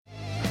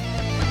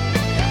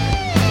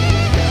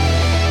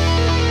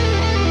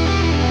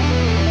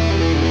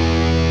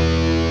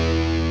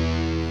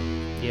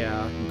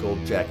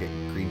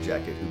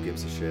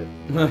gives a shit.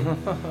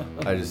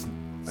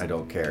 I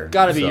don't care.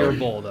 Gotta be your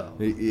bowl though.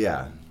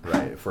 Yeah,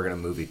 right. If we're gonna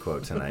movie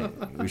quote tonight,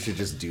 we should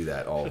just do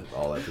that all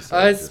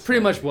episodes. It's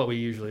pretty much what we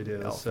usually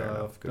do. Oh,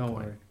 So don't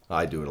worry.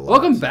 I do it a lot.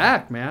 Welcome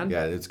back, man.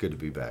 Yeah, it's good to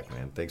be back,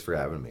 man. Thanks for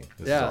having me.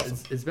 This is Yeah, awesome.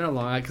 it's been a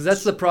long time. Because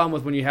that's the problem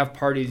with when you have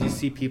parties, you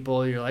see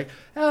people, you're like,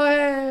 oh,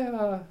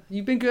 hey,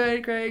 you've been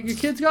good, Greg. Your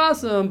kid's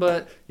awesome.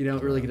 But you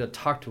don't really get to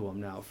talk to them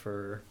now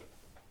for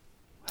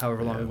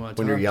however long we want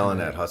to When talk you're yelling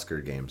to at Husker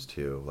games,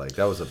 too. Like,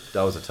 that was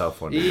a tough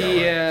one to them. yell at.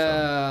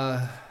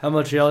 Yeah. How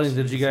much yelling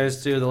did you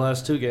guys do the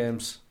last 2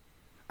 games?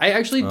 I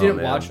actually didn't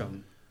man. watch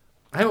them.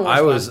 I haven't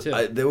watched the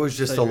last two. There was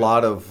just a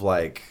lot of,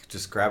 like,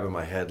 just grabbing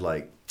my head,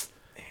 like,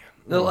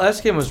 The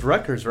last game was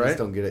Rutgers, I right? just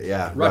don't get it.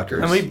 Yeah,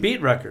 Rutgers. And we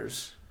beat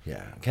Rutgers.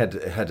 Yeah, had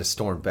to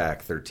storm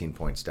back 13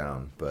 points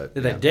down, but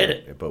They did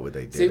it. But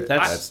they did See, it.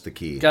 That's the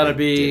key. Gotta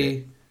They did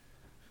it. be.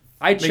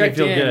 I Make it checked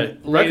feel in.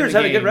 good. late in Rutgers the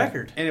had a good game,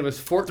 record. And it was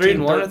 14-13.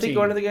 3-1, I think,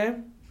 going to the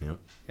game.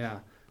 Yeah.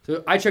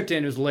 So I checked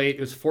in. It was late. It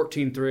was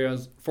 14-3. I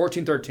was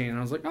 14-13. And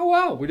I was like, oh,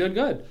 wow, we did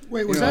good.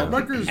 Wait, was that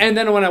Rutgers? And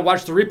then when I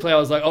watched the replay, I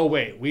was like, oh,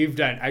 wait,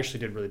 actually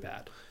did really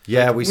bad.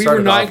 Yeah, We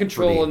started were not off in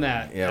control pretty- in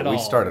that Yeah, at we all.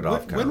 started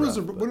off kind when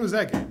of when was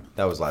that game?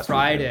 That was last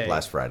Friday. weekend,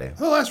 last Friday.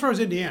 Oh, last Friday was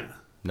Indiana.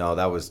 No,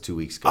 that was 2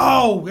 weeks ago.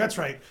 Oh, that's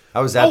right.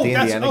 I was at Oh, the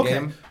that's- Indiana okay.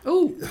 game.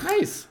 Oh,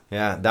 nice.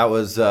 Yeah, that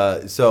was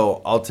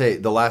so I'll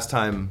take the last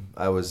time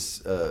I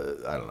was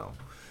I don't know.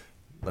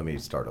 Let me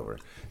start over.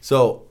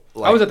 So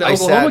like, I was at the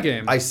Oklahoma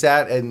game. I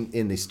sat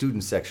in the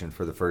student section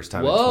for the first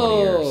time in Whoa.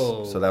 20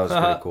 years. So that was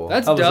pretty cool.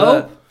 That's How was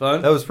dope. that?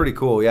 Fun? That was pretty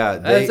cool. Yeah.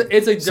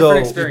 It's a different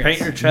experience.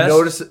 Paint your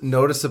chest.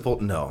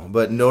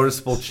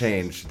 Noticeable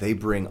change. They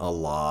bring a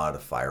lot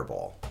of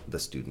fireball. The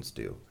students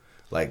do,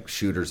 like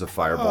shooters of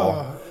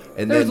fireball,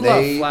 and There was a then lot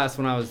of they flash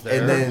when I was there.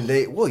 and then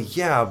they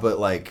but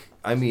like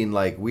I mean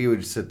like we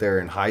would sit there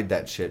and hide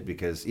that shit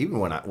because even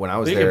when I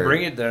was We there could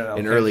bring it there, I'll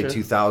in catch early it.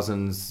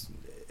 2000s,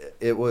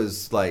 it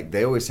was like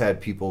they always had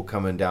people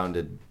coming down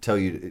to tell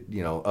you,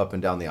 you know, up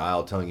and down the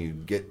aisle telling you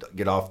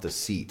get off the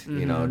seat,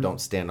 you know, don't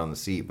stand on the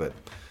seat, but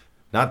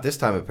not this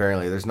time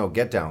apparently. There's no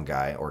get down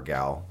guy or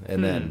gal.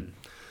 And then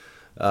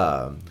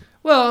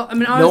well, I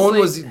mean, honestly, no one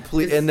was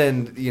and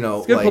then, you know,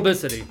 it's good like,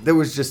 publicity. there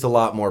was just a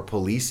lot more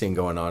policing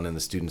going on in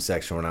the student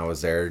section when I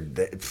was there.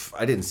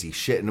 I didn't see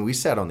shit, and we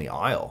sat on the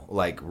aisle,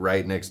 like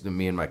right next to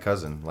me and my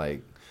cousin,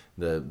 like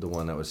the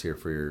one that was here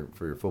for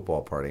your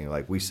football party.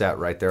 Like we sat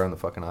right there on the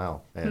fucking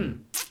aisle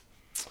and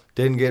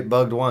didn't get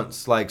bugged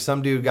once. Like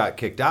some dude got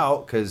kicked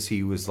out because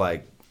he was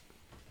like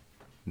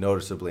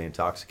noticeably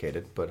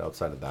intoxicated, but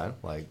outside of that,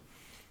 like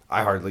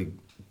I hardly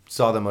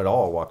saw them at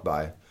all walk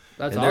by.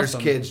 That's and there's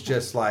awesome. kids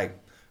just like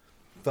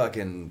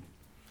fucking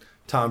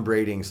Tom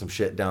Bradying some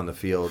shit down the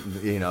field,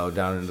 you know,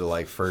 down into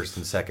like first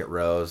and second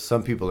rows.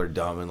 Some people are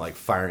dumb and like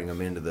firing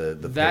them into the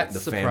That's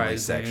family surprising.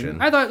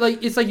 section. I thought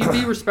it's like you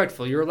be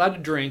respectful. You're allowed to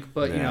drink,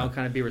 but you Yeah. know,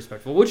 kind of be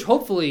respectful. Which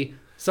hopefully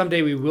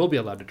someday we will be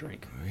allowed to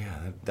drink.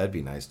 Yeah, that'd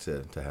be nice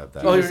to have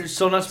that. Oh, you're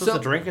still not supposed So-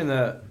 to drink in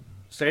the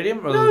stadium?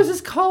 Or No, this is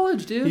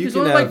college, dude. you There's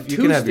can only have like 2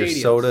 you can have your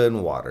stadiums. soda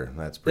and water.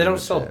 That's they pretty don't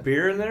much sell it.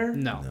 beer in there?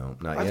 No. No,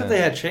 not I yet. thought they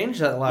had changed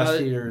that last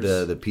few years.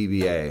 The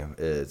PBA,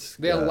 it's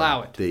They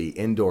allow it. The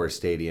indoor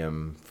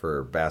stadium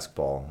for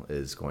basketball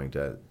is going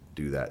to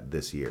do that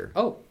this year.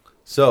 Oh,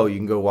 So you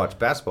can go watch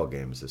basketball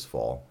games this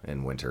fall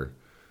and winter,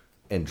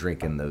 and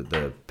drink in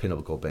the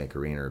Pinnacle Bank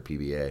Arena or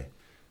PBA.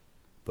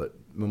 But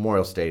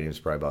Memorial Stadium is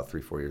probably about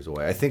 3-4 years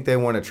away. I think they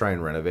want to try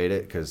and renovate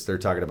it because they're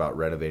talking about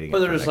renovating but it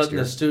they're for just next letting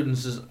year. the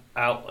students just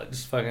out, like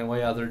just fucking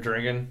way out there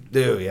drinking.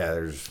 Dude, yeah,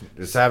 they're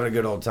just having a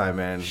good old time,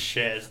 man.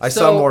 Shit. I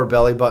saw more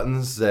belly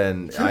buttons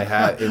than I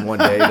had in one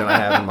day than I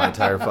have in my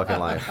entire fucking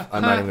life.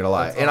 I'm not even gonna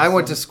lie. And I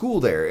went to school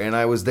there, and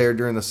I was there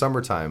during the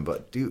summertime.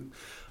 But dude,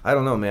 I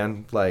don't know,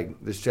 man. Like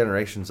this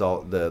generation's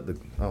all the.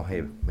 Oh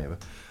hey, man,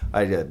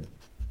 I did.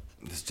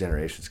 This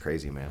generation's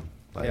crazy, man.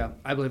 Like, yeah,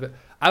 I believe it.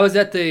 I was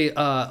at the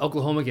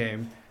Oklahoma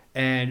game,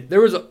 and it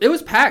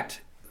was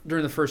packed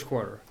during the first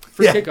quarter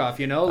for Yeah. kickoff.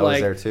 You know, I was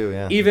like there too,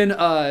 yeah.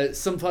 Even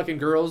some fucking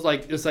girls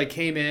just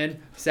came in,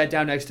 sat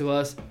down next to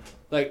us.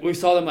 Like we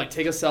saw them like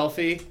take a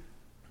selfie,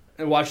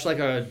 and watch like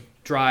a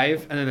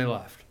drive, and then they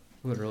left.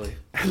 Literally,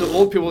 and the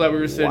old people that we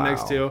were sitting Wow.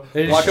 next to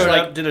They just watched showed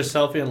like up, did a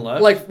selfie, and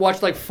left?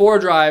 watched like 4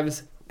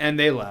 drives, and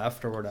they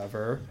left or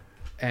whatever.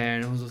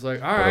 And it was just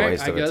like, all What a right,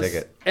 waste I of a guess.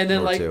 ticket And then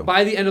or like two.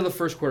 by the end of the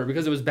first quarter,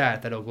 because it was bad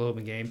at that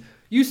Oklahoma game,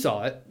 you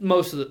saw it.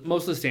 Most of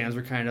the stands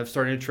were kind of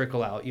starting to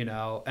trickle out, you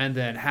know. And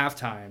then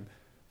halftime,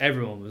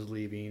 everyone was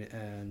leaving,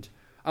 and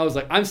I was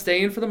like, I'm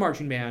staying for the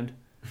marching band,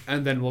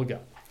 and then we'll go.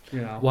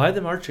 You know, Why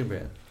the marching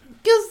band?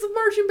 because the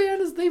marching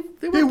band is they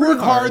They pretty work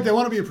hard. They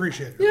want to be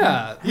appreciated.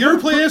 Yeah, You ever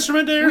play an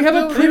instrument there? we have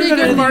a Bill? pretty Anything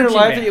good in your marching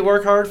life that band. you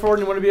work hard for and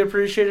you want to be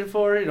appreciated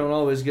for, you don't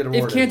always get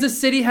awarded. If Kansas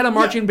City had a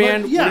marching Yeah,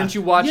 band, but yeah. wouldn't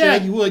you watch Yeah,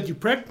 it? you would. You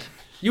prick.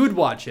 You would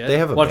watch it. They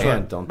have a Watch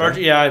band, what? don't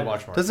Marching, they? yeah, I'd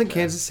watch marching. Doesn't band.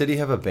 Kansas City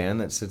have a band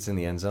that sits in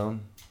the end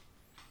zone?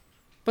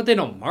 but they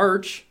don't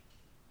march.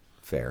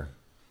 Fair.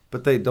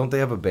 But don't they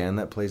have a band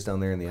that plays down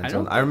there in the end I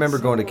zone? don't I remember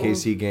think going to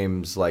so. KC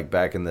games like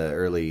back in the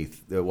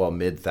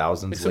mid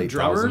thousands, Like some late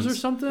drummers thousands or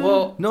something?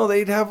 Well, No,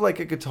 they'd have like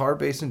a guitar,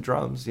 bass, and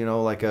drums. You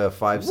know, like a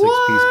 5-6 piece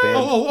What? band.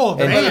 Oh, and,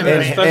 band.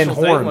 and, Special and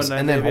thing horns, one night,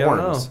 and then maybe, I don't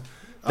horns. know.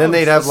 Then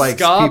they'd have like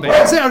ska people,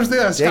 band. I was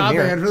thinking a ska Dang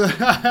near. band for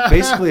the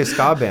basically a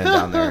ska band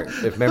down there,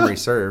 if memory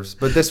serves.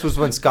 But this was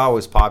when ska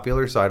was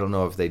popular, so I don't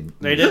know if they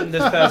didn't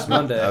this past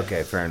Monday.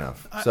 Okay, fair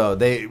enough. So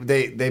they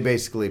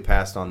basically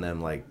passed on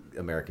them like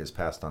America's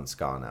passed on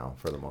ska now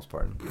for the most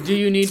part. Do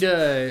you need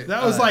to?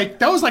 That was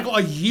like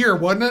a year,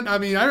 wasn't it? I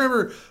mean, I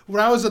remember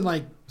when I was in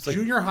like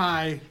junior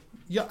high.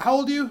 Yeah, how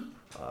old are you?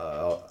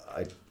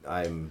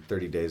 I'm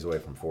 30 days away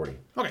from 40.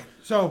 Okay,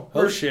 so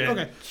Oh, shit.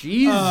 Okay,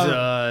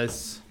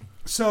 Jesus.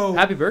 so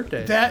Happy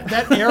birthday.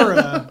 that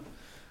era.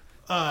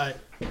 I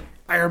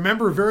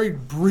remember very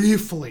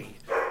briefly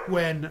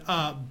when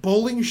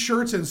bowling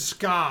shirts and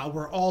ska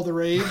were all the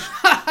rage.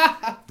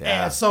 Yeah.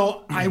 And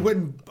so I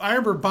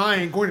remember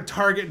going to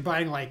Target and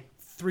buying like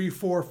 3,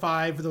 4,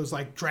 5 of those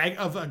like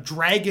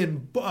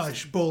dragon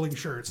bowling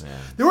shirts. Yeah.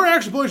 They weren't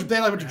actually bowling shirts. They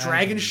had like a bunch of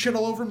dragon shit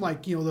all over them,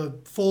 like the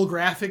full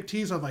graphic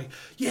tees. I'm like,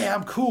 yeah,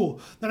 I'm cool.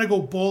 Then I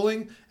go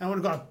bowling,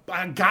 and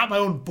I got my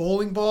own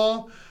bowling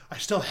ball. I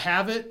still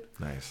have it.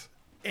 Nice.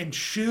 And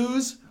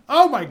shoes.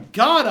 Oh my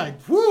god!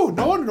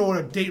 No one would want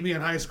to date me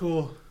in high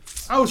school.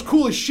 I was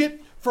cool as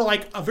shit for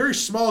like a very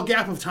small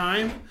gap of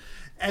time,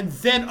 and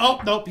then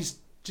nope, you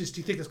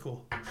think it's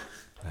cool.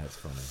 That's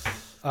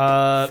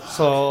funny.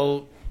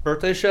 So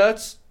birthday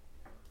shots.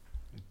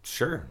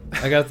 Sure.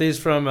 I got these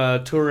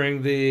from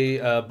touring the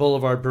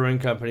Boulevard Brewing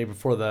Company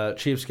before the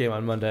Chiefs game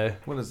on Monday.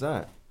 What is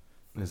that?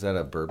 Is that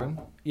a bourbon?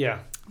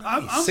 Yeah,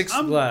 I'm Six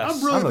glass.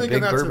 I'm really I'm a thinking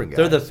big that's bourbon guy.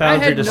 they're the I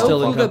Foundry had no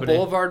Distilling clue that Company.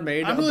 Boulevard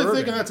made I'm a really bourbon.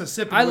 thinking that's a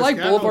sipping I like whiskey.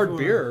 don't know Boulevard if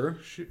beer.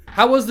 Shoot.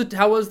 How was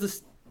the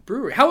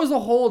brewery? How was the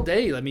whole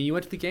day? I mean, you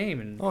went to the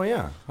game, and Oh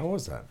yeah. How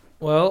was that?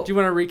 Well, do you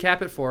want to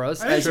recap it for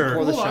us as you Sure.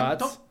 pour the Hold on,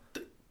 shots?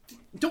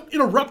 Don't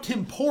interrupt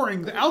him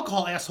pouring the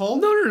alcohol, asshole.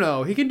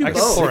 No. He can do I can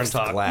both. pour and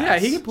talk. Glass. Yeah,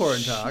 he can pour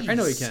and talk. I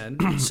know he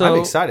can. So I'm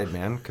excited,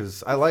 man,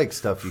 because I like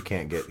stuff you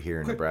can't get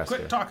here in Nebraska.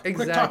 Quick talk.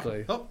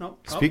 Exactly. Quick talk. Oh no.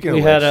 Speaking we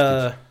of had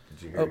which,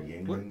 did you hear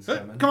Yingling's Oh,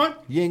 coming? come on.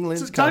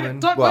 Yingling's Talk- coming.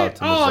 talk Well, late.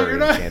 to Oh, Missouri you're and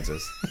not-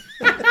 Kansas.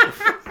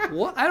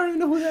 What? I don't even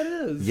know who that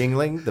is.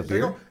 Yingling, the There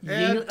you beer. go.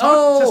 And Ying-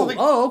 say something-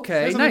 okay.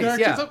 say something Nice,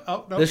 directed yeah. to-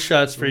 Oh no. this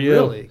shot's for you.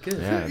 Really? Good. Yeah,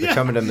 they're Yeah.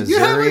 coming to You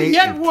haven't Missouri,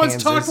 yet and once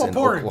Kansas, talked about and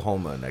pouring.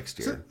 Oklahoma next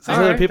year. There's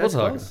other people that's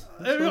talking.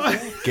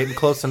 close. Getting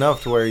close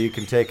enough to where you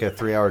can take a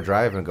 3-hour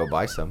drive and go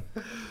buy some.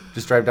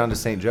 Just drive down to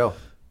St. Joe,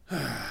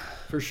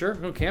 For sure.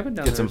 Go camping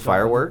down get there some or something.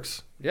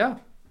 fireworks Yeah.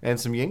 and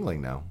some Yingling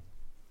now.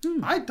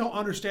 I don't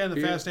understand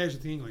the fast age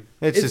of the Yingling.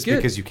 It's It's just good.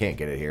 because you can't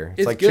get it here. It's,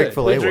 It's like good.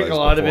 Chick-fil-A We was drink a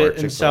lot of before it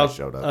in Chick-fil-A South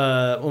showed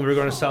up. when we were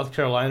going to South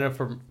Carolina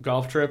for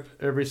golf trip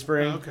every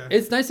spring. Oh, okay.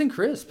 It's nice and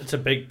crisp. It's a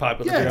big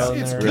popular Yeah, deal in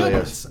it's there. good. Really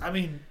but is. I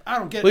mean, I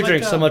don't get. We like,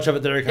 drink so much of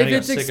it that I kind If of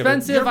it's got sick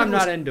expensive, You ever I'm been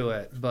not to- into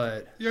it.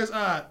 But You guys, of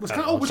it. Wisconsin.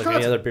 It's Oh, like Wisconsin.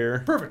 any other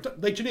beer.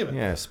 Perfect. Lake Geneva.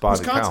 Yeah,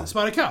 Spotted Wisconsin. Cow.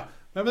 Spotted Cow.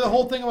 Remember the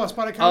whole thing about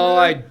Spotted Cow? oh,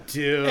 over I there?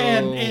 do.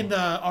 And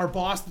our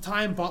boss at the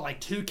time bought like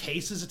 2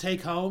 cases to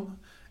take home,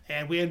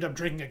 and we ended up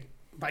drinking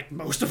like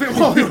most of it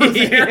while we were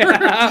there.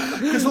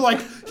 Because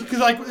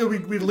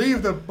we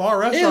leave the bar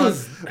restaurant,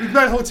 we'd be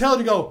at a hotel,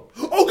 and you go,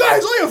 "Oh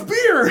guys, I have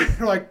beer."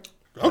 We're like,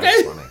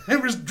 "Okay," funny. and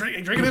we're just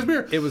drinking his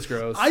beer. It was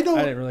gross. I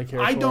didn't really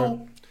care. I for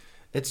don't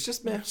It's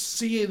just meh.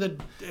 see the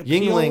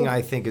Yingling, appeal.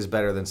 I think, is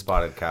better than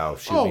Spotted Cow.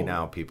 Shoot Oh. me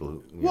now, people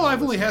who. Well,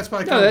 I've only had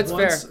Spotted No, Cow that's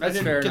once. fair. That's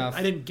fair enough.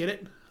 I didn't get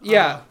it.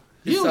 Yeah.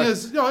 It Yingling sucks.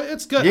 is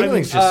it's good. Yingling's I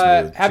mean, just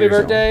smooth. Happy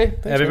Cheers, birthday.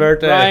 Happy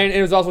birthday. Ryan.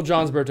 It was also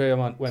John's birthday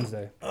on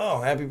Wednesday.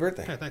 Oh, happy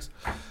birthday. okay, thanks.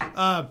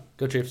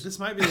 Go Chiefs. This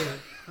might be the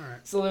all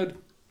right. Salute.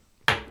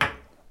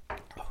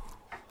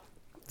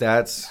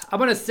 That's I'm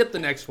going to sip the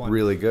next one.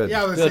 really good.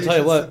 Yeah, I was I'll saying tell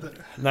you just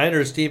what,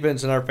 Niners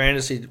defense in our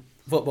fantasy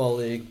football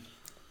league,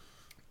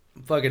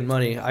 fucking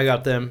money. I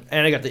got them,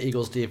 and I got the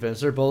Eagles defense.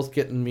 They're both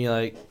getting me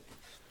like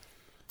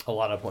a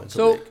lot of points. a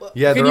So, week.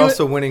 Yeah, can they're you,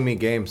 also winning me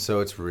games,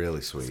 so it's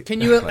really sweet. Can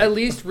you Like, at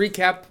least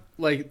recap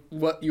like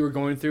what you were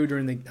going through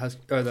during the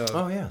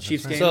Oh, yeah, that's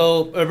Chiefs right. game?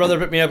 So my brother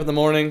picked me up in the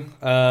morning.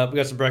 We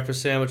got some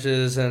breakfast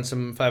sandwiches and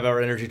some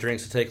 5-hour energy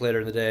drinks to take later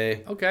in the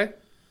day. Okay.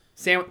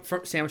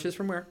 Sandwiches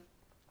from where?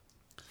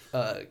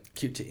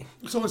 QT.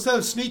 So instead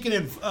of sneaking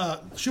in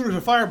shooters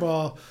of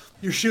fireball,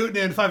 you're shooting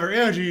in 5-hour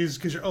energies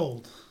because you're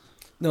old.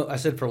 No, I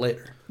said for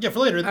later. Yeah, for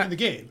later in the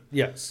game.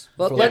 Yes.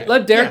 Let, for let, later.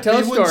 let Derek Yeah, tell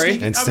a they wouldn't story.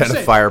 sneak- Instead of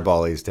saying.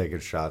 fireball, he's taking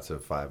shots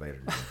of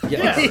 5-8.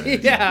 Yeah.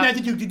 Yeah. Now,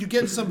 did you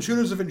get some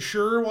shooters of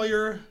Ensure while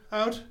you're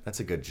out? That's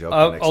a good joke.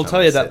 I'll- the next I'll time tell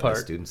I you sit that in the part.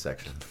 student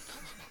section.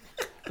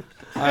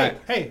 All right.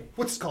 Hey,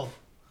 what's it called?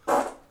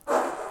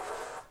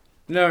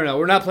 No.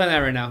 We're not playing that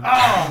right now.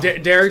 Oh.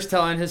 Derek's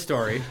telling his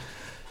story.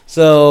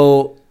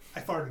 So I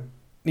farted.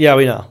 yeah,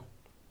 we know.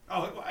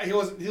 Oh, he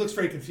wasn't. He looks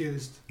very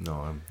confused. No,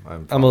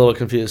 I'm I'm a little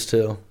confused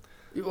too.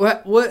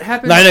 What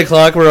happened? 9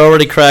 o'clock. We're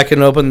already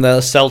cracking open the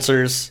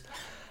seltzers.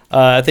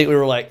 I think we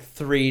were like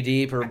 3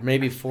 deep or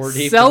maybe 4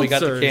 deep when we got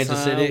to Seltzers,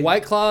 Kansas City.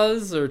 White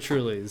Claws or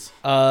Trulies?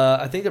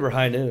 I think they were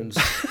high noons.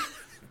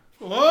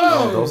 Whoa!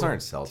 Oh, those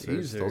aren't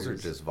seltzers. Those are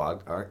Teasers. just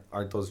vodka.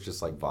 Aren't those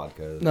just like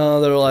vodka? No,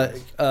 they were like,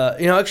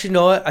 actually, you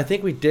know what? I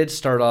think we did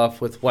start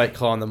off with White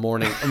Claw in the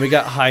morning, and we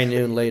got High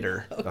Noon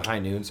later. The High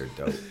Noons are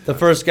dope. The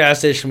first gas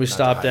station we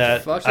stopped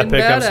at, I Fucking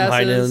picked up some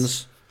High badasses.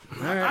 Noons.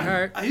 All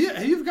right.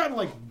 Have you gotten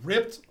like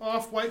ripped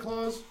off White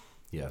Claws?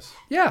 Yes.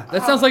 Yeah,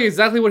 that sounds like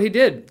exactly what he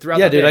did throughout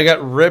Yeah, the dude, day. I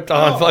got ripped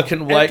on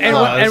fucking White and,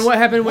 Claws. and what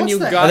happened when What's you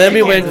that? got And then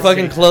we I went can't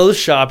fucking understand. clothes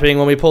shopping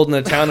when we pulled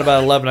into town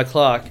about 11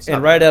 o'clock.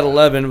 And right at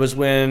 11 was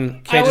when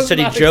Kansas was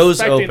City not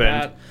Joe's expecting opened.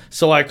 that.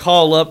 So I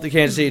call up the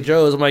Kansas City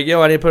Joe's. I'm like,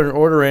 yo, I need to put an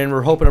order in.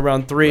 We're hoping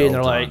around 3. and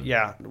Well they're done. like,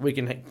 yeah, we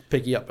can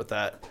pick you up with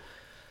that.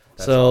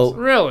 That's so, awesome.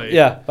 Really?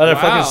 yeah, I had a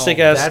Wow. fucking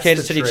sick-ass That's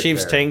Kansas the City trick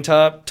Chiefs there. tank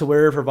top to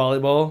wear for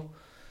volleyball.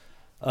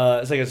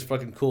 It's like a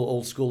fucking cool,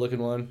 old-school looking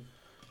one.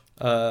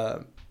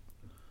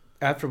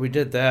 After we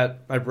did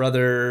that, my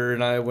brother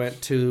and I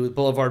went to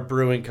Boulevard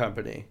Brewing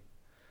Company.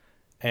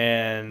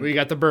 And We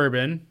got the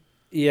bourbon.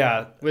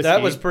 yeah, Whiskey.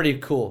 that was pretty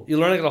cool. You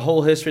learn like the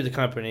whole history of the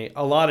company,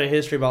 a lot of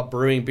history about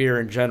brewing beer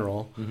in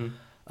general.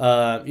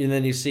 And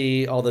then you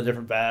see all the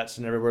different vats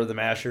and everywhere the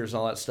mashers and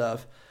all that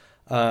stuff.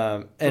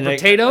 And like,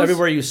 potatoes?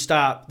 everywhere you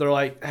stop, they're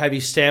like have you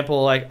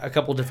sample like a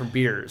couple different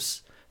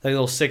beers, like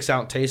little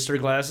 6-ounce taster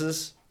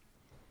glasses.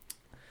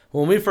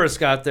 When we first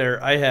got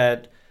there, I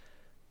had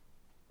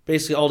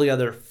basically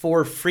altogether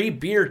 4 free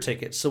beer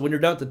tickets. So when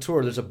you're done with the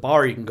tour, there's a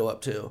bar you can go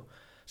up to.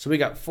 So we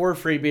got 4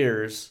 free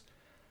beers.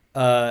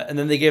 And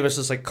then they gave us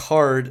this like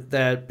card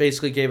that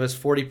basically gave us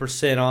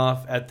 40%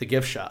 off at the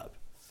gift shop.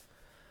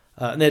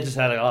 And they just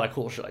had like, a lot of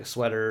cool shit like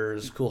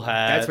sweaters, cool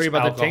hats. That's where you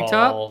bought the tank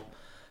alcohol.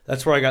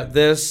 That's where I got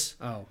this.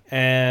 Oh.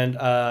 And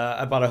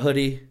I bought a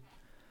hoodie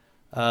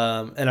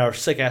and our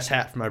sick ass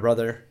hat for my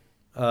brother.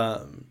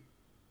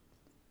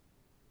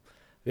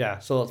 Yeah,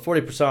 so it's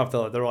 40% off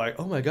though. They're like,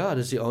 oh my God,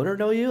 does the owner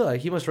know you? Like,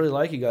 he must really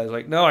like you guys.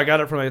 Like, no, I got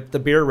it from like, the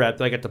beer rep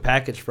that I got the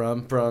package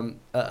from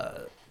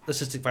the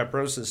Cystic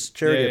Fibrosis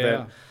charity Yeah.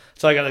 event.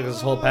 So I got like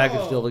this whole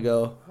package deal to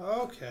go.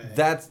 Okay.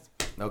 That's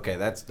okay.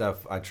 That's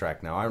stuff I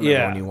track now. I remember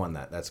Yeah. when you won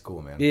that. That's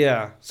cool, man.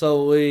 Yeah,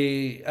 so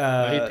we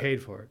he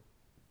paid for it.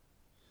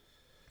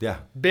 Yeah.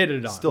 Bid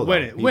it on. Still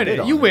win though, it. he Win bid it.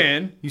 on You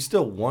win. You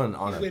still won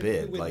on a Win-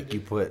 bid. win Like the you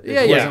put. It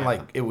Yeah, yeah. wasn't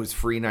like it was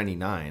free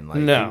 $3.99. Like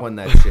No. you won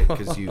that shit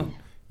because you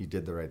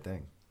did the right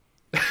thing.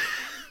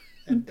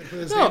 And put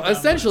his No, name down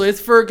essentially, on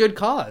it's for a good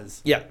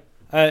cause. yeah,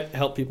 I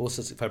help people with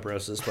cystic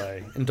fibrosis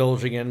by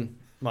indulging in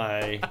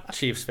my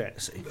Chiefs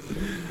fantasy.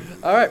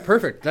 All right,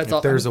 perfect. That's all.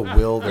 If there's a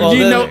will, there's Well,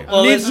 Need a then- no, way.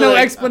 well, needs it's no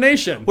like-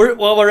 explanation.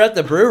 We're at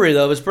the brewery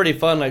though. It was pretty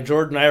fun. Like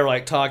Jordan and I were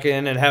like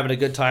talking and having a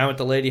good time with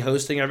the lady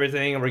hosting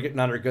everything, and we're getting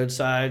on her good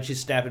side. She's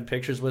snapping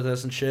pictures with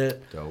us and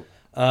shit. Dope.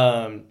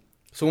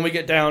 So when we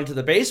get down to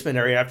the basement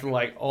area after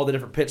like all the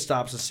different pit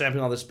stops and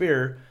sampling all this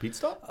beer, Pete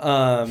stop.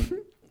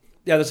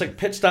 yeah, there's like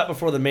pit stop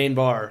before the main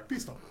bar,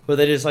 Peace out. where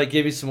they just like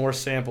give you some more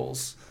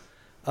samples.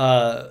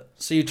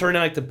 So you turn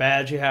in like the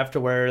badge you have to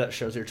wear that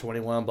shows you're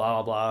 21,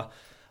 blah blah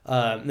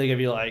blah. And they give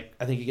you like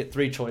I think you get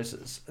 3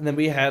 choices, and then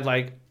we had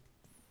like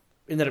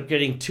ended up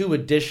getting 2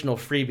 additional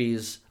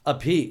freebies a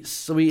piece.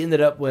 So we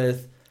ended up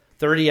with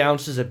 30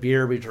 ounces of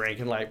beer we drank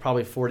in like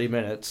probably 40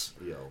 minutes,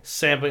 Yo.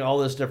 sampling all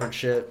this different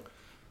shit.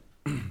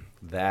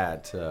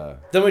 That.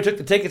 Then we took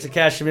the tickets and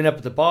cashed them in up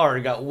at the bar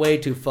and got way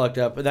too fucked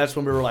up. And that's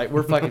when we were like,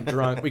 we're fucking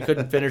drunk. We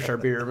couldn't finish our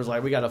beer. It was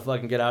like, we got to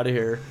fucking get out of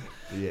here.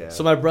 Yeah.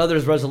 So my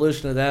brother's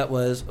resolution to that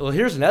was, well,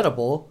 here's an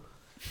edible.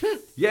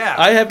 yeah.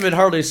 I haven't been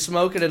hardly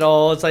smoking at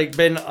all. It's like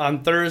been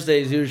on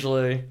Thursdays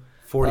usually.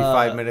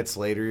 45 minutes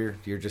later,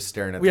 you're just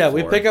staring at the Yeah,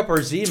 floor. we pick up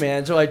our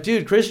Z-Man. So like,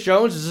 dude, Chris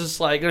Jones is just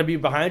like going to be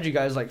behind you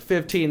guys like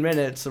 15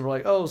 minutes. And we're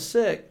like, oh,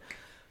 sick.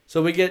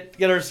 So we get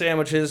our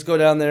sandwiches, go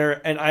down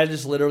there, and I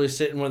just literally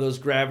sit in one of those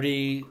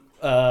gravity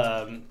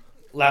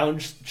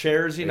lounge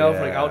chairs, you know,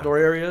 for like Yeah. outdoor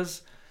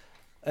areas.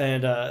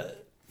 And for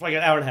like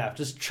an hour and a half,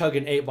 just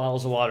chugging 8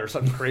 bottles of water,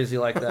 something crazy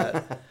like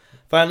that.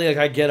 Finally, like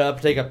I get up,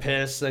 take a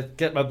piss, I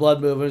get my blood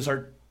moving, and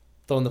start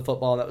throwing the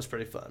football, and that was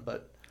pretty fun.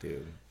 But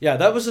Dude. yeah,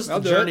 that was just I'll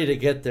the do journey to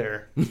get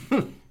there.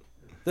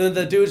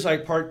 The dudes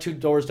like parked 2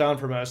 doors down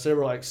from us. They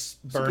were like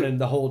burning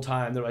the whole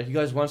time. They're like, "You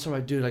guys want some?" I'm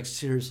like, dude, like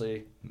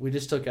seriously, we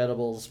just took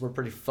edibles. We're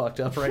pretty fucked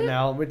up right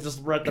now. We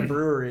just were at the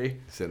brewery.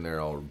 Sitting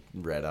there all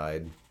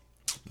red-eyed.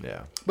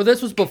 Yeah. But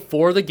this was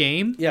before the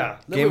game. Yeah,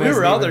 Game we were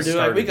hasn't out there, even dude.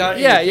 Like, we started got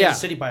yet. into Yeah,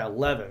 Kansas City by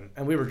 11,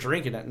 and we were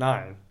drinking at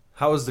 9.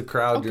 How was the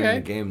crowd during Okay.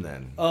 the game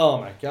then?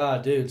 Oh my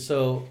god, dude!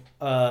 So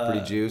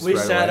Pretty juiced we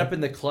right sat away? up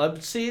in the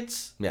club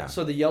seats. Yeah.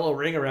 So the yellow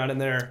ring around in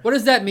there. What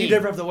does that You mean?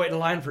 never have to wait in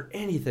line for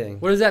anything.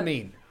 What does that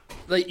mean?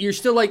 Like you're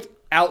still like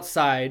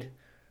outside,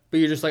 but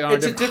you're just like on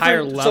It's a a different, higher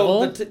different.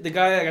 level. So the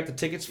guy I got the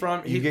tickets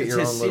from, You get it's your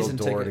his own little season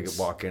door tickets.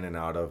 to walk in and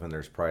out of, and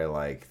there's probably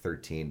like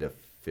 13 to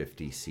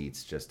 50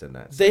 seats just in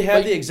that. They have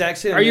Like, the exact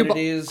same are you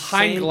amenities,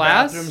 behind same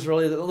glass? bathrooms,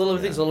 really. The little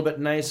thing's a little bit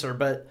nicer,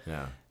 but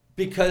Yeah.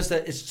 because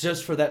that it's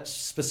just for that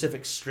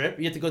specific strip.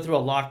 You have to go through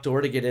a locked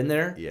door to get in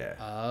there. Yeah.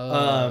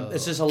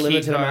 It's just a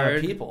limited amount of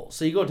card. people.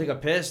 So you go take a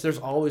piss. There's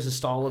always a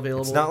stall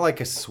available. It's not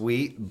like a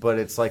suite, but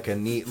it's like a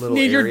neat little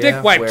Need your area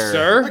dick wiped, where- I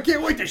sir.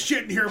 can't wait to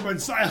shit in here but in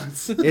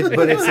silence.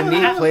 But it's a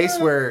neat place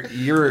where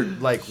you're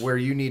like where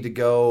you need to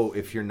go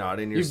if you're not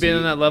in your You've seat. been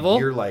in that level?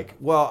 You're like,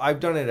 well, I've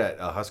done it at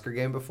a Husker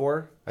game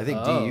before. I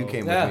think D, you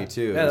came Yeah. with me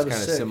too. Yeah, It was that was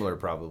kind of sick. similar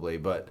probably,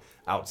 but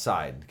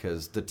outside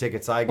because the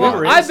tickets I Well, got.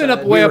 were I've been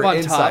inside. up way we up were on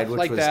inside, top which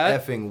like was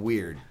that. effing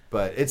weird.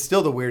 But it's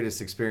still the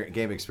weirdest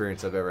game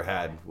experience I've ever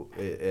had,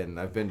 and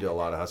I've been to a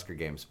lot of Husker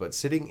games. But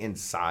sitting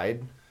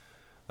inside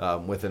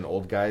with an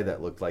old guy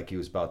that looked like he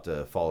was about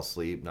to fall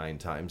asleep 9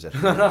 times, that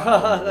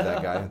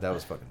guy, that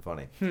was fucking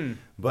funny.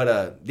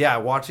 But yeah,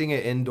 watching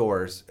it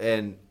indoors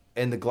and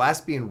the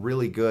glass being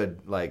really good,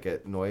 like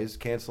at noise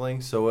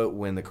canceling. So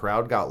when the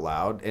crowd got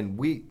loud, and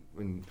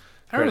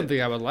I don't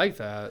think I would like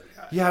that.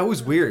 yeah, it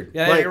was weird.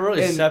 Yeah, like, you're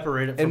really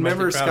separated from And like,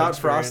 remember, the crowd Scott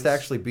experience. Frost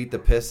actually beat the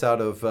piss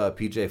out of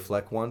PJ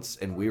Fleck once,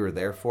 and we were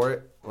there for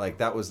it. Like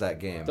that was that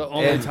game. The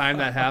only And- time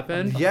that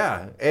happened.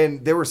 Yeah,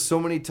 and there were so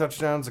many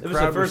touchdowns. The It was the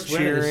crowd was first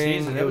win of the cheering.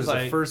 season. It was the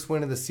like- first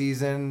win of the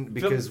season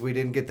because we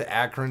didn't get the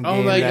Akron game.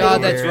 Oh my that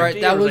God, year. that's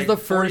right. That It was like the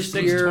first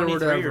 46, year or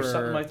 23 whatever. or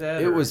something like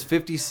that. It or- was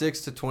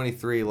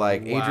 56-23.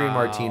 Like Adrian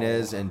Wow.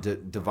 Martinez and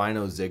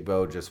Divino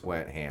Zigbo just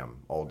went ham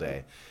all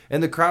day,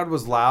 and the crowd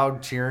was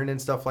loud, cheering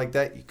and stuff like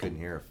that. You couldn't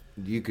hear.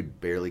 You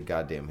could barely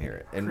goddamn hear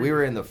it. And we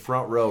were in the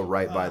front row,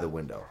 right by the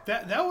window.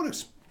 That would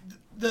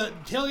the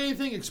tailgating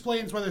thing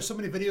explains why there's so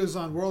many videos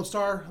on World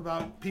Star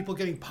about people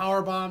getting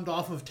power bombed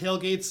off of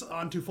tailgates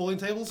onto folding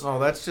tables. Oh,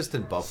 that's just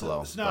in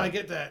Buffalo. So now I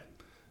get that.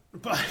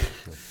 But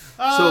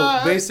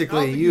So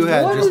basically, you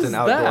had What just is an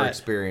outdoor that?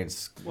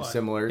 experience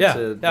similar Yeah,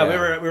 to yeah,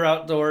 we were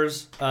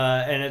outdoors,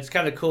 and it's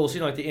kind of cool. So,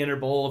 like the inner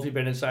bowl, if you've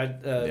been inside.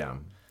 yeah.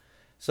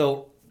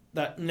 So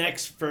that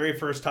very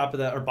first top of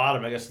that, or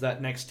bottom, I guess,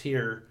 that next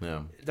tier, Yeah.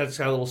 that's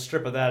got a little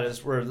strip of that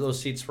is where those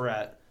seats were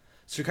at.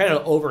 So you're kind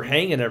of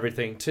overhanging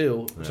everything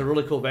too. It's a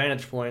really cool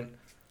vantage point.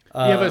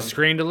 You have a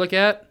screen to look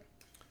at.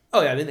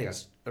 Oh yeah, I think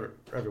that's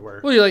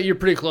everywhere. Well, you're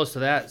pretty close to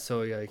that,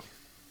 so you're like,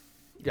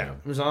 Yeah,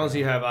 as long as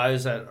you have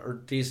eyes that are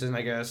decent,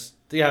 I guess.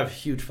 They have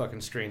huge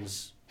fucking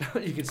screens.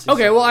 You can see.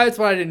 okay. Well, that's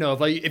what I didn't know.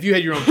 If you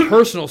had your own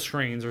personal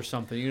screens or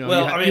something, you know.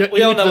 Well, you I you mean,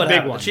 we all know the what big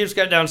happened. one. The Chiefs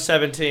got down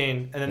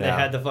 17, and then they Yeah.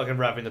 had the fucking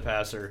roughing the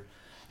passer.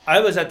 I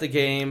was at the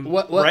game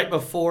What- right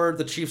before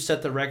the Chiefs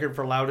set the record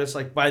for loudest,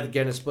 like by the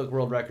Guinness Book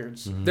World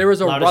Records. There was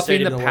a Loudest roughing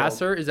stadium the in the world.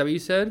 passer. Is that what you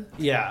said?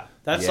 Yeah,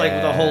 that's like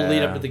the whole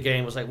lead up Yeah. to the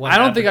game was like. What I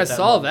don't happened think I at that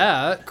saw moment.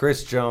 that.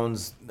 Chris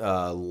Jones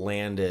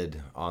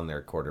landed on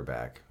their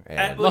quarterback.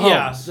 And Well,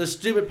 yeah, Mahomes. the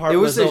stupid part it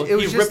was, was though, it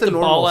was he just ripped a the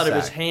normal ball out of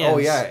his sack. hands. Oh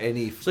yeah,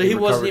 and So he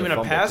wasn't recovered even a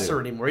fumble, passer too.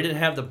 anymore. He didn't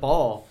have the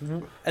ball.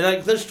 And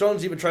like Chris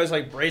Jones even tries to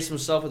like brace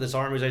himself with his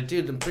arm. He's like,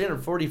 dude, I'm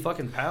 340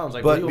 fucking pounds.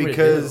 Like, what do But you want me to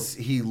do? because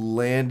he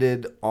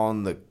landed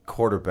on the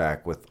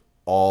quarterback with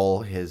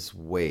all his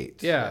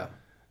weight. Yeah.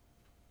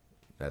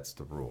 That's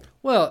the rule.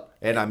 Well,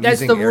 And I'm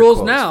that's using the air rules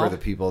quotes now. for the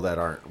people that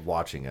aren't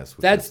watching us.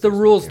 That's because the there's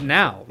no rules camera.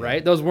 now, Yeah.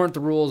 right? Those weren't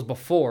the rules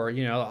before.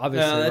 You know,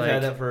 obviously. No, they've like-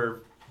 had that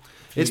for.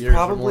 a few It's years or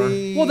more.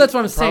 probably Well, that's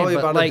what I'm saying, Probably but,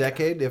 about like- a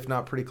decade, if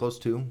not pretty close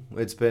to.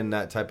 It's been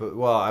that type of.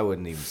 Well, I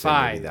wouldn't even say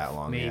maybe 5, that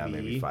long. Yeah, maybe.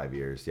 maybe 5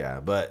 years. Yeah,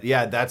 but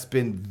yeah, that's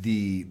been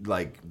the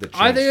I change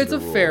think to it's the a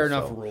rule, fair so.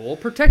 enough rule.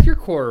 Protect your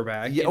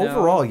quarterback. Yeah, you know?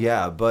 overall,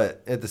 yeah,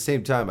 but at the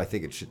same time, I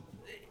think it should.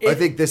 I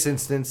think this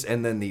instance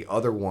and then the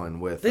other one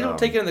with They don't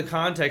take it in the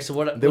context of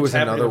what There what's was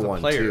happening another with the one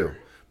player. too.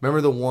 Remember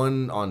the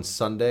one on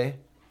Sunday?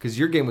 Because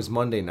your game was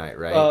Monday night,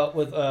 right?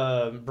 With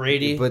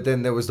Brady. But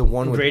then there was the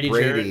one with Brady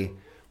Brady, Jarrett.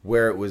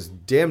 where it was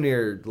damn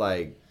near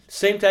like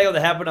Same tackle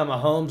that happened on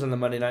Mahomes in the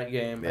Monday night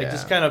game. Like Yeah.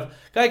 just kind of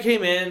guy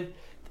came in,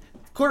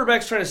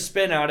 quarterback's trying to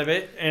spin out of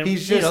it, and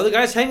He's you know just- the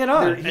guy's hanging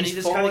on, he's and he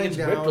just kind of falling gets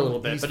down, whipped a little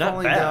bit, he's but not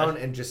falling bad. down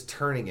and just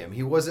turning him.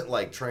 He wasn't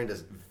like trying to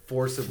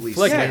forcibly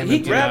Flick slam Yeah, him he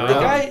into grabbed the the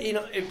ground. guy. You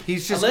know,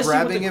 He's just unless you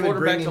want grabbing the him and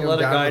quarterback bringing to him let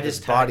a down guy with his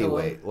just body tackle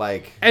him. weight.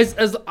 Like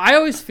As I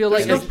always feel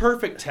like There's no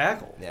perfect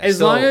tackle. yeah, as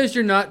so- long as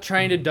you're not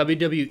trying to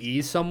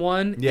WWE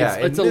someone, Yeah,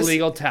 it's and a this-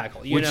 legal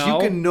tackle. You which know,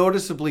 you can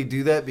noticeably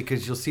do that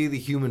because you'll see the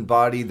human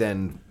body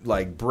then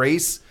like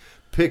brace,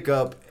 pick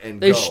up, and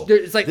go.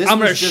 it's like This I'm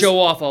going to was just- show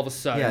off all of a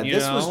sudden. Yeah, you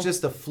this know? was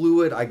just a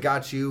fluid. I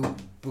got you.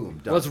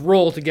 Boom. Done. Let's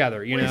roll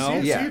together. You Wait, know, so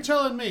Yeah. you're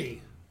telling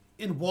me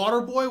in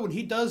Waterboy when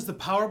he does the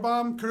power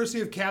bomb, courtesy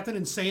of Captain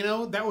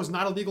Insano, that was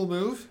not a legal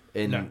move?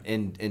 in No.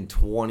 in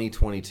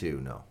 2022,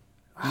 no.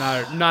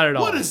 not at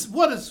all.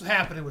 What is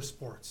happening with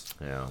sports?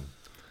 Yeah.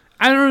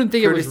 I don't even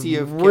think Courtesy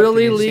it of was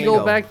really Captain legal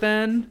Insano. back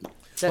then.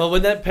 Well,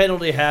 when that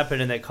penalty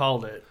happened and they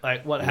called it,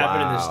 like what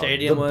happened in the Wow.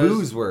 stadium The was.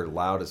 boos were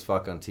loud as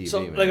fuck on TV.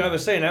 So, man. like I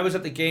was saying, I was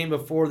at the game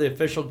before the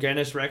official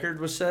Guinness record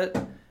was set.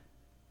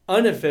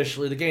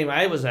 Unofficially, the game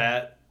I was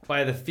at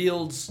by the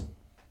Fields,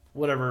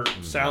 whatever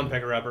sound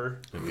picker upper,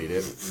 I beat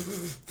it.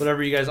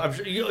 whatever you guys. I'm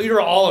sure you're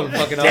all in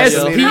fucking audio.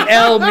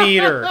 SPL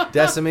meter.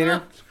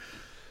 Decimeter.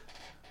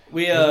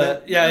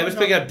 it was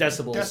picking up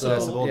decibels. Decibels. So.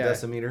 Decibel, Yeah.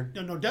 decimeter.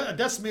 No, a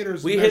decimeter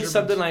is We hit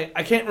something like,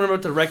 I can't remember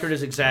what the record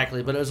is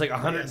exactly, but it was like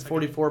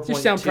 144.2, Your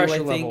sound pressure I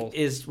think, level.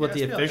 is what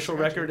Yeah, the it's official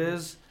pressure. record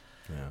is.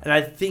 Yeah. And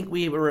I think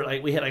we hit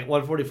like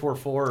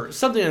 144.4 or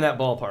something in that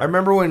ballpark. I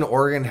remember when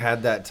Oregon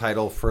had that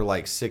title for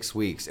like 6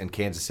 weeks, and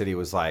Kansas City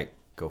was like,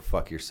 "Go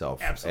fuck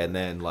yourself," Absolutely. and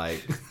then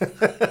like,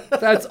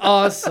 That's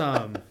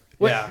awesome.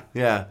 What, Yeah.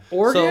 yeah,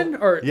 Oregon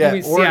or yeah,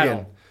 you mean Oregon.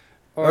 Seattle?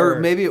 or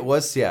maybe it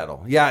was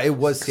Seattle. Yeah, it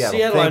was Seattle.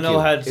 Seattle, Thank I know, you.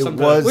 had it some was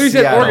kind Well, you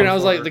said Seattle. Oregon. I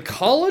was like, the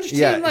college team?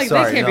 Yeah, Like,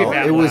 sorry, they can't no, be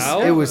that it was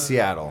loud. it was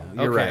Seattle.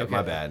 You're Okay, right, okay.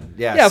 my bad.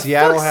 Yeah, Yeah,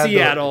 Seattle fuck had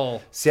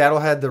Seattle. Seattle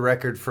had the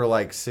record for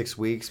like 6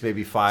 weeks,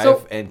 maybe 5,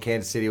 So- and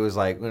Kansas City was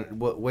like,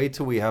 "Wait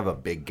till we have a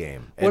big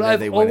game." And What then I've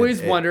they went always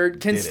and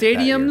wondered, can did it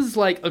that year. stadiums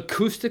like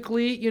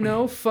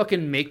acoustically,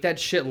 fucking make that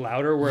shit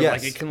louder where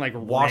like it can like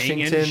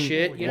ring and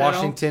shit,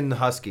 Washington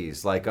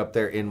Huskies, like up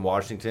there in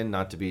Washington,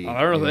 not to be. I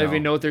don't know if they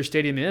even know what their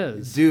stadium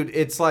is. Dude,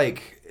 it's like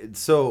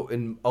so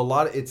in a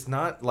lot of, it's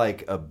not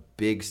like a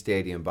big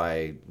stadium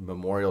by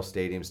Memorial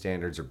Stadium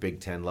standards or Big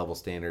Ten level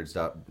standards,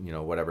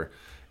 whatever.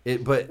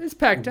 But It's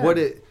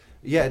Pac-10.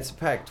 It's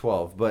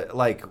Pac-12, but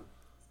like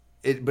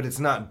but it's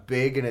not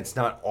big and it's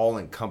not all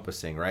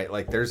encompassing, right?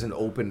 Like there's an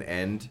open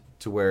end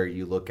to where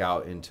you look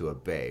out into a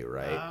bay,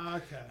 right?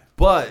 Okay.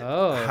 But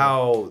Oh.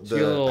 how So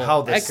you get a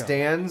little the echo.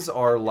 stands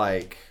are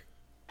like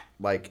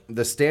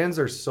the stands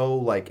are so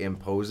like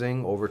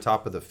imposing over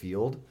top of the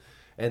field,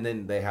 and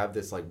then they have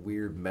this like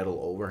weird metal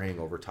overhang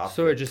over top.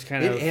 So of it just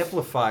kind of- it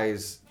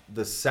amplifies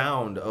the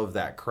sound of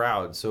that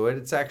crowd. So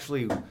it's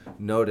actually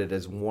noted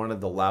as one of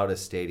the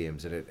loudest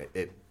stadiums,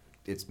 and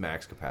its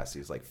max capacity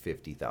is like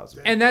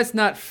 50,000. And that's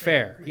not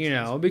fair,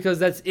 because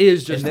that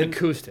is just And then-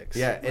 acoustics.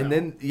 Yeah, and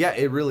then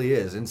it really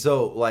is. And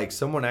so like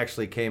someone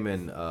actually came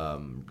in.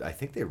 I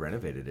think they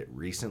renovated it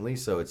recently,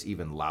 so it's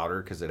even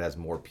louder because it has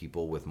more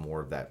people with more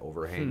of that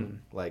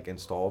overhang like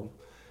installed.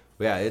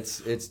 But yeah,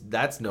 it's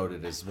that's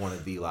noted as one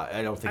of the loud.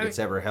 I don't think it's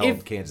ever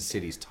held Kansas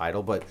City's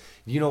title, but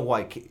you know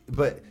why?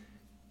 But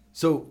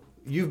so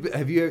you've been.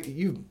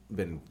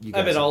 You guys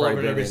I've been have all probably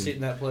over been every in- seat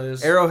in that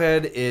place.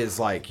 Arrowhead is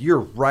like you're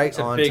right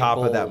a on big top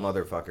of that bowl.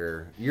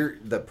 motherfucker. You're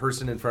the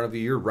person in front of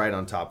you. You're right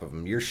on top of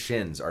him. Your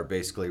shins are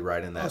basically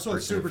right in that Oh, so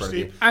it's person in super front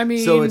steep? of you. I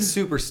mean- so it's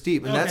super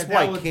steep, and Okay, that's that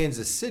why would-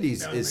 Kansas City's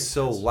that would is make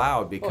so sense.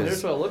 loud Oh, because.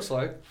 here's what it looks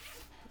like.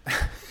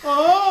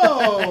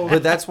 Oh.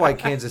 But that's why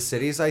Kansas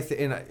City's.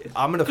 And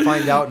I'm gonna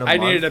find out in a I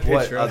month needed a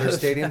what picture of other this.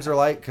 stadiums are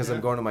like because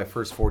I'm going to my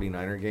first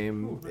 49er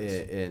game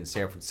in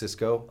San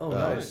Francisco. Oh,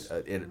 nice.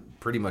 In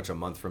pretty much a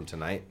month from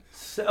tonight.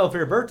 Oh, for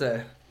your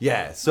birthday.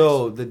 Yeah,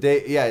 so the day,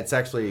 it's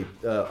actually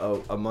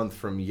a month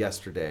from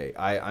yesterday.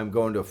 I'm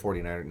going to a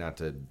 49er, not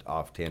to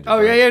off tangent. Oh,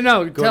 but yeah,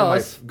 no, going tell to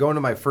us. going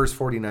to my first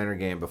 49er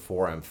game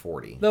before I'm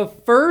 40. The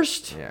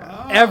first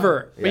Yeah.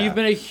 ever. But Yeah. you've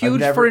been a I've huge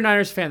never-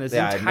 49ers fan this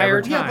I've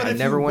entire never, time. but I if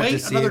never you went to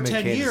wait see another him in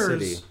 10 Kansas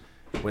years- City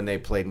when they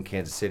played in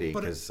Kansas City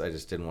But because I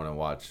just didn't want to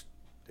watch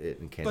it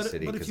in Kansas But-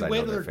 City but if because you I wait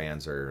know their another-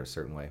 fans are a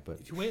certain way. But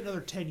If you wait another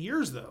 10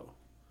 years, though,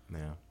 yeah,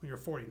 when you're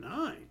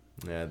 49,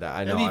 yeah, that,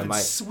 I that'd know. be I even might.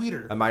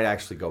 sweeter. I might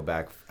actually go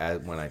back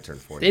when I turn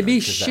 40. They'd be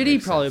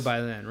shitty probably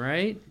by then,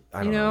 right?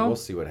 I don't know. We'll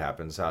see what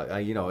happens. How the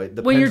when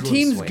your pendulum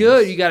team's swings.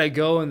 good, you got to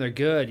go and they're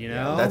good, you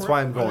know? That's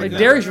why I'm going. like now.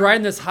 Derek's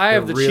riding this high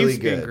They're of the really Chiefs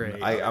being good.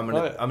 great. I'm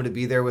gonna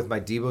be there with my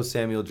Deebo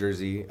Samuel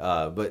jersey,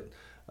 but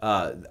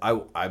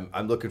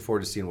I'm looking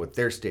forward to seeing what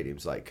their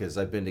stadium's like because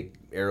I've been to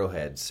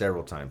Arrowhead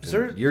several times.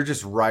 And you're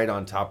just right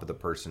on top of the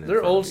person. Their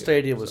in front old of you,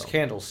 stadium was so.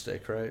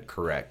 Candlestick, right?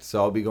 Correct. So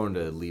I'll be going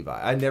to Levi.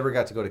 I never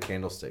got to go to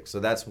Candlestick, so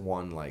that's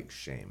one like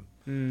shame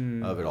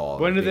of it all.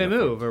 when did they being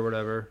a move or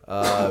whatever?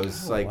 It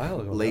was like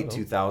while ago, late though.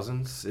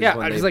 2000s. Yeah,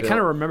 I just kind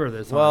of remember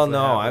this. Well, honestly,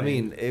 no, I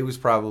happening. mean it was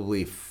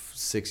probably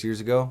 6 years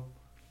ago,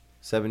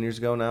 7 years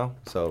ago now.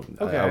 So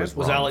Okay. I was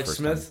Was wrong the Alex first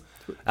Smith?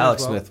 time.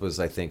 Alex 12? Smith was,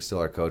 I think, still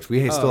our coach.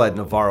 We still had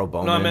Navarro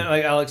Bowman. No, I meant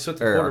like Alex Smith,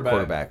 the or our quarterback.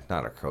 quarterback,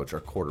 not our coach, our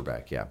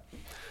quarterback. Yeah,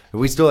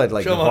 we still had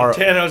like Joe Navarro.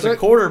 Montana was a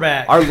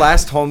quarterback. Our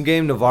last home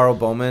game, Navarro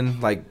Bowman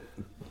like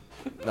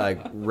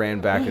ran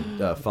back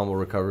a fumble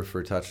recovery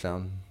for a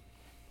touchdown.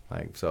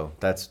 Like so,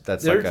 that's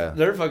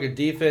Their fucking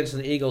defense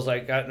and the Eagles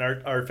like got in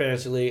our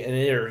fantasy league, and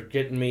they're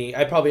getting me.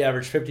 I probably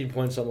averaged 15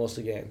 points almost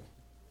a game,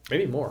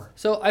 maybe more.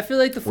 So I feel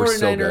like the We're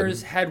so 49ers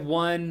good. had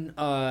one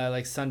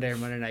like Sunday or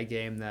Monday night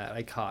game that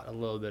I caught a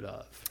little bit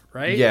of,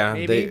 right? Yeah,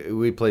 Maybe?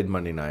 we played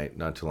Monday night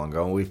not too long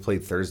ago, and we've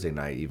played Thursday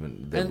night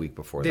even the And week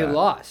before they that.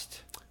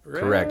 lost.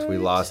 Correct. We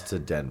right? lost to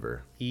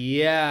Denver.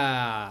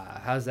 Yeah.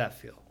 How's that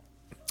feel?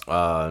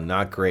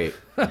 Not great,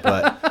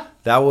 but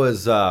that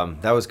was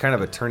kind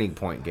of a turning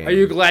point game. Are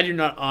you glad you're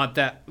not on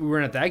that? We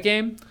weren't at that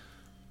game.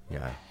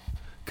 Yeah,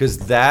 because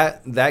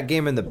that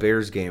game and the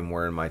Bears game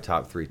were in my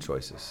top 3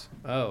 choices.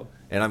 Oh,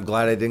 And I'm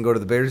glad I didn't go to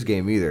the Bears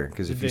game either,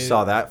 because if you They-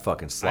 saw that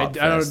fucking slop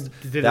I don't- fest,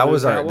 did they that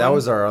was lose our that that one?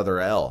 was our other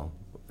L.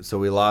 So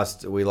we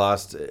lost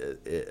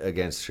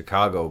against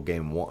Chicago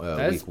game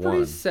that's week pretty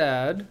 1.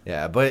 sad.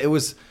 Yeah, but it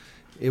was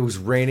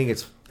raining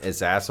its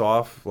ass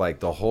off like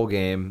the whole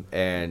game,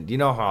 and you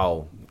know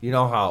how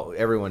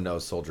everyone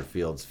knows Soldier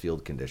Field's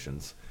field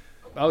conditions.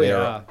 Oh, They yeah.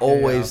 are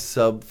always Yeah.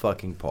 sub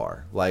fucking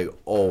par, like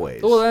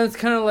always. Well, that's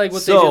kind of like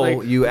what so they do.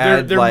 Like, you they're,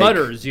 add they're like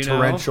mutters, you know.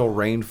 torrential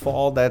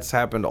rainfall. That's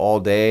happened all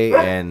day,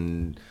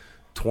 and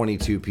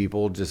 22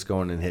 people just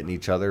going and hitting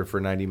each other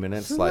for 90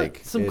 minutes. Some, like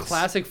some it's-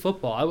 classic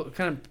football. I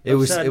kind of It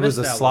was upset I it was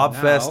missed a that slop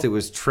one fest. now. It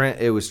was Trent.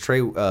 It was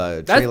Trey.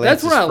 Trey That's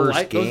Lance's what I first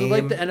like. game. Those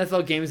are like the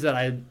NFL games that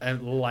I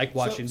like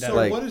watching. So that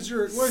like- what is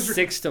your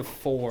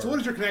 6-4. So what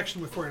is your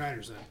connection with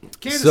 49ers then?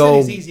 Kansas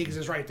So- City's easy because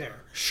it's right there.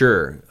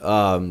 Sure.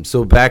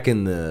 So back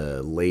in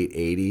the late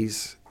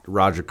 80s,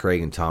 Roger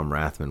Craig and Tom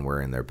Rathman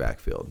were in their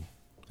backfield.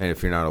 And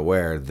if you're not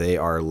aware, they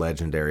are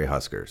legendary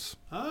Huskers.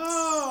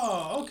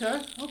 Oh,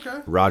 okay.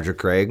 Roger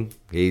Craig,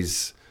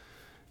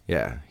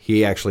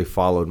 he actually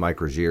followed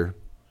Mike Rozier.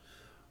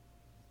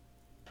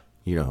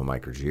 You know who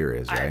Mike Rozier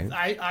is, right?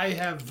 I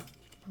have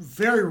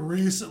very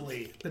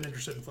recently been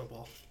interested in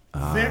football.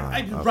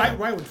 Right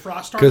when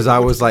Frost started. Because I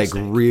which was is like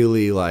insane.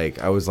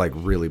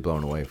 really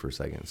blown away for a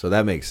second. So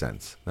that makes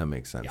sense.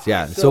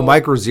 Yeah. So, So-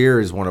 Mike Rozier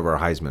is one of our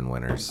Heisman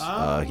winners. He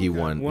okay.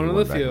 won. One he of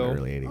won the back in few. the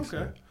early 80s.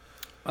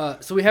 Okay.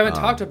 So we haven't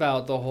talked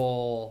about the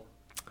whole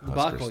Husker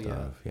debacle yet.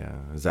 stuff. Yeah.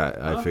 Is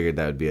that? I figured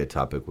that would be a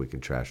topic we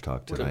could trash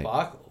talk tonight.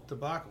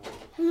 Debacle.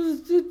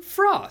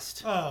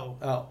 Frost. Oh.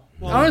 Oh.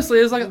 Well, Honestly,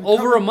 it was like we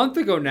over covered- a month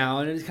ago now,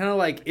 and it's kind of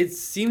like it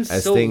seems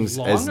As so things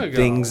long as ago.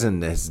 things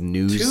and as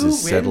news 2 is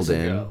wins settled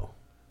in. ago.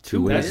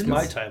 Two wins That's ago.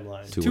 my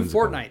timeline. Two two wins ago.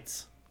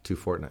 fortnights. 2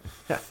 fortnight.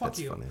 Fuck That's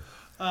you. funny.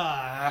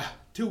 I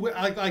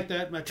like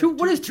that metric.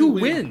 What is two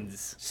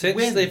wins? Since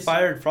Wins. they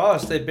fired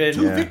Frost, they've been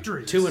Two Yeah.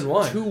 victories.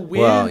 2-1. Two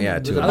wins. Well, yeah,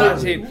 two I thought you were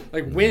wins. saying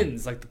like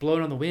wins, like the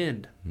blowing on the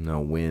wind.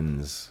 No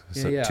wins.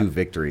 So Yeah. 2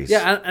 victories.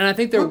 Yeah, and I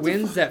think they're What the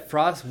wins that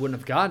Frost wouldn't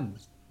have gotten.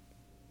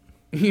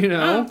 You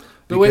know,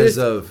 Because this-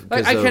 of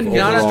like, I because of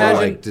cannot overall,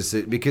 imagine.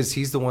 like, because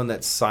he's the one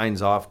that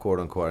signs off, quote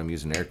unquote. I'm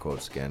using air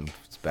quotes again.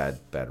 It's bad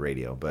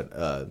radio, but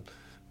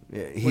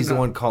he's the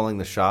one calling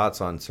the shots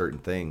on certain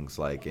things.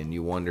 Like, and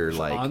you wonder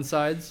like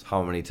onsides.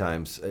 how many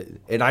times.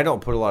 And I don't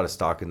put a lot of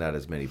stock in that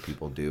as many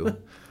people do,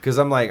 because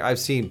I'm like I've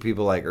seen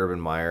people like Urban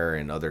Meyer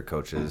and other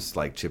coaches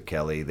like Chip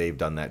Kelly. They've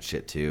done that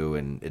shit too,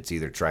 and it's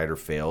either tried or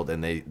failed,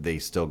 and they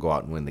still go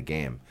out and win the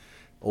game.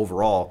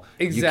 Overall,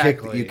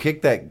 Exactly. you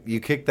kick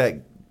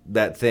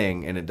that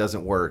thing and it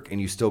doesn't work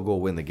and you still go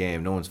win the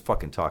game. No one's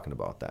fucking talking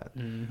about that.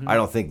 Mm-hmm. I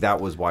don't think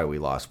that was why we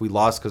lost. We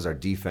lost because our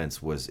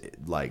defense was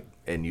like,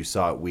 and you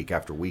saw it week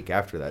after week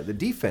after that. The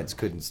defense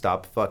couldn't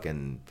stop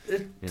fucking,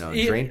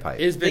 drain pipe.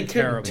 It's They been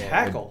couldn't terrible.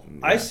 tackle.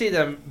 I see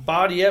them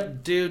body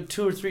up, dude,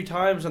 2 or 3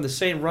 times on the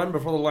same run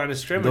before the line of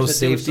scrimmage. Those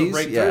that they would still safeties,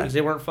 break through yeah. 'cause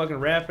they weren't fucking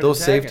rapping. Those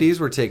and tagging. safeties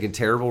were taking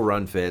terrible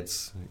run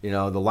fits. The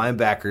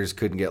linebackers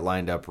couldn't get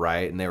lined up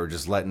right, and they were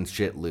just letting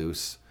shit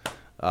loose.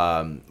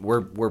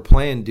 We're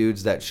playing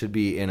dudes that should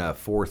be in a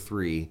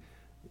 4-3,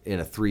 in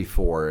a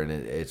 3-4, and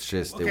it's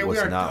just Okay, it we was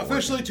are not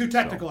officially working, too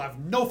technical. I have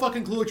no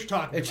fucking clue what you're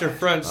talking It's about. your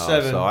front Oh,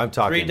 7. so I'm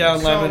talking- 3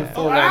 down linemen,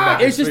 So- 4 Ah!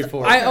 linebackers, It's just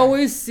 3-4. I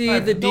always see I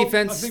the have no- I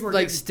defense think we're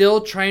like getting-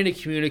 still trying to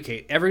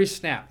communicate every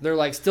snap. They're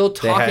like still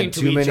They talking had to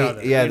too each many.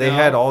 other. Yeah, you they know?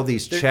 had all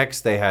these They're- checks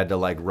they had to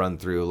like run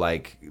through.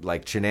 Like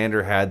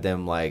Chenander had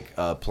them like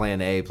plan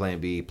A, plan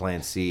B,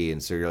 plan C,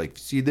 and so you're like,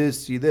 see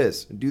this, do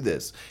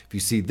this. If you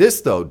see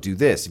this though, do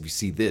this. If you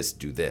see this,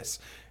 do this.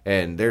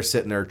 And they're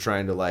sitting there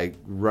trying to like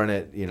run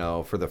it,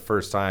 for the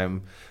first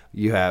time.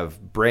 You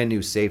have brand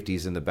new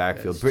safeties in the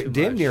backfield, It's too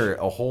damn much. near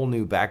a whole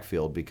new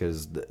backfield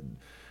because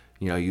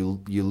you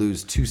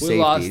lose 2 We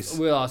lost- safeties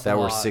we lost a that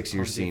were lot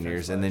 6-year on defense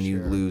seniors, and then last you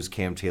year. lose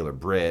Cam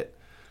Taylor-Britt.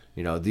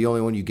 The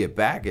only one you get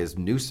back is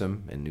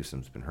Newsome, and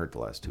Newsome's been hurt the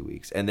last 2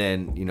 weeks. And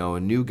then, a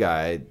new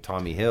guy,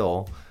 Tommy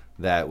Hill,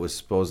 that was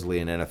supposedly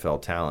an NFL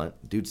talent.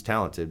 Dude's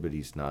talented, but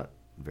he's not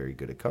very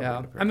good at covering. Yeah,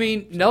 I apparently.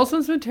 mean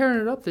Nelson's been tearing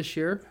it up this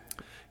year.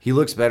 He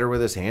looks better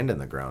with his hand in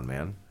the ground,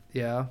 man.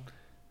 Yeah,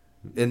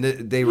 And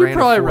they You're ran a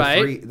probably 4-3.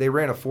 right. They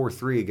ran a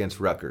 4-3 against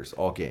Rutgers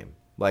all game.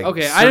 Like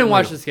okay. I didn't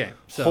watch certainly this game,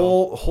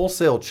 so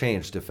wholesale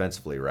change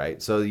defensively,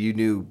 right? So you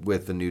knew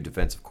with the new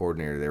defensive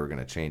coordinator they were going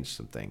to change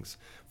some things.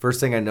 First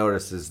thing I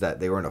noticed is that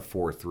they were in a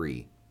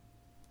 4-3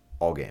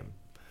 all game.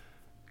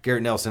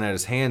 Garrett Nelson had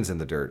his hands in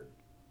the dirt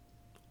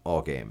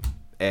all game,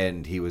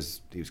 and he was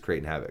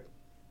creating havoc.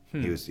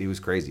 He was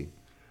crazy.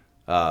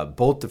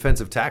 Both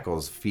defensive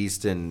tackles,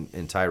 Feast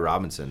and Ty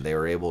Robinson, they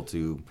were able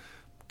to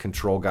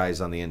control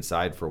guys on the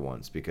inside for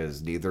once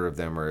because neither of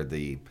them are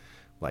the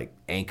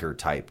anchor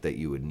type that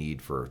you would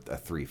need for a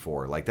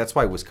 3-4. Like that's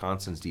why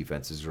Wisconsin's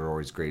defenses are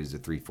always great as a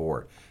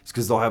 3-4. It's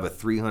because they'll have a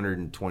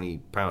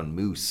 320-pound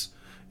moose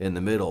in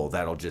the middle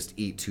that'll just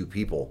eat 2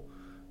 people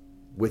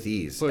with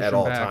ease Push at them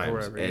all back or times.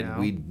 whatever, you know?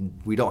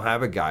 And we don't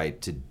have a guy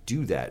to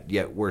do that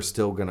yet. We're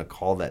still gonna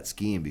call that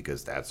scheme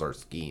because that's our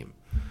scheme.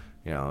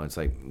 It's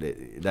like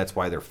that's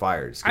why they're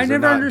fired. It's 'cause I they're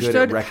never not good at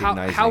understood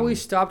recognizing- how we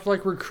stopped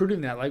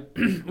recruiting that. Like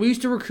we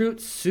used to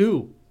recruit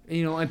Sue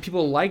and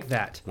people like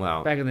that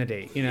Wow. back in the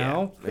day, you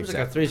know. He was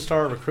like a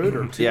 3-star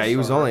recruiter. Yeah, he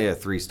was 2-star. only a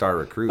 3-star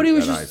recruit. But he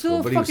was at high just school, still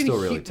a but he was fucking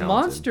still really huge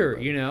talented. monster,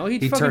 you know. He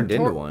fucking turned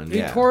into tore, one, He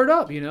yeah. tore it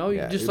up, you know.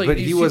 Yeah, Just like but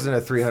you he see- wasn't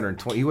a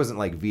 320. He wasn't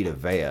like Vita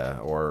Vea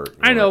or.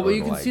 I know, or but you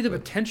the can like, see the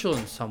but- potential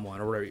in someone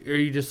or whatever, or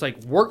you just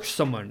like work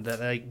someone that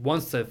like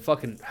wants to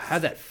fucking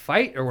have that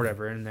fight or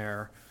whatever in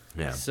there.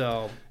 Yeah.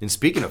 So And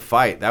speaking of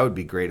fight, that would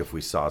be great if we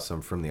saw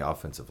some from the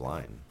offensive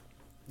line.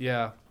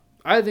 yeah,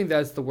 I think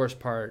that's the worst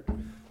part.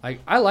 Like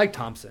I like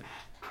Thompson.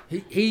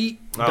 He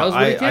does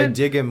what I, he can. I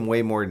dig him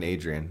way more than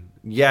Adrian.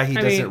 Yeah, he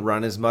I doesn't mean-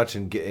 run as much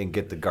and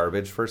get the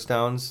garbage first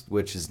downs,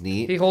 which is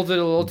neat. He holds it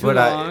a little too but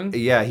long.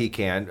 yeah, he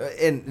can,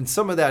 and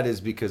some of that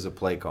is because of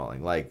play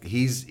calling. Like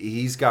he's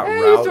got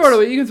You routes. throw it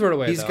away. You can throw it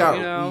away. He's though, got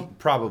you know.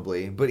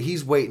 probably, but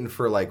he's waiting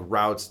for like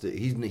routes that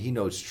he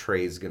knows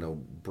Trey's gonna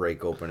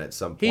break open at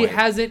some point. He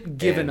hasn't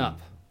given And-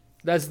 up.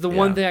 That's the Yeah.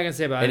 one thing I can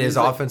say about and him. his He's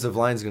like- offensive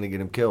line's gonna get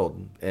him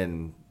killed.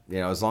 And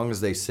as long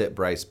as they sit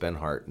Bryce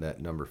Benhart in that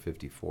number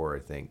 54, I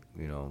think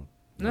he'll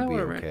No, be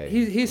whatever. okay.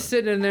 He's But-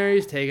 sitting in there.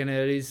 He's taking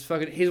it.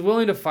 He's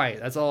willing to fight.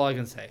 That's all I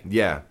can say.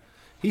 Yeah.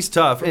 He's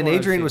tough, From and what I've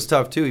Adrian seen. was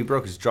tough too. He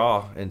broke his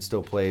jaw and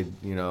still played,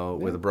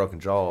 with a broken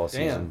jaw all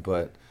season. Damn.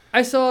 But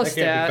I saw a That can't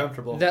be stat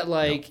comfortable. that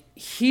like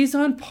he's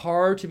on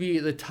par to be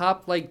the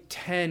top like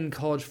 10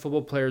 college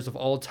football players of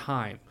all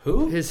time.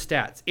 Who? His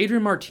stats.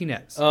 Adrian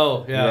Martinez.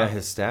 Oh, yeah.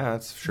 his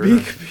stats, sure.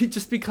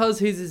 Just because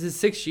he's his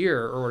 6th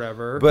year or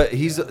whatever. But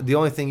he's the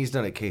only thing he's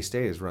done at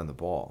K-State is run the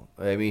ball.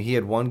 I mean, he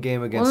had one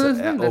game against Well, that's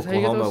the thing. That's how you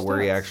get Oklahoma those where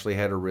he stats. actually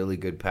had a really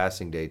good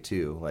passing day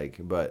too.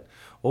 But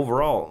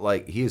overall,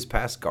 he has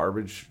passed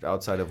garbage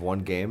outside of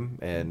one game,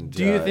 and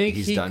Do you think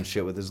he's he- done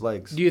shit with his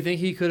legs. Do you think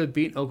he could have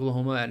beaten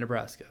Oklahoma at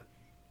Nebraska?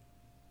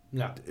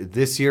 No.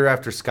 This year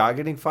after Scott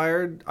getting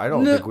fired, I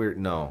don't No. think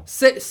no.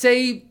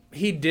 Say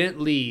he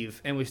didn't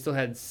leave and we still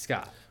had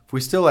Scott. If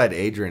we still had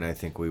Adrian, I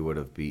think we would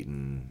have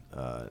beaten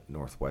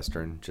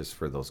Northwestern just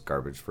for those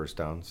garbage first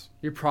downs.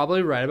 You're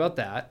probably right about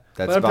that.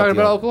 That's but I'm about talking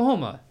the about only-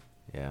 Oklahoma.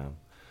 Yeah.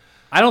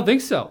 I don't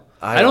think so.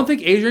 I I don't don't-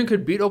 think Adrian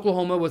could beat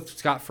Oklahoma with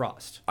Scott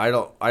Frost. I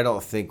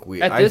don't think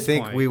we. At I this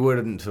think point. we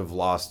wouldn't have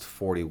lost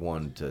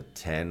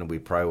 41-10. We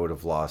probably would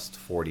have lost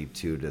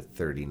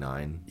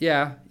 42-39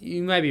 Yeah,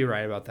 you might be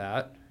right about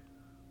that.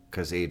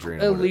 because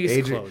Adrian. At would've- least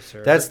Adrian,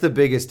 closer. That's the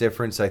biggest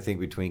difference I think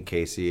between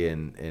Casey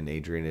and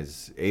Adrian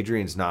is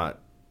Adrian's not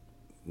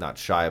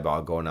shy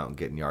about going out and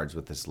getting yards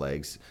with his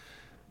legs.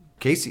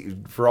 Casey,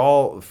 for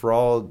all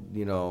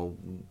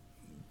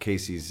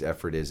Casey's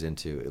effort is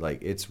into,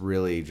 it's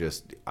really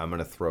just I'm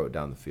gonna throw it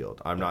down the field.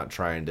 I'm not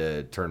trying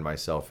to turn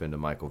myself into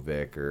Michael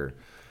Vick or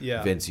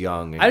Yeah. Vince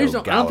Young. And I just go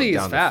don't. I don't gallop think he's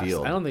down the fast.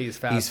 field. I don't think he's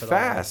fast. He's at all.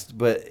 fast,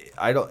 but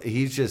I don't.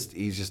 He's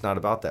just not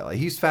about that.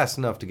 He's fast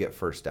enough to get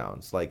first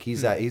downs.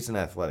 He's an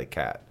athletic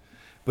cat,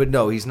 but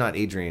no, he's not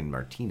Adrian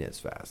Martinez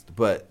fast.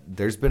 But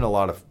there's been a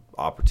lot of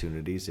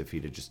opportunities if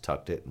he'd have just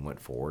tucked it and went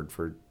forward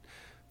for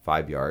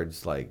 5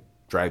 yards.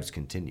 Drives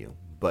continue,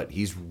 but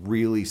he's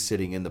really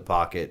sitting in the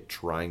pocket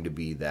trying to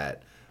be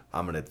that.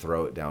 I'm gonna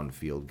throw it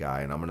downfield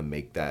guy, and I'm gonna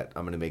make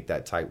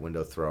that tight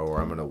window throw, or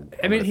I'm gonna.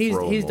 I mean, I'm gonna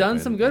throw he's him done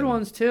open, some good and-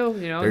 ones too.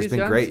 There's he's been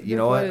done great. some You good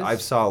know what? plays.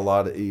 I've saw a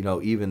lot of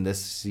even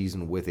this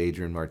season with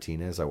Adrian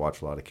Martinez. I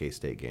watch a lot of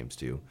K-State games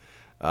too.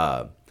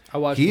 I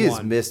watched He has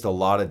one. missed a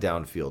lot of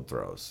downfield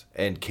throws,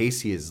 and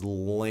Casey is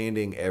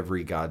landing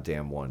every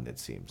goddamn one. It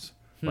seems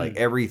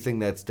everything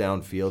that's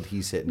downfield,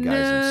 he's hitting guys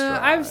in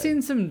stride. I've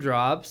seen some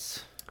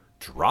drops.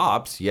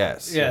 drops,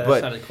 yes, Yeah, that's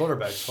but not a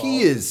quarterback's fault.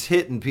 he is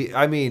hitting.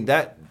 I mean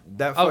that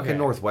fucking Okay.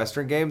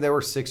 Northwestern game, there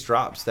were 6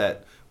 drops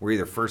that were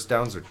either first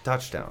downs or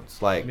touchdowns.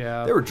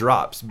 Yeah. There were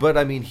drops, but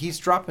I mean he's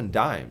dropping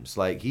dimes.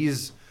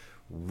 He's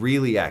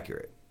really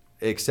accurate,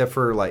 except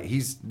for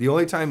he's the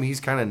only time he's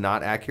kind of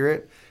not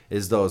accurate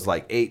is those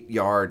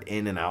 8-yard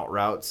in and out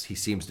routes. He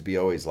seems to be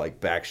always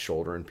back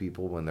shouldering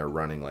people when they're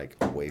running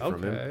away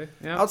from him. Okay,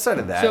 yeah. Outside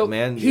of that, So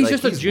man, he's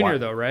just a he's junior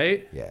wide- though,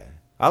 right? Yeah.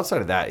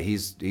 Outside of that,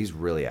 he's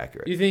really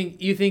accurate. You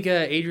think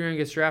Adrian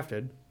gets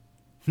drafted?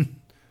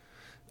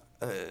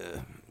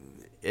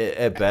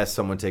 At best,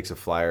 someone takes a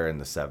flyer in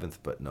the 7th,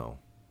 but no.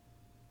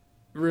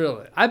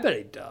 Really? I bet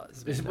he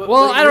does. What-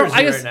 Well, what I year don't. is I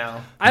he guess right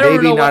now? I don't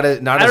Maybe know. not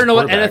What, not I as don't know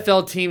what quarterback.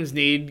 NFL teams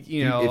need.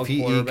 If a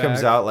he quarterback.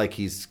 comes out like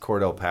he's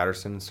Cordell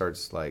Patterson and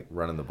starts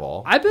running the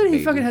ball, I bet he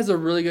maybe. fucking has a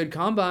really good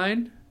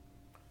combine.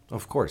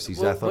 Of course, he's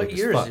What athletic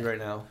year as is fuck. he right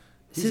now?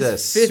 This He's is a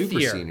his fifth super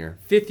year. senior.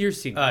 5th year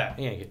senior. Oh, yeah,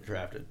 he ain't getting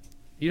drafted.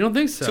 You don't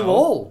think so? Too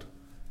old.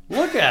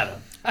 Look at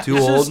him. Too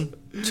He's old. just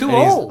Too And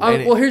he's- old.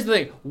 and Well, here's the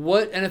thing.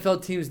 What NFL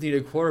teams need a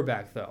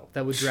quarterback though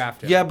that would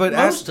draft him? Yeah, but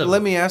Most of let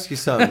them. me ask you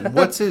something.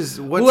 What's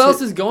Who else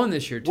is going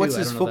this year too? What's I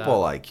his don't know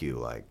football IQ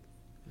like?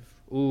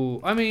 that. Ooh,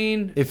 I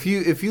mean, If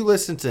you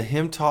listen to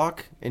him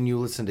talk and you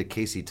listen to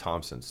Casey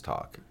Thompson's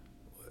talk,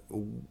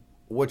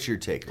 what's your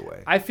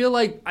takeaway? I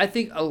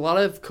think a lot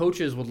of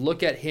coaches would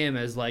look at him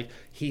as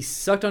he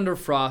sucked under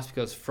Frost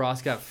because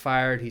Frost got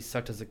fired. He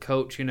sucked as a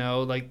coach.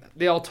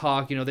 They all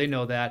talk. They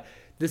know that.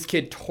 This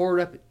kid tore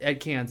it up at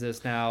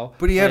Kansas now.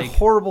 But he had Like,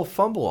 horrible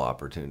fumble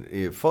opportunity.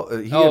 He had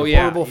yeah,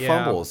 horrible yeah.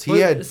 fumbles. He But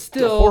had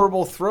still-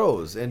 horrible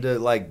throws into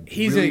like.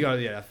 he's really, going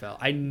to go to the NFL.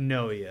 I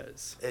know he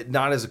is.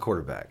 not as a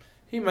quarterback.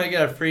 He might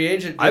get a free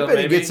agent deal. I bet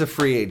maybe. he gets a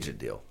free agent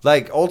deal.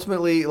 Like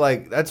ultimately,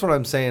 like that's what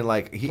I'm saying.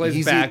 Like Plays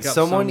he's backup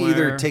someone either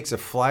somewhere. takes a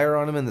flyer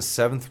on him in the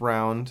 7th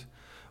round,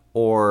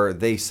 or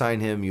they sign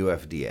him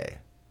UFDA,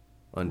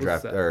 What's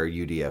that? or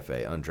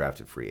UDFA,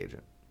 undrafted free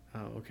agent.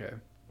 Oh, okay.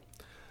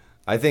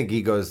 I think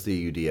he goes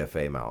the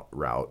UDFA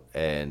route,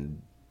 and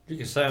You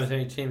can sign with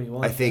any team you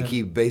want. I think man.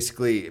 he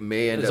basically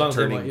may end As long up as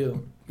they want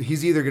turning. you.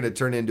 He's either going to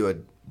turn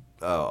into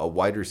a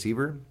wide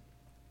receiver,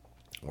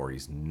 or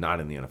he's not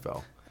in the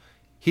NFL.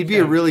 He'd be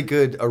a really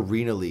good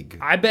arena league.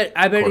 I bet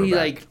he Quarterback.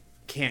 like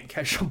can't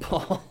catch a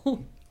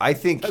ball. I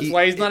think That's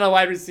why he's not a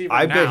wide receiver.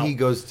 I bet now. he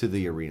goes to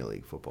the Arena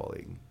League Football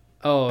League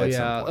Oh at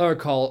some yeah,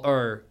 point.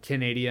 or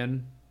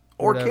Canadian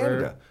or whatever.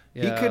 Canada.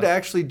 Yeah. He could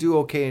actually do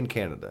okay in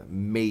Canada,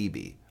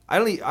 maybe. I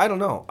don't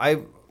know.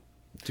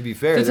 To be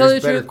fair, To tell there's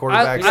you the better truth,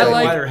 quarterbacks. They I have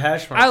like- wider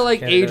hash marks I in like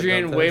Canada,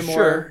 Adrian don't they? way more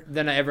Sure.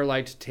 than I ever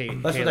liked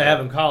Tate. That's what they have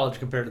in college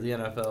compared to the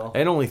NFL.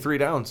 and only 3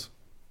 downs.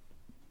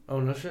 Oh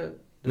no shit.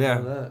 Yeah.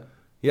 Didn't know that.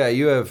 Yeah,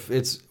 you have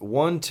it's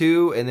 1,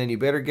 2, and then you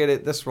better get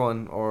it this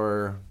one,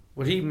 or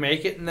Would he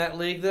make it in that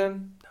league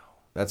then?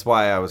 that's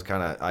why I was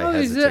kind of I Oh,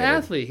 he's hesitated. an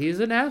athlete. He's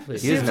an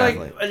athlete. He is Seems an like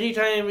athlete.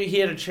 anytime he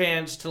had a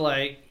chance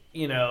to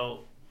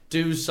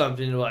do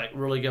something to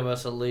really give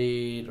us a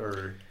lead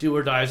or do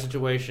or die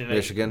situation,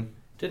 Michigan.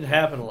 it didn't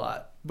happen a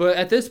lot. But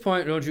at this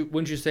point,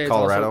 wouldn't you say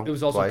Colorado, it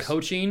was also twice.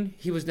 coaching?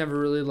 He was never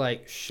really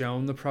like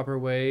shown the proper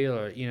way,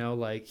 or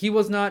like he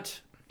was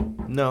not.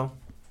 No,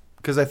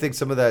 because I think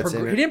some of that's He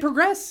in didn't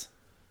progress.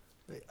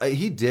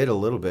 he did a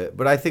little bit,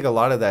 but I think a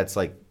lot of that's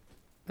like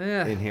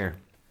Yeah, in here.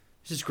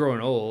 he's just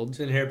growing old. It's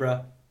in here,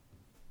 bro.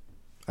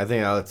 I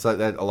think it's like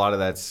that. A lot of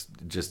that's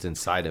just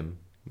inside him.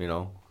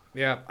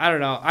 Yeah, I don't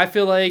know. I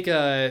feel like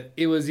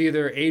it was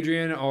either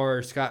Adrian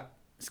or Scott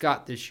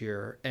this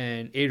year,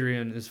 and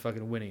Adrian is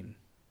fucking winning,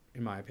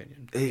 in my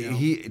opinion.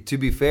 He to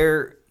be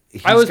fair,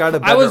 he's I was got a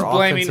better I was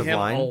blaming offensive him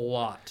line. a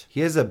lot.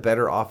 He has a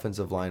better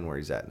offensive line where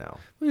he's at now.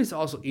 But it's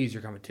also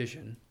easier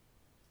competition.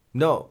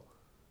 No,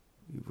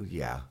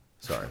 yeah,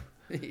 sorry,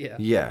 Yeah.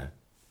 yeah.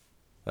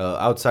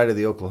 Outside of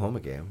the Oklahoma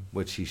game,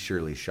 which he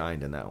surely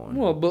shined in that one.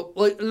 Well, but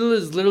like it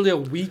was literally a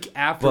week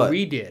after But-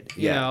 we did,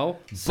 you yeah. know.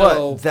 But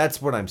So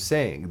that's what I'm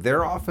saying.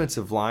 Their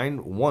offensive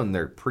line, one,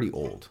 they're pretty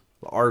old.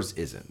 Ours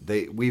isn't.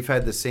 We've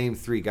had the same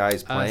 3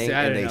 guys playing, see,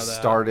 I and didn't they know that.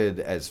 started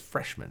as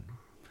freshmen.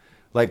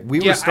 Like we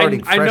yeah, were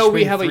starting I freshmen know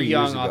we have a 3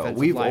 young years ago. offensive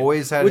We've line,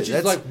 always had which it.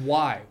 is like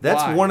why?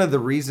 That's Why? one of the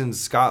reasons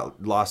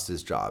Scott lost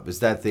his job is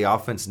that the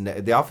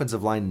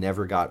offensive line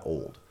never got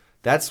old.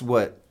 That's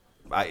what,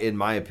 in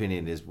my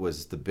opinion,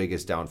 was the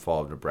biggest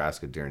downfall of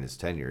Nebraska during his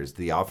tenure. Is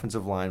the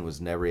offensive line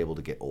was never able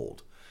to get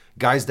old.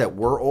 Guys that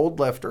were old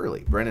left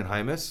early. Brennan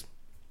Hymus,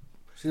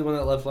 See the one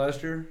that left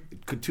last year?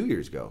 2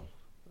 years ago.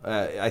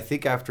 I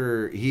think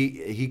after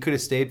he could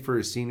have stayed for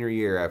his senior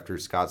year after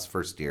Scott's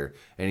first year,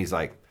 and he's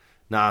like,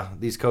 nah,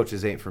 these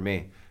coaches ain't for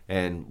me,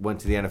 and went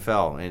to the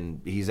NFL,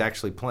 and he's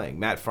actually playing.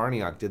 Matt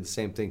Farniok did the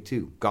same thing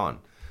too, gone.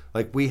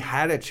 Like we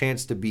had a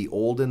chance to be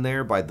old in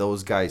there by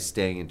those guys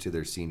staying into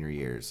their senior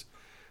years,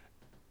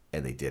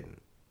 and they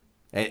didn't.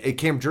 And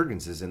Cam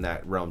Jurgens is in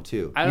that realm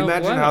too. I Can you don't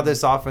imagine blame how him.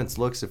 this offense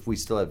looks if we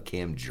still have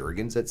Cam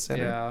Jurgens at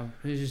center? Yeah,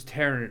 he's just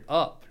tearing it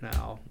up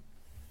now.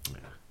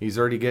 He's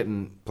already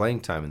getting playing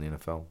time in the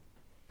NFL.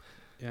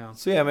 Yeah.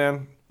 So yeah,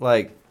 man.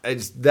 Like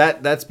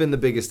that's been the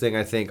biggest thing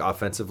I think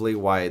offensively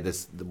why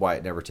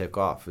it never took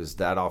off is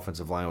that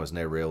offensive line was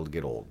never able to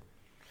get old.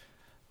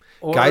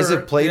 Or Guys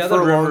have played the for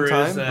other a long rumor is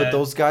time, but that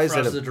those guys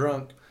that Frost have- is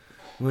drunk.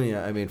 Well,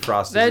 yeah, I mean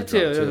Frost That is a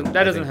drunk, too, too. that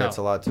I doesn't think that's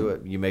a help. lot to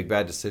it. You make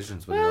bad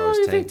decisions when you're Well, always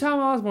you think tanked. Tom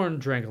Osborne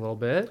drank a little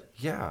bit?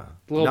 Yeah,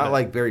 A little not bit.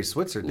 like Barry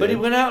Switzer did. But he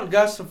went out and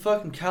got some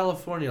fucking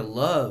California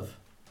love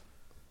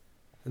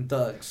and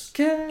thugs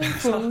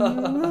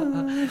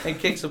California. and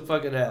kicked some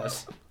fucking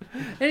ass.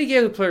 And he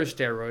gave the players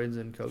steroids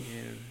and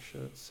cocaine and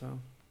shit. So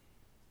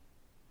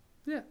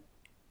yeah.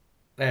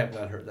 I have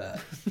not heard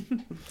that.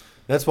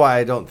 That's why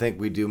I don't think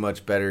we do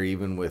much better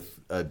even with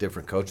a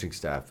different coaching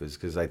staff is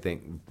because I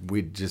think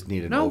we just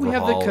need an No, we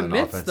overhaul have the in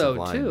commits offensive though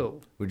line.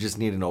 too. We just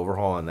need an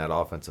overhaul on that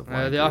offensive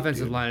line. The group,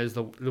 offensive dude. line is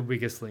the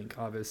weakest link,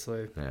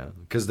 obviously. Yeah,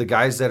 because the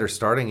guys that are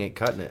starting ain't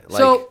cutting it. Like,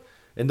 So-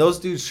 and those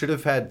dudes should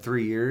have had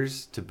 3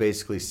 years to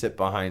basically sit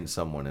behind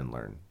someone and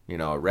learn. You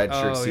know, a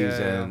redshirt Oh, yeah,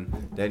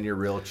 season, then your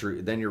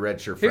then your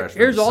redshirt Here- freshman.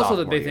 here's also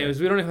the sophomore big thing year. is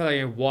we don't even have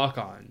any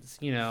walk-ons,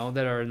 you know,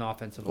 that are in the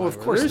offensive line. Well, of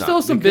course There's not,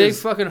 still some big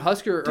because- fucking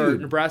Husker or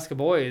Dude. Nebraska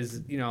boys,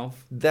 you know.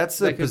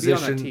 That's a that could be on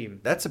that position. team.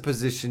 That's a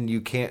position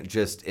you can't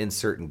just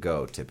insert and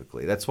go.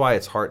 Typically, that's why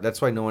it's hard.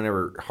 That's why no one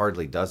ever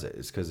hardly does it.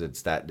 Is because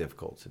it's that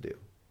difficult to do.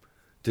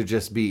 To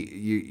just be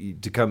you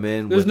to come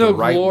in. There's with no the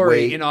right glory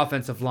weight. in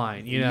offensive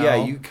line, you know.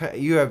 Yeah,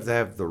 you have to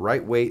have the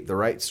right weight, the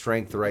right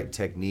strength, the right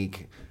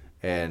technique,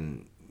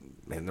 and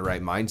the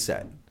right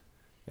mindset.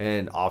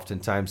 And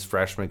oftentimes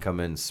freshmen come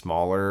in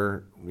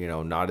smaller,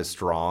 not as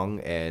strong,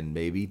 and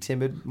maybe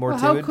more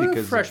How timid could a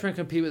because freshman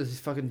compete with these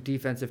fucking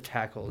defensive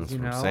tackles? that's you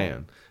what know, I'm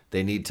saying.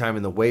 They need time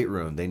in the weight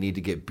room. They need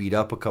to get beat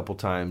up a couple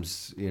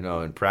times,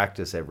 and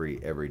practice every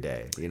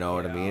day. You know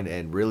what I mean?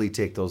 And really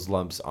take those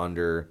lumps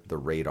under the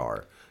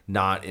radar,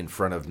 not in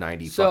front of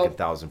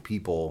 90,000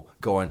 people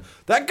going,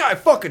 "That guy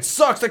fucking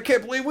sucks. I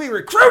can't believe we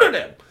recruited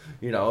him."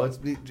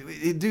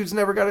 Dude's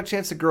never got a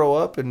chance to grow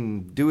up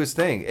and do his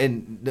thing.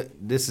 And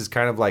this is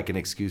kind of like an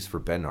excuse for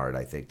Benhart,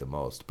 I think, the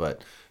most.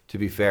 But to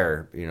be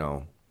fair,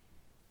 you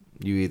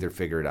either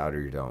figure it out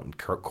or you don't. And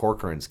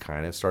Corcoran's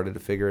kind of started to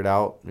figure it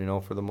out,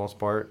 for the most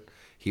part.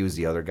 He was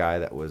the other guy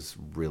that was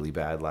really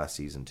bad last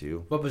season,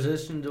 too. What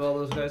position do all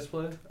those guys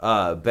play?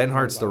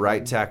 Benhart's the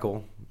right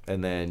tackle.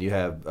 And then you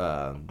have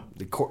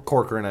the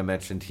Corcoran I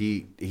mentioned.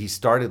 He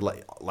started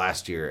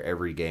last year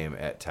every game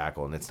at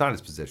tackle, and it's not his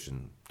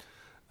position.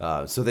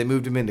 So they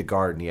moved him into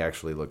guard, and he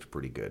actually looked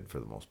pretty good for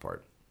the most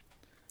part.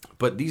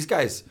 But these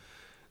guys,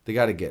 they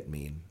got to get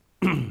mean.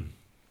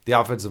 The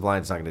offensive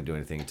line's not going to do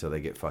anything until they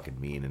get fucking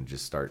mean and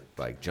just start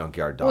like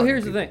junkyard dogging. Well,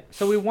 here's people. the thing.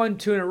 So we won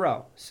 2 in a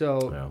row.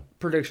 So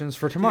predictions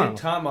for tomorrow. Do you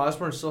think Tom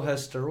Osborne still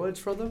has steroids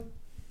for them?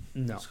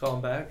 No. Let's call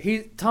him back.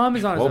 Tom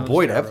is on his Well, own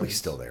Boyd steroids. Epley's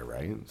still there,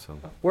 right? So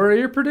What are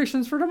your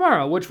predictions for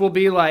tomorrow? Which will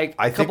be like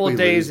a couple of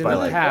days in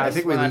the past. I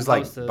think we when lose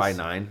post this. by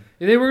 9.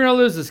 You think we're gonna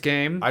lose this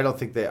game? I don't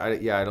think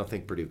I don't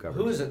think Purdue covers.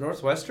 Who is it?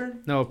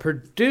 Northwestern? No,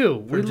 Purdue.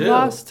 We Purdue.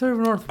 lost to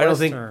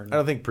Northwestern. I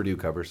don't think Purdue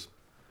covers.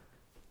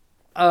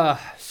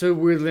 So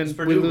we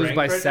Purdue lose ranked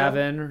by right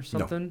 7 or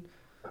something.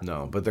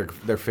 No, but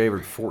they're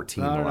favored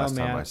 14 I the don't know, last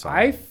time man. I saw.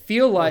 I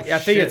feel like Oh, I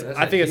think shit,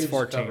 that's a it's huge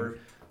 14. cover.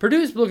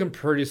 Purdue's looking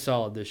pretty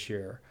solid this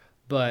year,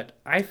 but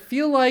I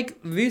feel like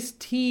this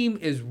team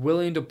is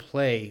willing to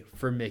play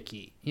for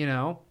Mickey.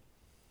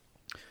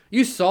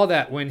 You saw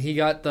that when he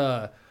got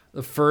the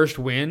first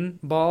win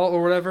ball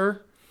or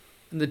whatever,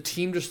 and the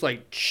team just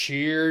like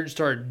cheered,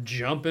 started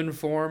jumping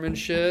for him and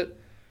shit.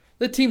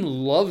 The team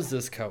loves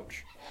this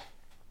coach,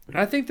 and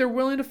I think they're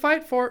willing to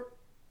fight for it.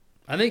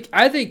 I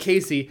think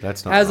Casey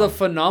That's not has a wrong.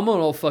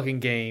 phenomenal fucking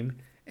game,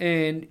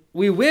 and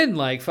we win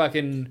like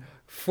fucking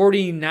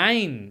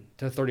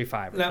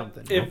 49-35 or Now,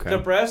 something. if Okay.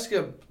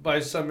 Nebraska by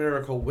some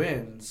miracle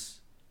wins,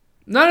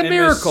 Not a and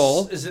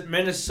miracle. Is it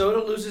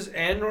Minnesota loses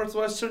and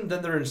Northwestern?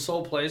 Then they're in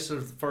sole place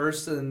of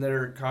first in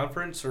their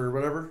conference or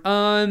whatever.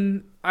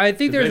 I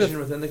think there's Division a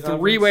within the conference?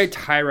 three-way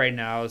tie right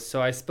now.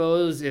 So I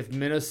suppose if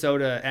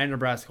Minnesota and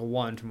Nebraska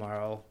won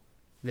tomorrow,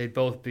 they'd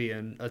both be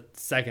in a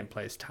second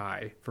place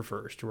tie for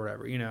first or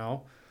whatever,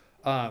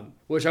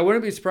 Which I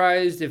wouldn't be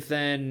surprised if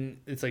then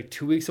it's like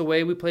 2 weeks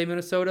away we play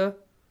Minnesota.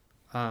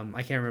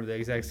 I can't remember the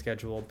exact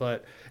schedule,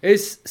 but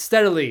it's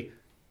steadily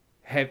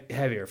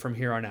heavier from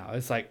here on out.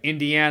 It's like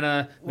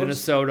Indiana,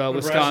 Minnesota,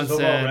 Nebraska's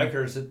overall Wisconsin,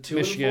 record? Is it 2-4?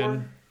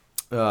 Michigan.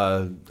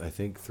 I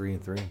think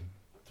 3-3.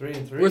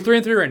 3-3. We're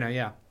 3-3 right now,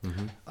 yeah.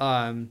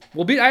 Mm-hmm.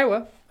 We'll beat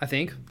Iowa, I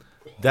think.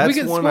 That's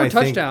can one score I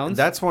think. touchdowns.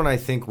 That's one I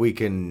think we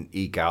can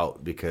eke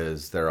out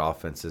because their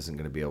offense isn't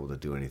going to be able to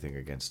do anything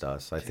against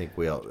us. I think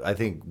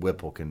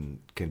Whipple can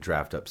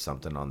draft up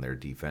something on their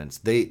defense.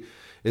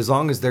 As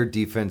long as their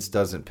defense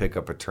doesn't pick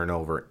up a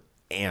turnover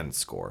and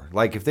score.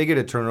 Like if they get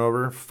a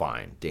turnover,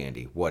 fine,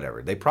 dandy,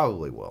 whatever. They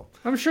probably will.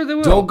 I'm sure they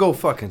will. Don't go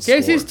fucking score.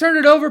 Casey's turned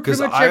it over pretty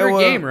 'Cause much every Iowa-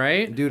 game,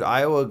 right? Dude,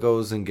 Iowa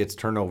goes and gets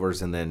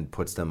turnovers and then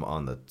puts them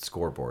on the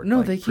scoreboard. No,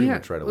 like, they pretty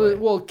can't. much right away.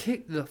 Well,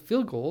 kick the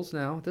field goals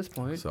now at this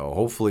point. So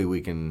hopefully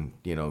we can,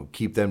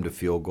 keep them to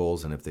field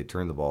goals, and if they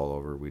turn the ball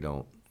over, we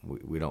don't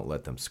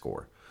let them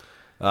score.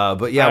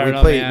 But yeah, I don't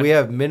know, play. man. We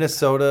have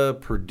Minnesota,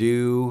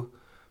 Purdue,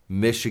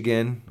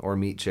 Michigan, or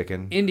Meat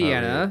Chicken.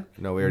 Indiana.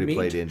 No, we already Meat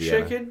played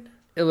Indiana. Chicken?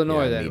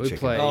 Illinois, Yeah, then meat we chicken.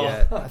 play. Oh.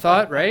 Yeah. I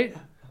thought, right?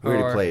 We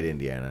already Or- played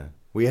Indiana.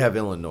 We have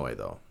Illinois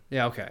though.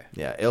 Yeah. Okay.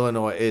 Yeah,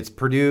 Illinois. It's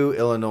Purdue,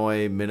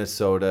 Illinois,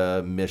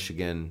 Minnesota,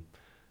 Michigan,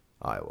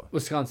 Iowa.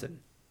 Wisconsin.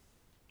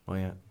 Oh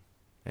yeah,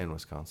 and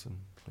Wisconsin.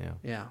 Yeah.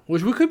 Yeah.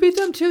 Which we could beat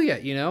them too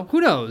yet.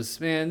 Who knows,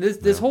 man?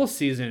 This whole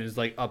season is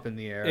like up in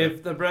the air.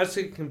 If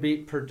Nebraska can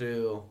beat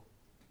Purdue,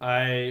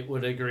 I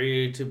would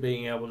agree to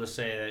being able to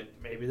say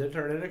that maybe they're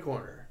turning a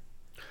corner.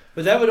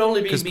 But that would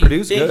only be 'Cause me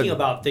Purdue's thinking good.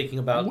 about thinking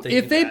if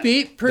they that.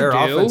 beat Their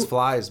offense Purdue,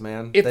 flies,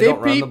 man. if they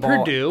don't run beat the ball.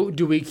 Purdue,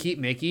 do we keep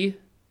Mickey?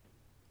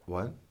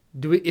 What?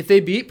 If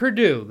they beat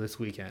Purdue this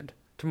weekend,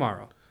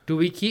 tomorrow, do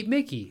we keep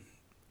Mickey?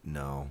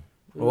 No.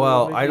 Ooh,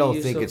 Well, Mickey, I don't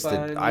you think so it's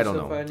fine, the. you I don't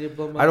so know. fine, you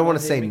blow my I don't want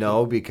mind, to say hey,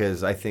 no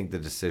because I think the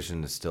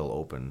decision is still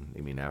open.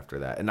 I mean, after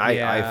that, and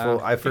I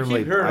I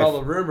firmly keep hearing all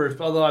the rumors,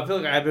 although I feel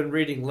like I've been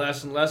reading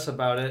less and less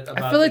about it.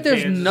 I feel like the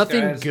there's Kansas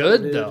nothing guys,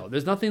 good dude. though.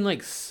 There's nothing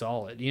like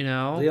solid,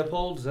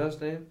 Leopold, is that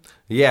his name?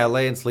 Yeah,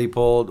 Lance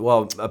Leopold.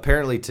 Well,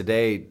 apparently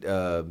today,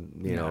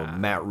 Nah.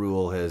 Matt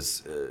Rule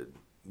has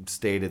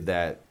stated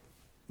that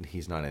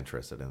he's not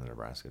interested in the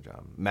Nebraska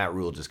job. Matt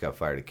Rule just got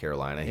fired at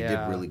Carolina. He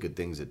Yeah. did really good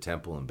things at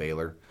Temple and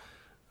Baylor.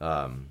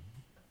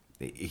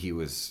 It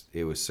was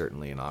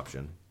certainly an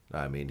option.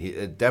 I mean, he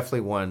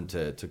definitely one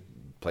to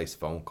place a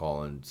phone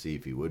call and see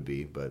if he would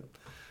be, but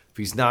if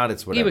he's not,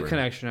 it's He have whatever. a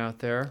connection out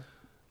there.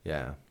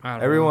 Yeah. I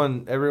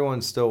don't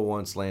Everyone still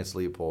wants Lance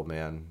Leopold,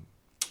 man.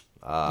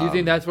 Do you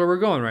think that's where we're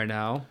going right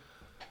now?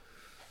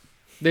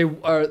 You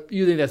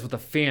think that's what the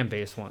fan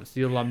base wants,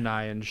 the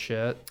alumni and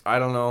shit? I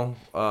don't know.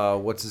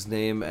 What's his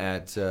name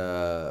at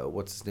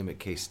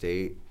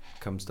K-State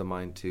comes to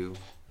mind too.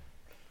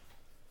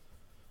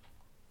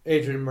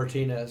 Adrian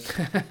Martinez.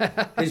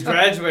 He's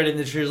graduating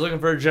this year. He's looking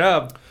for a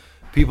job.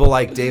 People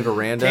like Dave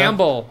Aranda.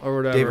 Campbell or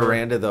whatever. Dave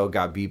Aranda, though,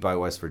 got beat by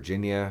West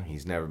Virginia.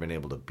 He's never been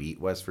able to beat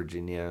West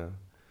Virginia.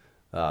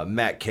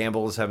 Matt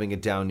Campbell is having a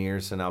down year,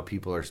 so now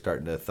people are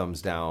starting to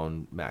thumbs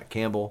down Matt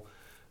Campbell.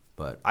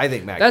 But I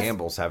think Matt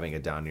Campbell's having a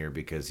down year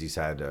because he's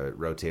had to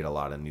rotate a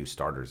lot of new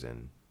starters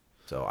in.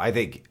 So I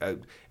think,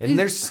 and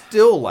they're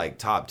still like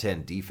top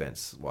 10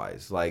 defense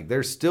wise. Like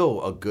they're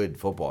still a good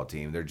football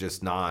team. They're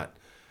just not,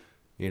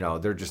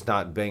 they're just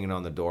not banging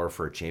on the door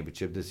for a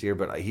championship this year.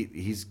 But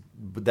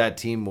that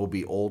team will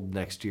be old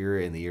next year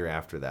and the year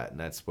after that. And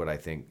that's what I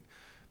think.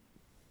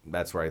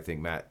 That's where I think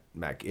Matt,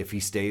 if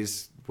he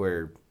stays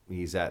where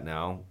he's at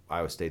now,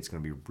 Iowa State's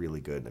going to be really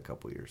good in a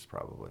couple of years,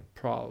 probably.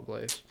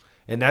 Probably.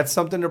 And that's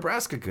something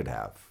Nebraska could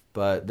have.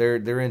 But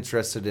they're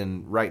interested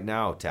in right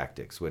now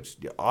tactics, which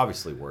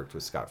obviously worked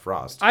with Scott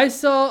Frost. I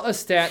saw a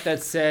stat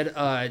that said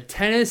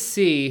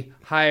Tennessee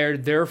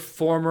hired their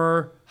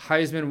former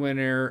Heisman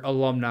winner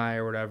alumni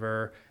or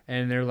whatever,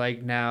 and they're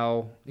like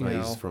now,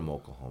 He's from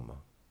Oklahoma.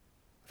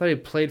 I thought he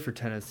played for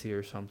Tennessee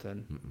or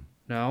something. Mm-mm.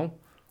 No?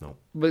 No.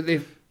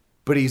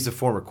 But he's a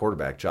former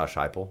quarterback, Josh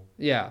Heupel.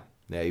 Yeah.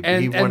 Yeah,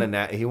 he won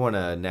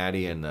a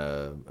natty and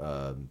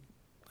a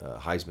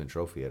Heisman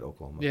Trophy at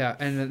Oklahoma. Yeah,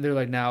 and they're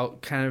like now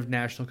kind of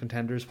national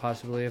contenders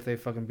possibly if they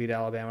fucking beat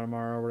Alabama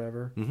tomorrow or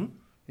whatever. Mm-hmm.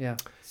 Yeah.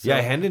 So yeah,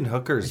 Hendon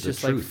Hooker's the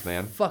just truth, like,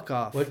 man. Fuck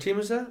off. What team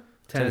is that?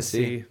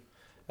 Tennessee.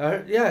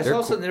 I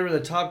saw something they were in the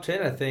top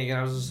 10, I think, and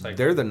I was just like,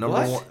 they're the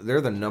number one. They're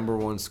the number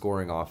one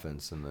scoring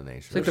offense in the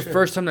nation. It's like the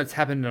first time that's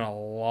happened in a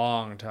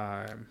long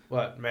time.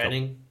 What,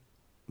 Manning?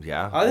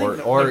 Yeah, I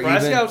think or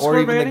Nebraska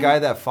even Manning? the guy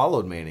that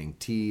followed Manning,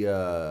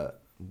 not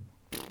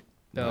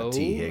No.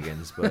 T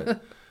Higgins,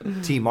 but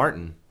T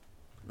Martin.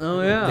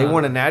 Oh yeah. They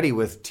won a natty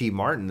with T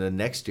Martin the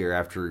next year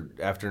after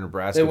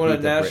Nebraska. They won a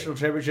beat national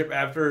championship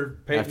after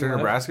Peyton after left?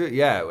 Nebraska.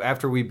 Yeah,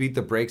 after we beat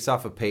the brakes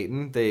off of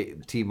Peyton,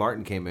 T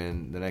Martin came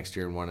in the next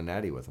year and won a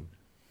natty with him.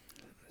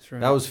 That's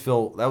right. That was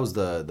Phil. That was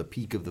the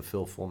peak of the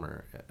Philip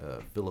Fulmer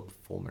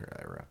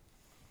era.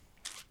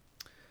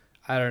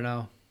 I don't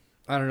know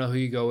who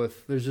you go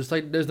with.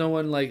 There's no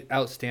one like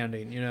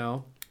outstanding, Yeah.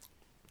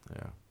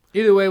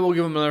 Either way, we'll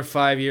give him another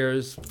 5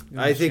 years.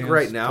 I think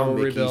right now total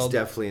Mickey's rebuild.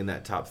 definitely in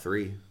that top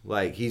 3.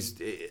 Like even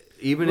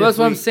Well, if that's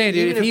what I'm saying,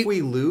 dude. Even If if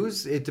we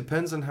lose, it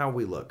depends on how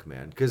we look,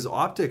 man. Because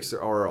optics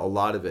are a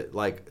lot of it.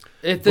 Like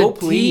If the Bo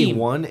Pelini team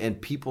won,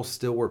 and people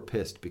still were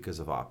pissed because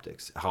of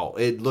optics. How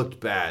it looked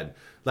bad.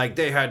 Like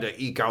they had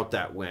to eke out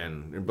that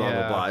win and blah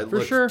blah blah. It for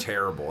looked sure.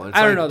 terrible. And it's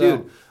I don't know, dude.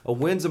 though. A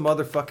win's a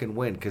motherfucking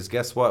win. Because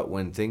guess what?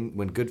 When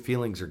good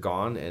feelings are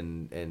gone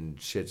and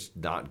shit's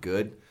not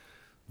good.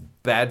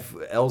 Bad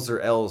L's are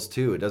L's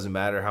too. It doesn't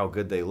matter how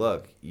good they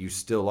look. You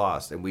still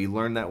lost. And we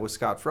learned that with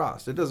Scott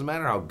Frost. It doesn't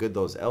matter how good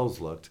those L's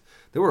looked.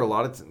 There were a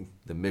lot of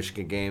the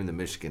Michigan game, the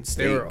Michigan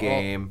State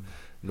game,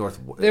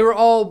 They were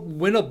all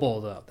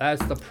winnable though.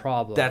 That's the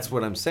problem. That's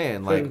what I'm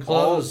saying. Couldn't Like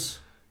close.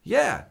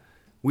 yeah.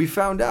 We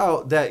found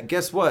out that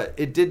guess what?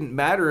 It didn't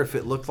matter if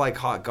it looked like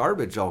hot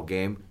garbage all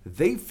game.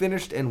 They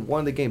finished and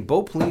won the game.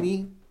 Bo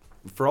Pelini,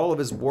 for all of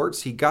his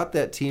warts, he got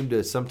that team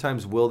to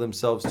sometimes will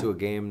themselves to a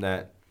game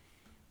that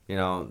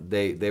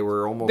they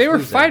were almost They were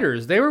losing.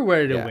 fighters. They were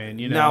ready to Yeah.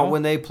 win. Now,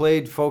 when they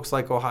played folks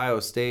like Ohio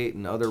State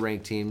and other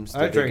ranked teams,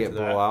 I did they drink get to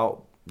that. blow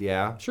out?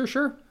 Yeah.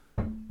 Sure.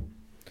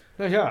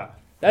 Yeah.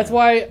 That's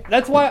why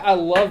I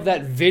love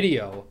that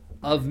video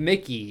of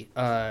Mickey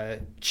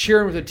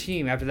cheering with the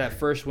team after that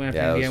first win. After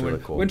Yeah, that was Indiana.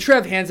 really cool. When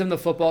Trev hands him the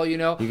football, You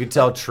could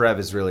tell Trev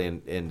is really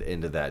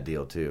into that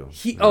deal too.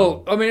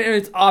 and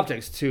it's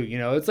optics too.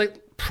 It's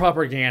like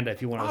propaganda,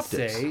 if you want to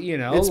Optics. say.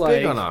 It's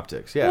big on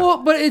optics. Yeah. Well,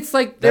 but it's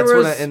like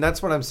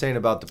that's what I'm saying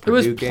about the it Purdue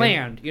was game.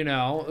 planned,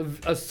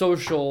 a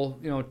social,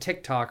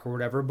 TikTok or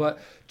whatever. But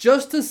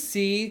just to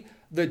see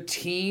the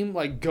team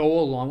like go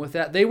along with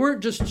that, they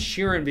weren't just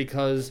cheering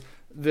because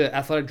the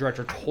athletic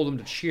director told them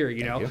to cheer.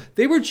 you.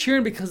 They were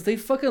cheering because they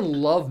fucking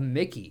love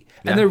Mickey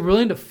and Yeah. they're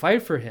willing to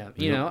fight for him.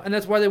 And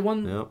that's why they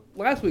won Yep.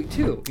 last week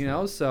too.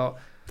 So.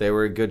 They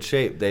were in good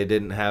shape. They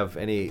didn't have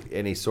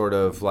any sort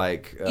of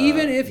like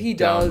Even if he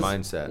down does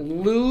mindset.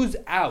 lose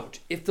out,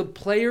 if the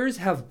players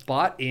have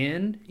bought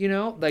in,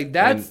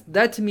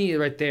 that to me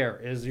right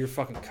there is your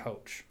fucking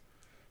coach.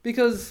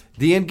 Because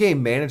The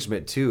in-game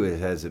management too, it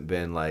hasn't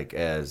been like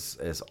as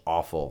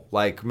awful.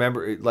 Like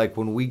remember, like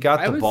when we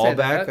got I the would ball say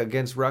back that.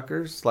 against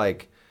Rutgers,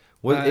 like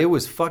it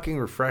was fucking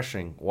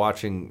refreshing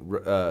watching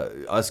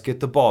us get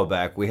the ball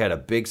back. We had a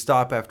big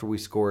stop after we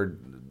scored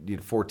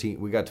 14.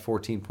 We got to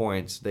 14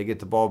 points. They get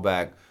the ball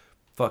back,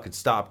 fucking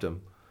stopped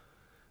them.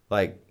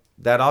 Like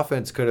that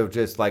offense could have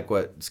just like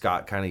what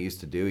Scott kind of used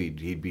to do.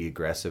 He'd be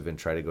aggressive and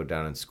try to go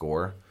down and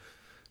score.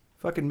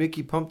 Fucking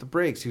Mickey pumped the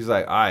brakes. He was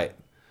like, all right,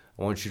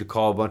 I want you to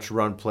call a bunch of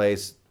run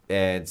plays.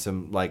 and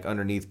some like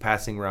underneath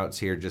passing routes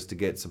here just to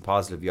get some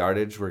positive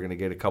yardage. We're going to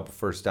get a couple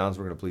first downs.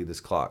 We're going to bleed this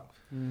clock.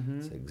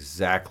 That's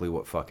exactly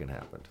what fucking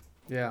happened.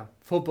 Yeah.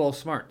 Football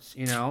smarts,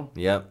 you know?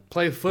 Yep.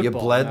 Play football. You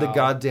bled the now.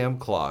 goddamn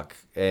clock,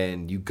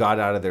 and you got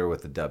out of there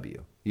with a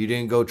W. You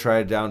didn't go try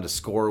it down to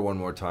score one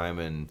more time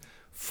and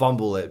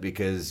fumble it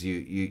because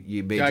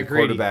you made Got your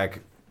greedy. quarterback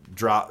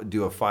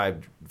do a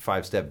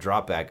five-step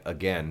drop back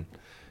again,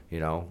 you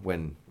know,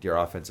 when your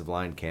offensive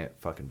line can't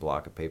fucking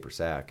block a paper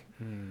sack.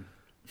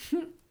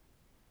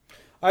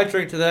 I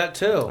drink to that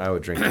too. I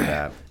would drink to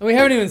that. And we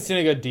haven't even seen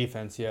a good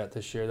defense yet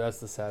this year. That's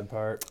the sad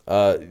part.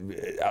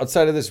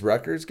 Outside of this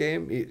Rutgers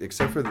game,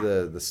 except for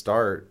the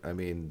start, I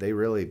mean, they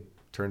really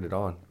turned it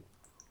on.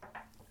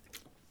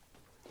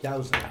 Yeah,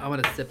 I'm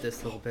going to sip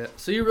this a little bit.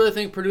 So you really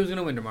think Purdue's going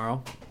to win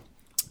tomorrow?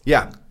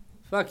 Yeah,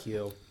 Fuck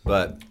you.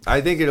 but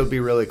I think it'll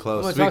be really I'm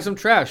close. going to talk some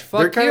trash.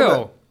 they're Fuck kind you.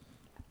 of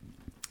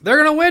They're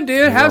going to win,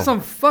 dude. I Have know.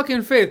 some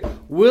fucking faith.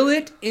 Will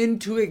it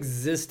into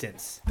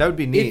existence. That would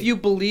be neat. If you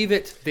believe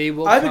it, they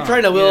will I've been come,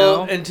 trying to you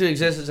will know? into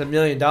existence $1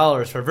 million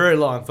for a very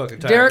long fucking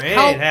time. Derek, it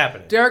how, ain't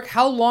happening. Derek,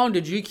 how long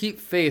did you keep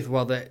faith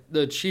while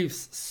the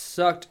Chiefs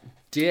sucked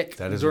dick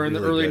That is during the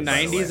really early good,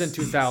 by the 90s way. and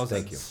 2000s?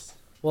 Thank you.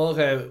 Well,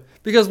 okay.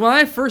 Because when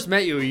I first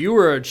met you, you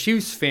were a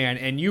Chiefs fan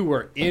and you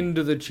were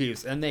into the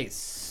Chiefs, and they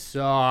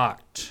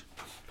sucked.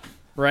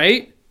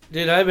 Right?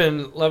 Dude, I've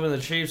been loving the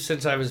Chiefs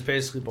since I was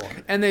basically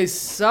born. And they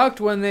sucked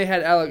when they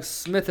had Alex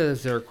Smith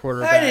as their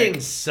quarterback. That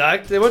didn't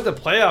suck. They went to the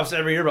playoffs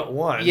every year but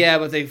one. Yeah,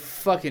 but they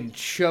fucking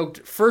choked.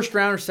 First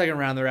round or second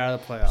round, they're out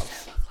of the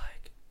playoffs.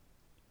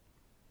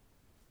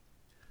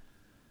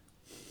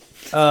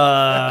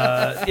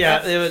 Yeah,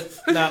 they would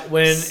not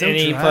win So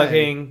any dry.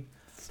 fucking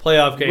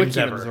playoff games Wicked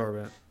ever.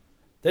 absorbent.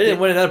 They didn't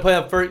win another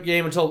playoff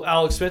game until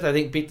Alex Smith, I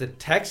think, beat the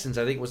Texans.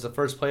 I think it was the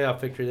first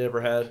playoff victory they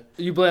ever had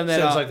You blame that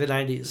since on, like the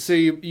 90s. so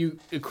you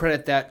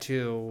credit that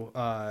to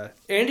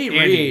Andy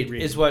Reid.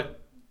 Reid is what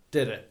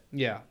did it.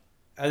 yeah.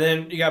 And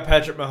then you got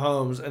Patrick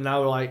Mahomes, and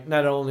now we're like,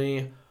 not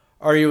only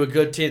are you a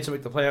good team to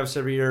make the playoffs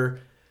every year,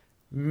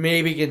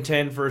 maybe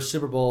contend for a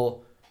Super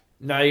Bowl,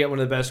 now you got one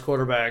of the best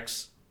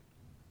quarterbacks.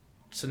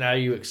 So now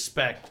you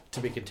expect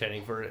to be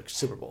contending for a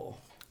Super Bowl.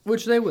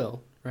 Which they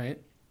will, right?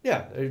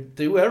 Yeah, they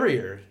do every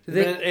year.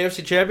 They win an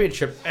AFC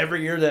Championship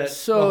every year that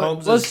So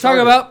Mahomes let's is talk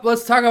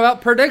starting.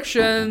 about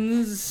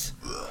predictions.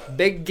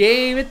 Big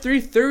game at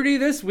 3:30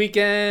 this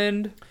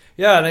weekend.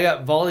 Yeah, and I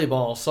got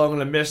volleyball, so I'm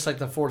gonna miss like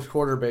the fourth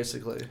quarter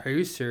basically. Are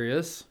you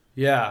serious?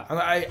 Yeah,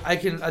 I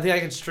think I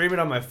can stream it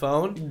on my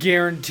phone.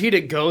 Guaranteed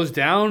it goes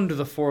down to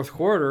the fourth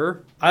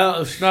quarter.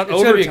 It's not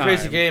gonna be a overtime.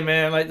 crazy game,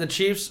 man. Like the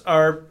Chiefs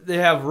they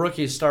have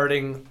rookies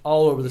starting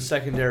all over the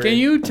secondary. Can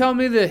you tell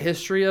me the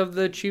history of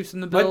the Chiefs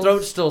and the My Bills?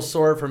 throat's still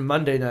sore from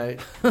Monday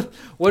night.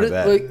 What I is,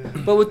 bet.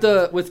 like,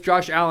 but with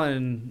Josh Allen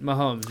and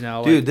Mahomes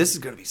now, Dude, like, this is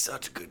going to be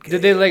such a good game.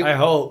 did they like? I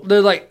hope.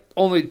 They're like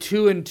only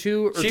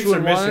 2-2 or Chiefs are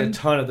missing 2-1, a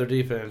ton of their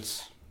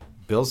defense,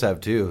 Bills have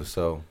too,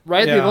 so.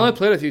 right? Yeah. They've only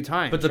played a few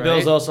times. but the right?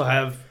 Bills also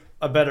have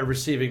a better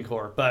receiving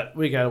core. But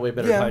we got a way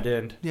better Yeah. tight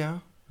end. Yeah,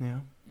 yeah.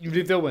 You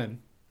think they'll win?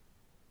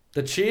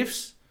 The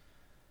Chiefs,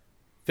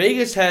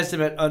 Vegas has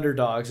them at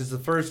underdogs. It's the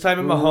first time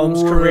in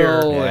Mahomes' career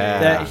Really? Yeah.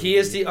 that he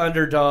is the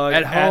underdog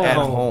At home. At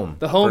home.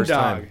 The home First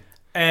dog. time.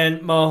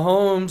 And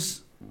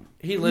Mahomes,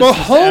 he listens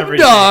to Mahomes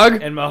everything. dog?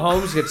 And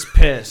Mahomes gets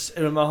pissed.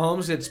 And when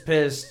Mahomes gets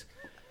pissed,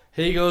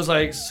 he goes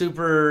like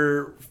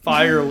super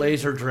fire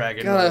laser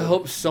dragon. God, I mode.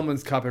 hope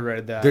someone's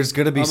copyrighted that. There's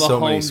going to be I'm a so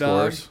many home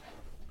dog. scores.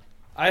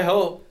 I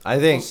hope. I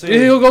think. We'll see. Do you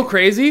think he'll go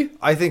crazy?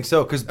 I think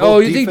so because. Oh,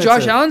 you think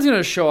Josh Allen's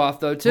gonna show off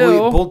though too?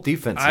 Both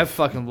defenses. I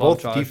fucking love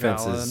both Josh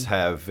defenses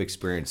Allen. have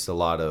experienced a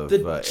lot of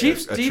The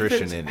Chiefs' attrition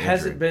defense and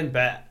hasn't injury. been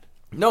bad.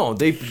 No,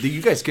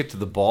 you guys get to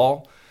the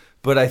ball,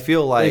 but I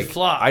feel like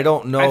flop. I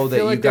don't know I feel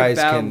that like you guys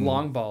they're bad can.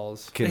 long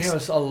balls. They can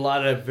have a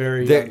lot of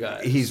very they- young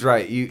guys. He's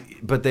right.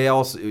 But they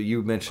also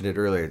you mentioned it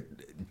earlier.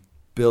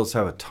 Bills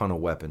have a ton of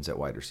weapons at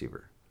wide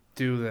receiver.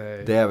 Do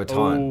they? They have a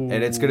ton,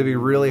 and it's going to be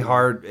really Oh.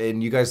 hard.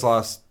 And you guys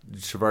lost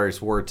Shavarius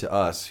Ward to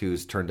us,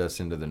 who's turned us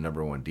into the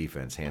 #1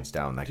 defense, hands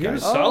down. That He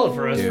was guy's solid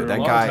for us for dude. a That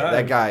long guy,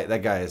 time.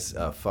 that guy is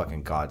a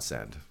fucking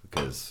godsend.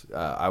 Because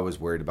I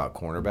was worried about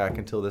cornerback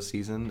until this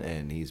season,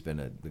 and he's been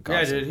a Yeah,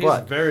 godsend. dude, he's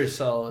But very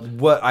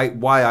solid.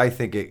 why I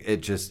think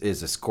it just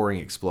is a scoring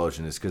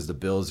explosion is because the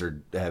Bills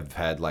have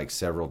had like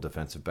several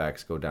defensive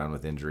backs go down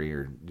with injury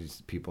or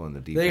just people in the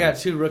defense. They got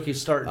two rookies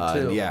starting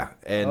too. Yeah,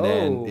 and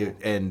Oh.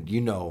 then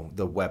you know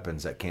the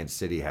weapons that Kansas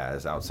City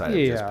has outside of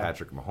just Yeah.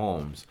 Patrick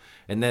Mahomes,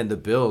 and then the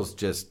Bills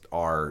just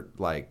are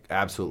like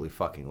absolutely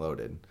fucking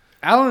loaded.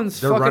 Allen's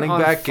Their fucking running on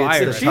back gets fire.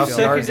 the The I tough feel Chiefs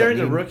like. yards secondary,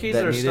 that the need- rookies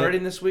that that are need it.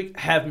 starting this week,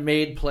 have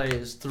made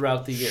plays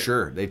throughout the year.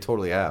 Sure, they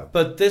totally have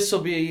But this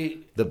will be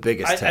the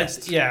biggest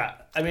test. yeah.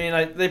 I mean,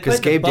 they 'Cause played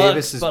the Gabe Bucks,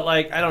 Davis is- but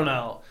like I don't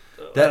know.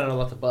 I That- don't know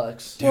about the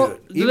Bucks. Dude, Well, do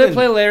even- they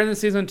play later in the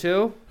season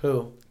too?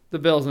 Who? The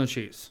Bills and the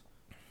Chiefs.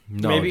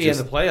 No, Maybe just-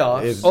 in the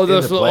playoffs. if- Oh, in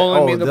they'll the still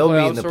only be in the they'll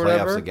playoffs be in the or playoffs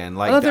whatever? again. I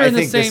Like thought they're I in the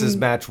think this is same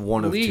match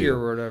 1 of league 2.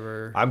 or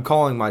whatever. I'm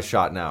calling my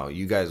shot now.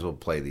 You guys will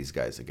play these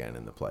guys again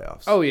in the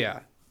playoffs. Oh yeah.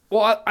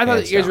 Well, I thought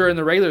Hands that you guys down. were in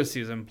the regular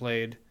season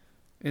played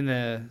in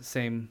the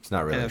same. It's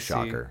not really a NFC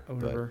shocker, or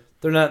but- whatever.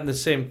 They're not in the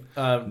same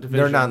division.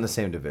 They're not in the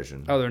same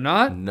division. Oh, they're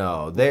not.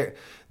 No,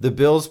 the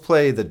Bills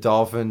play the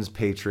Dolphins,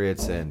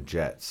 Patriots, and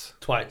Jets.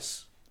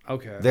 twice.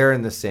 Okay. They're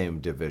in the same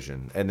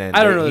division, and then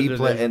I don't know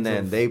the and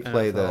then divisions they of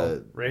play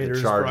the Raiders,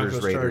 Chargers,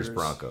 Broncos, Raiders, Chargers.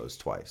 Broncos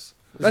twice.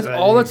 That's Right,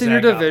 all that's in your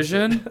exact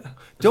division.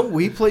 Don't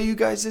we play you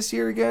guys this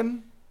year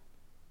again?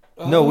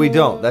 No, we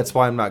don't. That's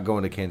why I'm not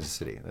going to Kansas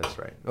City. That's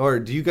right. Or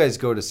do you guys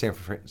go to San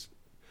Francisco?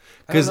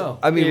 Because know.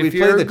 I mean, If we play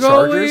you're the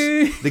Chargers.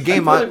 going- The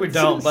game I feel like we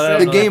don't, but I don't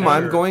the know game for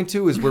I'm sure. going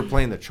to is we're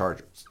playing the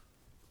Chargers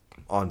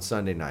on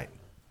Sunday night.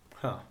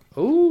 Huh.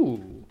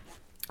 Ooh.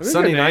 Very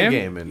Sunday good night name.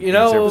 game. In You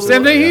know, San Francisco,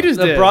 Same thing he yeah. just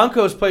The did.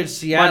 Broncos played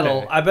Seattle.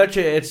 Monday. I bet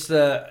you it's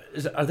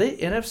are they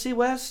NFC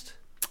West?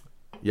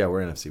 Yeah,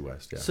 we're NFC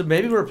West. Yeah, So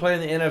maybe we're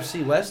playing the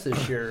NFC West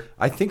this year.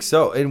 I think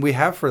so, and we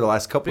have for the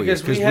last couple of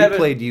years Because because we we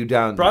played you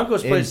down.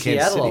 Broncos in played Kansas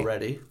Seattle City.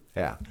 already.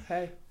 Yeah,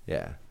 Hey.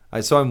 yeah.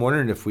 So I'm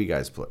wondering if we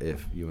guys play,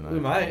 if you and I. We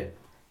might.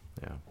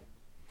 Yeah.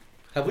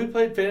 Have we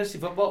played fantasy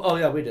football? Oh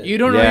yeah, we did. You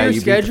don't Yeah, know your you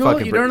beat the schedule.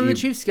 fucking You don't know the you-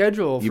 Chiefs'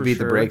 schedule. You for beat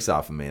sure. the brakes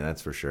off of me,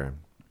 that's for sure.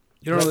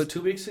 You don't know Was the. it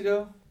 2 weeks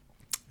ago?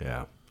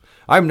 Yeah.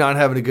 I'm not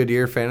having a good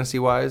year fantasy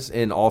wise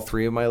in all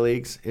three of my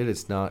leagues. It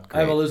is not great.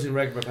 I have a losing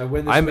record, but if I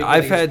win this I'm- week,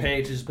 I've against had-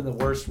 Paige, it's been the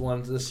worst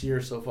one this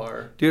year so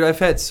far. Dude, I've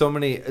had so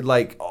many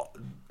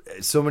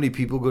so many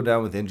people go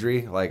down with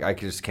injury. Like I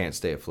just can't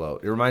stay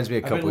afloat. It reminds me a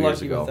I've couple been years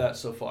lucky ago. with that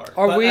so far.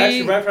 Are but we-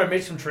 actually right after I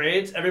made some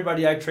trades?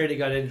 Everybody I traded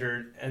got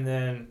injured, and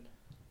then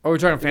Oh, we're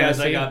talking the guys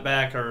I fantasy. got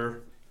back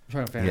are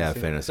We're talking fantasy. Yeah,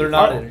 fantasy. they're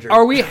not football. injured.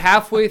 Are we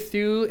halfway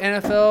through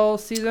NFL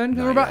season? Because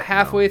Not we're about yet,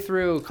 halfway no.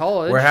 through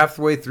college. We're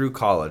halfway through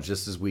college.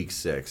 This is week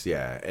 6,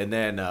 yeah, and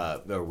then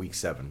or week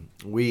 7.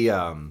 We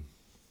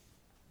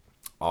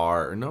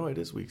are no, it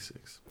is week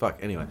 6. Fuck.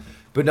 Anyway,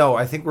 but no,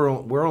 I think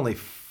we're only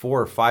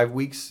 4 or 5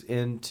 weeks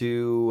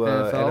into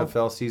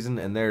NFL season,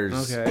 and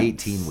there's Okay.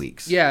 18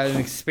 weeks. Yeah, it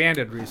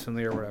expanded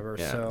recently or whatever.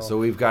 Yeah. So, So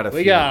we've got a we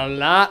few. got a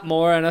lot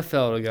more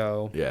NFL to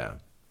go. Yeah.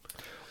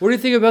 What do you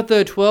think about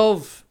the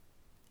 12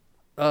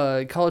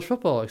 college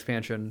football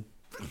expansion?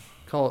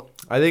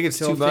 I think it's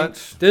too Still think-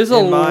 much. There's a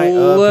in my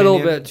little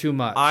opinion. bit too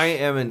much. I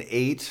am an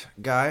 8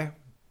 guy.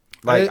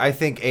 Like I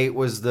think 8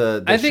 was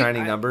the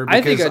shining number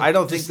I think because I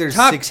don't think just there's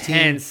top 16.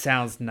 10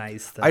 sounds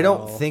nice. Though. I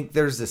don't think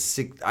there's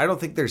I don't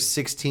think there's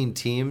 16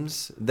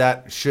 teams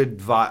that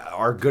should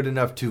are good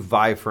enough to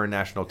vie for a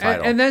national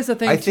title. And that's the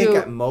thing I think too.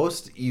 at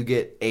most you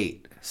get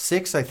 8.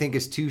 6 I think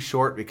is too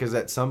short because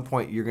at some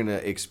point you're gonna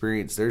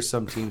experience. There's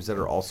some teams that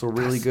are also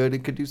really good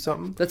and could do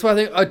something. That's why I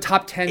think a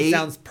top 10 8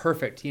 sounds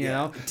perfect. You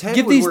know, 10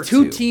 give would these work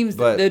two too, teams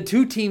but- the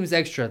 2 teams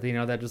extra. You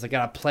know, that just like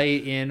gotta play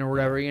in or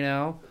whatever. You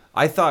know.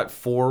 I thought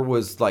 4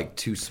 was like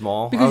too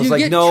small. Because I was you like,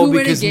 get no, too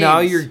many because now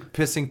games. you're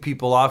pissing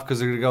people off because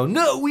they're gonna go,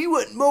 no, we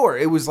want more.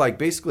 It was like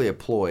basically a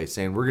ploy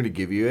saying we're gonna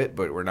give you it,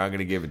 but we're not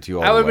gonna give it to you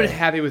all. I would the have way. been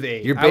happy with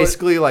 8. You're I would-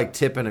 basically like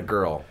tipping a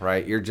girl,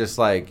 right? You're just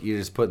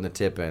putting the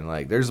tip in.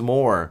 Like there's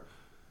more,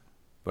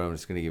 but I'm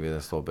just gonna give you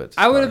this little bit. to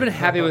I would have start. been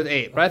happy with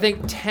 8, but I think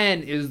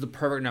 10 is the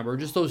perfect number.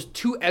 Just those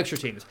 2 extra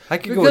teams. I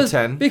could go with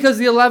 10. Because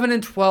the 11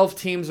 and 12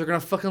 teams are going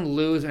to fucking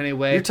lose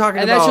anyway. You're talking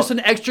and that's about just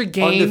an extra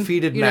game.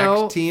 undefeated you MAC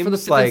know, teams, for the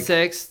 5th like- and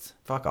 6th.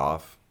 Fuck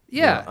off.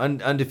 Yeah. You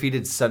know,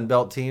 undefeated Sun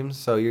Belt teams.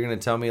 So you're gonna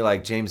tell me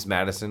like James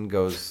Madison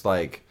goes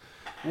like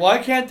Why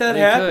can't that They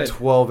happen? could.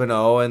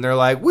 12-0, and they're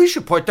like, we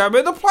should put them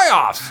in the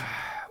playoffs.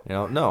 You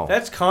know, no.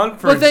 That's But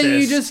conferences. then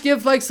you just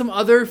give like some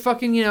other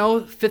fucking,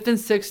 5th and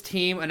 6th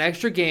team an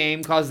extra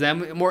game, cause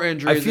them more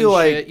injuries. I feel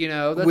and like shit,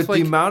 that's with like,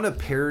 the amount of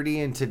parity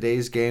in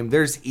today's game,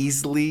 there's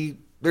easily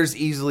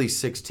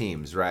 6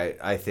 teams, right?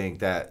 I think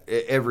that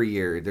every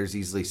year there's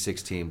easily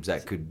 6 teams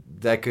that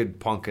could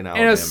punk an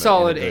Alabama and a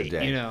solid in a good 8,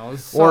 day. a or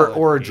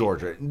solid 8.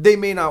 Georgia. They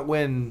may not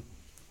win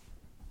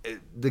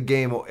the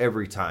game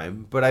every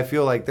time, but I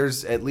feel like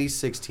there's at least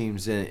 6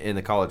 teams in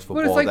the college But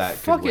football it's like, that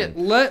fuck could it.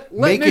 win. Let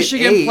Make it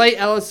Michigan 8. play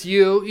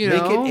LSU,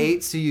 Make it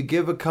 8, so you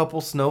give a couple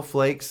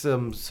snowflakes,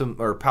 some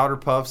or powder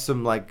puffs,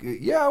 some like,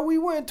 yeah, we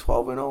went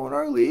 12-0 in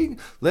our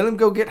league. Let them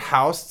go get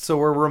housed, so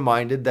we're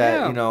reminded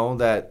that Yeah.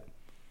 that.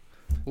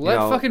 Let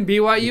fucking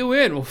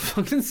BYU in. We'll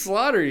fucking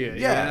slaughter you.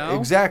 Yeah,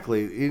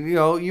 exactly.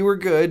 You were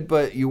good,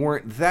 but you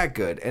weren't that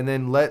good, and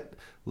then let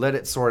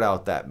it sort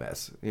out that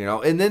mess.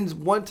 And then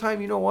one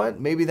time, you know what?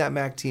 Maybe that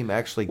MAC team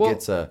actually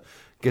gets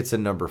a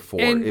number 4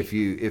 and- if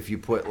you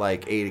put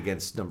like 8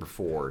 against number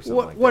 4 or something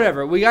like that.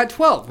 Whatever. We got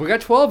 12. We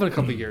got 12 in a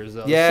couple years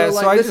though. Yeah,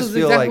 so, so I this just is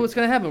feel exactly like- what's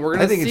gonna happen. We're I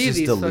gonna think see it's just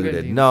these fucking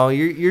diluted. teams. No,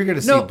 you're going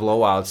to see No,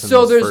 blowouts in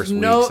so those there's first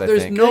no- weeks, I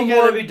there's think. no They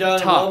gotta more be done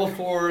top. well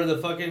before the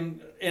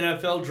fucking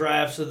NFL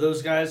draft, so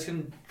those guys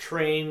can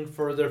train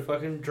for their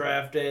fucking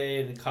draft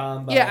day and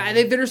combine. Yeah, and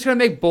they're just gonna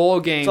make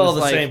bowl games. It's all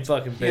the like, same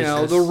fucking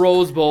business. The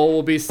Rose Bowl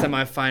will be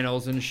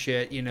semifinals and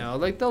shit.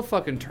 Like they'll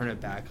fucking turn it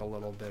back a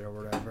little bit or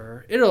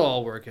whatever. It'll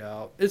all work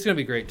out. It's gonna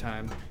be a great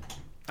time.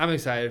 I'm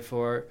excited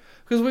for it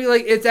because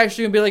it's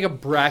actually gonna be like a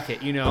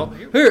bracket.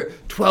 Here,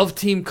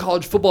 12-team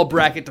college football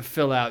bracket to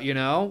fill out.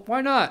 Why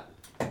not?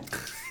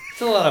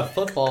 It's a lot of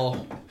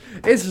football.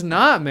 It's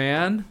not,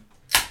 man.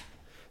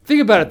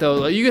 Think about it though.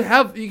 Like, you could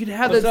have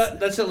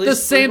That's at least the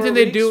same 3 thing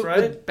more they do weeks, right?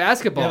 with You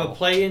basketball. have a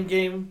play-in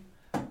game,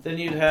 then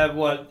you'd have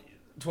what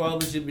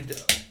 12 you'd be.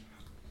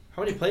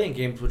 How many play-in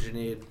games would you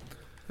need?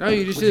 No,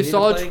 you just Would do you a need a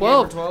solid play-in game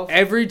 12. for 12?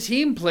 Every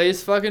team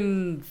plays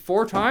fucking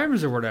 4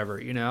 times or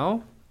whatever, you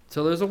know?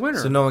 So there's a winner.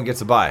 So no one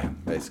gets a bye,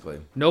 basically.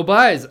 No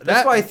buys.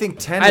 That's why I think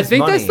 10 I is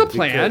think money. that's the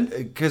plan.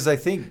 Because I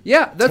think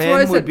Yeah, that's 10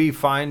 what I said. would be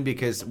fine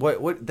because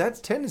what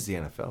that's 10 is the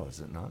NFL, is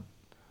it not?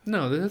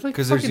 No, there's like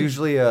Because there's fucking-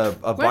 usually a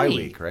bye 20.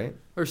 week, right?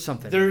 or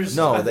something. There's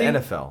No, I the think-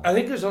 NFL. I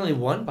think there's only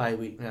one bye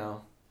week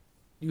now.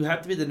 You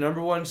have to be the number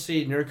 1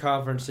 seed in your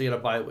conference to get a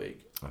bye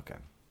week. Okay,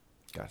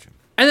 gotcha.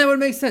 And that would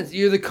make sense.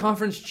 You're the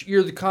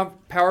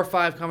Power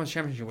 5 conference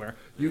championship winner.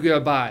 You get a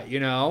bye, you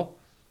know?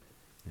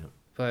 Yep.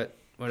 But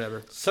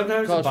whatever.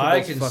 Sometimes College a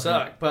bye football's can fucking-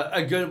 suck, but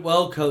a good,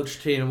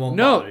 well-coached team won't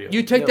No, bother you.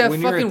 you take Yeah, that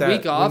when you're fucking at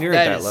week when off. you're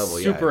at That is level,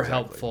 yeah, super exactly.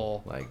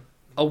 helpful. Like,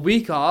 A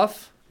week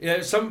off.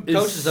 Yeah, some is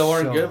coaches though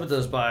aren't so- good with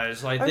those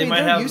buys. Like I they mean,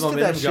 might they're have used to that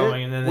momentum shit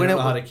going, and then they when don't it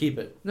know how w- to keep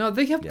it. No,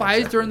 they have Yeah, buys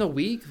exactly. during the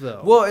week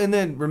though. well, and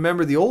then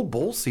remember the old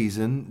bowl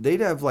season, they'd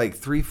have like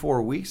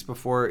 3-4 weeks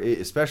before,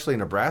 especially in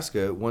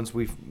Nebraska. Once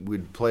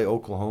we'd play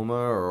Oklahoma,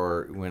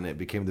 or when it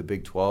became the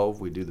Big 12,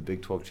 we'd do the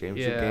Big 12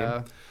 championship Yeah.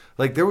 game.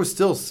 Like there was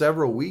still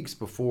several weeks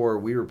before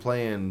we were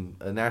playing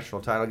a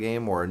national title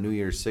game or a New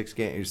Year's Six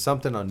game or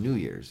something on New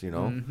Year's, you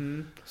know.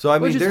 Mm-hmm. So I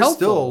Which mean, is there's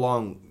still a helpful.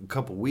 long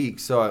couple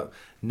weeks. So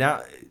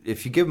now,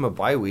 if you give them a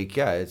bye week,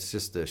 yeah, it's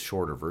just a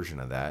shorter version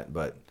of that.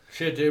 But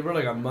Shit, dude, we're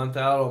like a month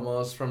out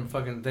almost from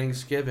fucking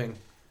Thanksgiving.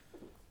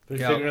 We're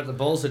Yeah. figuring out the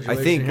bowl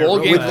situation. I think here Bowl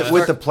real games fast.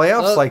 with the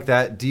playoffs Uh, like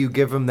that, do you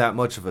give them that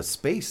much of a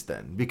space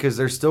then? Because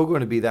there's still going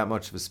to be that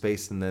much of a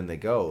space, and then they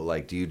go.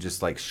 Like, do you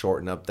just like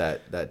shorten up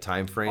that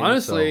time frame?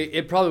 Honestly,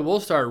 it probably will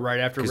start right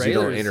after because you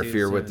regular don't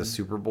interfere with the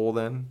season. Super Bowl,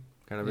 then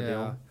kind of a Yeah.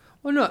 deal.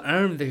 Well, no, I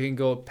don't think they can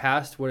go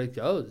past what it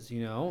goes.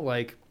 You know,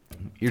 like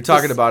You're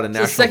talking It's- about a it's the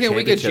national second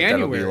week of championship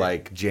that'll be January.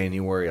 like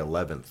January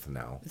 11th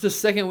now. it's the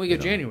second week of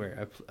know. January.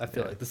 I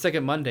feel like the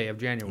second Monday of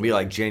January. It'll be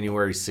like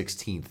January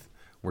 16th.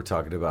 We're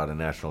talking about a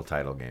national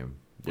title game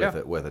with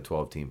Yeah. with a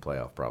 12-team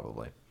playoff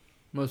probably.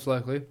 most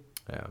likely.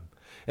 Yeah,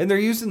 and they're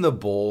using the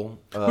bowl.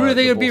 Who do you think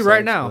the it'd be bowl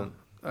right sites,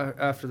 now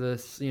after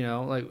this? You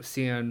know, like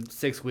seeing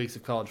 6 weeks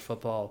of college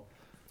football.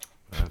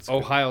 but that's good.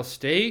 Ohio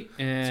State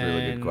and That's a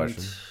really good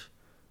question.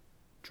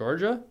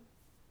 Georgia.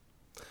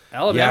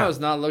 Alabama's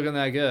not looking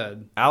that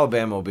good.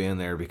 Alabama will be in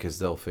there because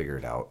they'll figure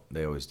it out.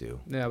 They always do.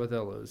 Yeah, but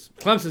they'll lose.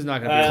 Clemson's not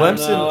going I to don't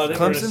be. Clemson- know. I think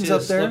we're gonna Clemson's see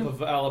up the there? slip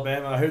of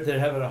Alabama. I heard they're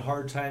having a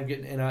hard time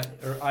getting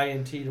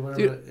INT to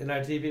whatever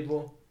NIT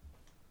people.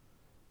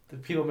 The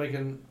people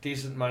making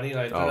decent money,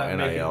 like they're Oh, not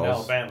making NILs.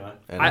 Alabama.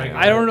 And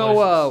I don't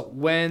know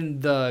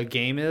when the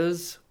game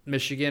is.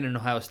 Michigan and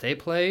Ohio State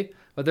play,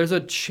 but there's a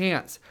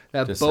chance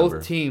that December.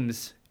 both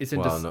teams. It's in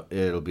Well, no,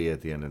 it'll be at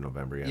the end of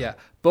November. Yeah. yeah,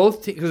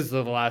 both teams because it's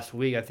the last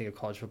week I think of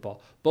college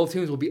football. Both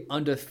teams will be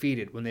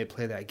undefeated when they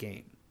play that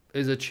game.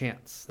 There's a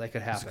chance that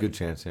could It's a happen. good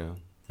chance. Yeah,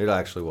 it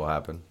actually will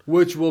happen.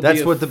 Which will That's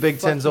be a what the Big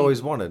Ten's fucking-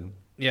 always wanted.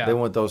 Yeah, They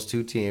want those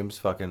two teams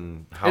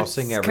fucking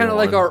housing it's everyone. kind of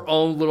like our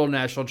own little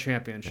national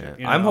championship.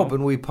 Yeah. You I'm know?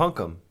 hoping we punk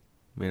them.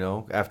 You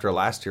know, after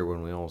last year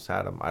when we almost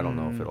had them, I don't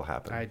know if it'll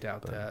happen. I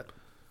doubt but- that.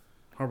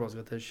 Harbaugh's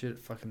got that shit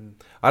fucking.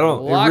 I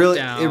don't. It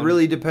Lockdown.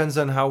 really depends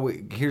on how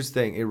we. Here's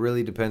the thing. It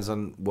really depends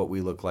on what we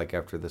look like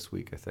after this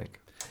week. I think.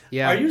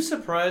 Yeah. Are you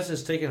surprised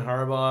it's taken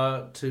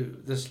Harbaugh to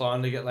this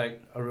long to get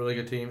like a really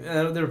good team?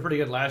 And they were pretty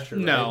good last year.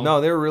 No. right? No,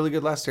 they were really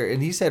good last year,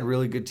 and he's had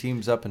really good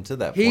teams up until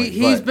that He- point.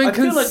 he's but been I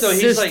feel like though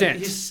consistent.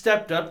 he's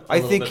stepped up. I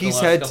think he's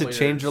had to to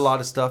change a lot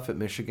of stuff at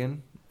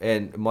Michigan,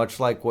 and much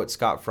like what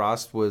Scott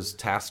Frost was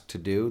tasked to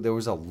do, there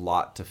was a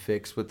lot to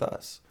fix with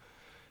us.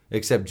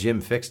 Except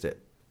Jim fixed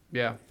it.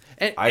 Yeah.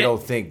 And, I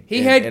don't think he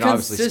and, had and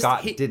obviously consist-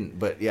 Scott he- didn't,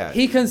 but yeah,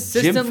 he Jim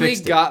consistently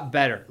fixed it. got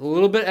better, a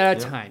little bit at a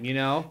Yeah. time. You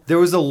know. There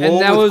was a lull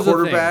that was with the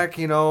quarterback,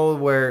 you know,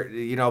 where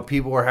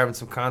people were having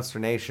some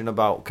consternation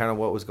about kind of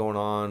what was going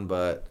on,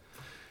 but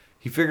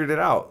he figured it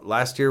out.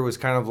 Last year was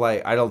kind of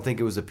like, I don't think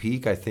it was a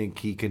peak. I think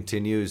he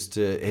continues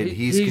to, and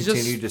he's he's just-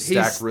 continued to stack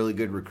he's- really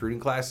good recruiting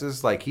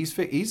classes. Like he's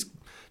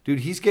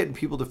getting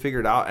people to figure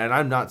it out, and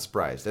I'm not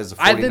surprised. As a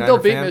 49er I think they'll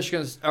beat fan,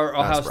 Michigan or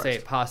Ohio surprised.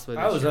 State possibly.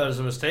 I This was year. that was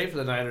a mistake for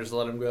the Niners to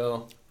let him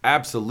go.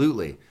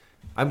 Absolutely.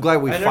 I'm glad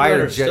we I never fired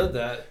understood Jed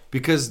that.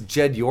 because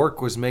Jed York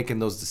was making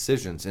those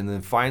decisions, and then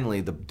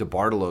finally the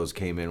DeBartolos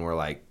came in. We're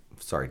like,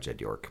 sorry,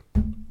 Jed York,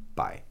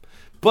 bye.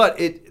 But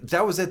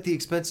that was at the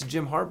expense of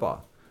Jim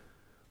Harbaugh,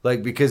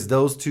 like because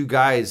those two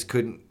guys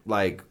couldn't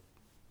like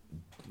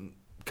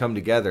come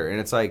together, and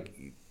it's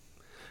like,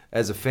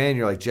 as a fan,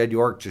 you're like, Jed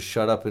York, just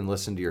shut up and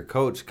listen to your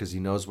coach because he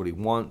knows what he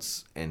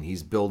wants and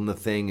he's building the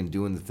thing and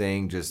doing the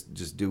thing.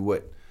 Just do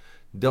what.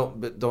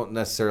 Don't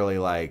necessarily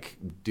like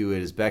do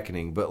it as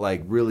beckoning, but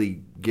like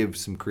really give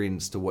some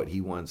credence to what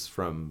he wants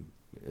from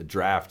a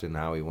draft and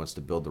how he wants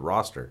to build the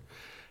roster.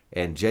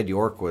 And Jed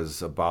York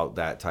was about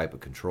that type of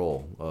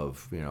control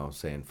of,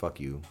 saying, fuck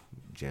you,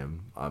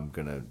 Jim. I'm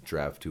going to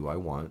draft who I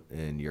want,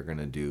 and you're going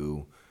to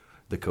do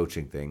the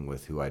coaching thing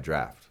with who I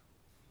draft.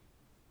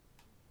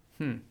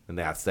 And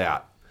that's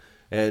that.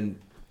 And,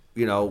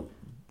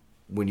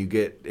 when you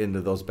get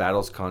into those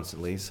battles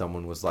constantly,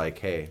 someone was like,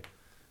 "Hey,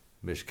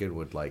 Michigan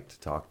would like to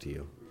talk to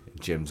you."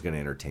 Jim's gonna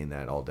entertain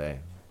that all day.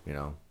 You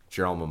know, it's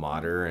your alma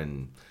mater,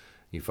 and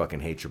you fucking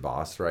hate your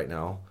boss right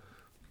now.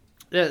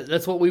 Yeah,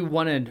 that's what we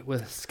wanted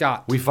with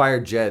Scott. We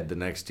fired Jed the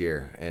next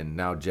year, and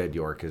now Jed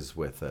York is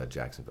with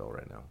Jacksonville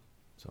right now.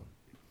 So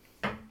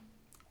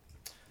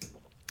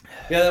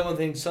Yeah, that one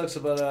thing sucks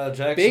about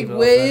Jacksonville. Big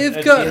Wave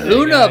that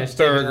Kahuna guys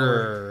taking over.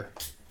 Burger.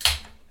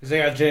 Because they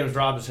got James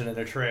Robinson in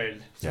their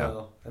trade.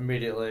 So Yeah.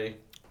 immediately,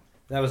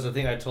 that was the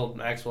thing I told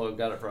Maxwell who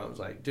got it from. I was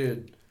like,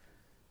 dude,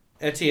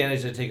 Etienne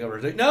is going to take over.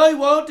 He's like, no, he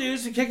won't, dude.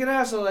 He's kicking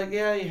ass. I was like,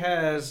 yeah, he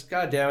has.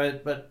 God damn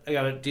it. But I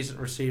got a decent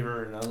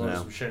receiver, and I love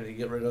some shit to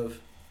get rid of.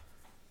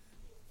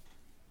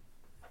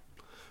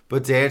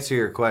 But to answer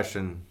your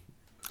question,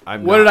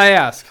 What did I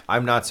ask?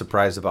 I'm not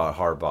surprised about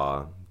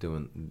Harbaugh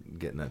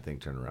getting that thing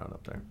turned around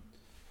up there.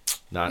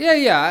 Not.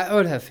 Yeah, I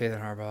would have faith in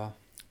Harbaugh.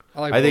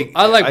 I think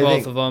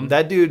both of them.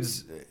 That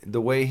dude's the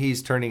way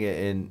he's turning it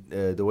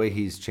in, the way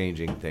he's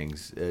changing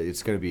things.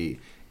 It's going to be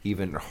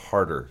even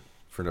harder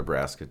for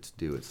Nebraska to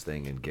do its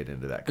thing and get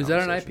into that. Is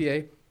that an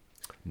conversation. IPA?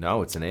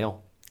 No, it's an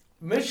ale.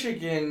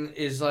 Michigan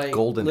is like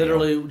Golden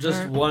literally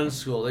just one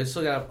school. They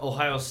still got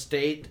Ohio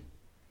State.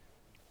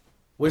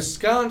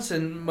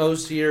 Wisconsin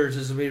most years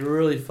is going to be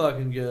really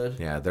fucking good.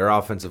 Yeah, their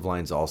offensive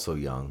line's also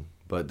young,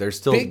 but they're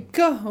still. Big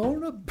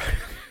Kahuna.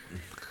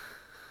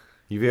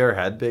 Have you ever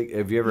had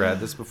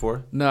this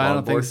before? No, I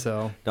don't think Longboard?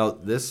 so. No,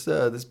 this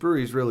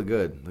brewery is really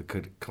good. The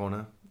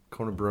Kona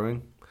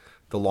Brewing.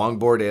 The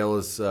Longboard Ale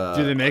is. Do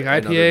they make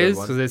another good IPAs?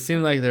 one. Because they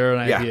seem like they're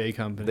an Yeah, IPA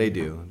company. They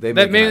do. They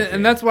That make an may, IPA.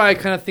 and that's why I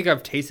kind of think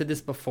I've tasted this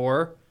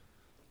before.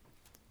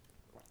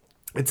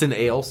 It's an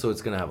ale, so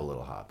it's gonna have a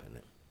little hop in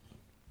it.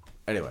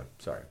 Anyway,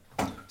 sorry.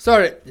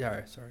 Sorry.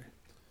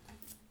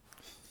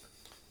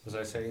 Was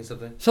I saying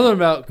something? Something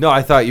about No,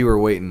 I thought you were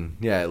waiting.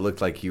 Yeah, it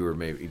looked like you were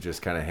maybe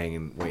just kind of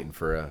hanging, waiting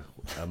for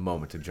a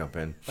moment to jump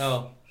in.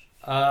 Oh.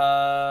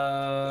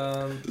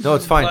 No,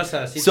 it's fine. Plus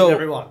us, each So- and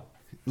every one.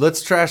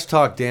 Let's trash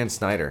talk Dan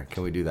Snyder.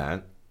 Can we do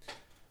that?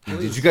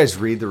 Did you guys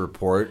read the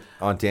report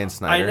on Dan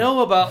Snyder? I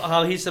know about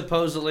how he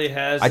supposedly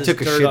has. I this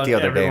took a dirt shit on the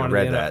other day everyone and in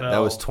read the that. NFL. That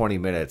was 20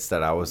 minutes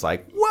that I was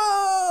like,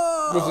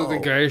 whoa! was it the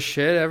guyest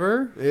shit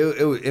ever?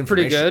 It was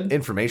Pretty good?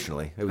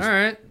 Informationally, it was All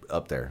right.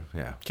 up there.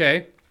 Yeah,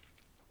 Okay.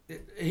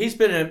 He's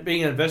been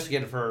being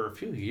investigated for a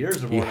few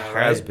years or he more now,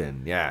 has right?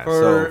 been. Yeah,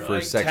 For, for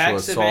like, sexual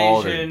tax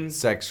assault evasion. and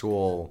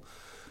sexual.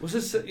 Was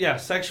this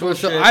sexual Well,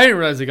 so shit? I didn't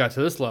realize it got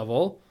to this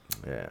level.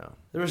 Yeah,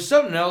 There was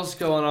something else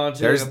going on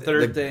too. There's Like a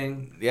third the-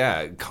 thing.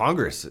 yeah.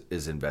 Congress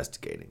is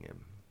investigating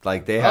him.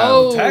 Like they have.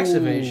 Oh, tax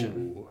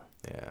evasion.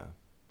 Yeah.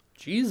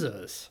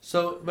 Jesus.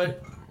 So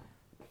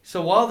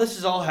while this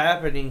is all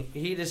happening,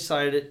 he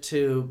decided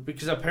to,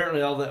 because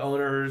apparently all the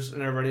owners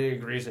and everybody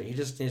agrees that he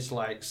just needs to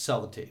like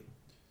sell the team.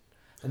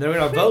 And they're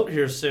going to vote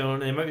here soon.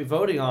 And they might be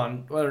voting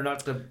on whether or not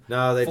to.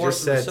 No, they Force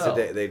just them to said sell.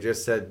 today. They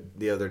just said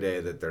the other day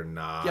that they're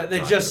not. Yeah, they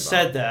talking just about-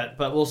 said that,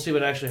 but we'll see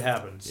what actually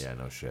happens. Yeah,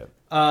 no shit.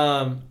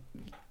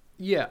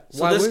 Yeah.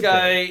 So why this would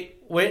guy,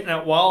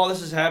 while all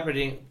this is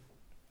happening,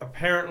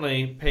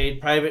 apparently paid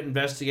private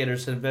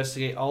investigators to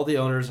investigate all the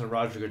owners and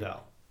Roger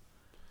Goodell.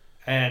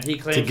 And he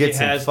claims get he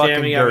some has fucking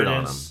damning dirt on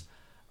evidence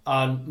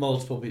on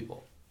multiple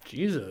people. they?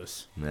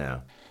 Jesus.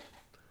 Yeah.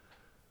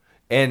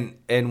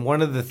 And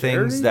one of the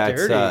things Dirty,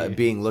 that's dirty.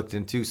 being looked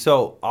into.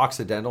 So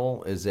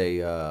Occidental is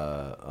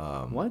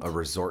What? a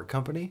resort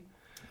company.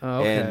 Oh,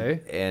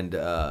 okay. And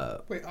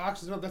Wait,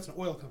 Occidental, that's an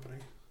oil company.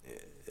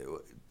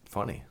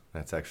 funny.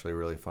 That's actually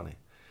really funny.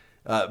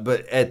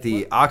 But at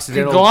the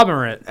Occidental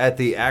Conglomerate. at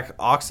the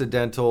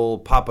Occidental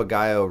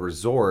Papagayo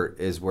Resort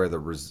is where the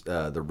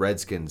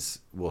Redskins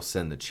will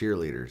send the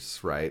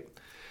cheerleaders, right?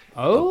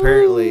 Oh.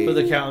 Apparently, For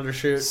the calendar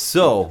shoot.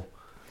 So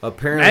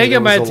apparently, Now you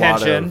get my there was a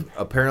lot attention.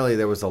 apparently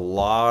there was a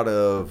lot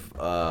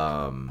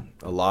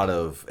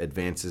of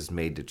advances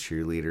made to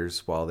cheerleaders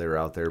while they were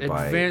out there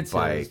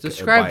Advances.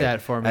 Describe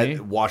that for me.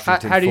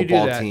 Washington How do you do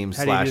football that? team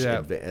How do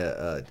you /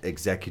 do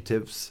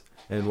executives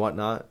and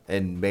whatnot,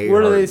 and Mayor.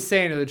 What are they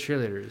saying to the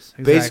cheerleaders?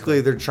 Exactly.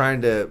 Basically, they're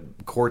trying to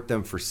court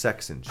them for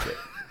sex and shit.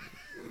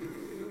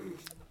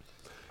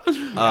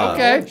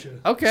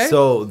 Okay.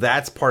 So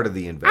that's part of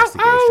the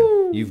investigation.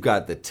 ow. You've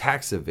got the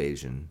tax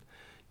evasion.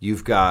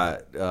 You've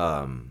got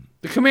The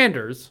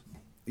Commanders.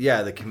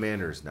 the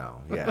Commanders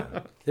now. Yeah.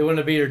 They want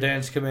to be your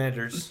dance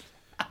commanders.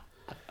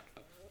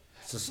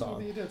 It's a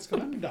song. It's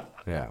Commando.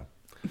 Yeah.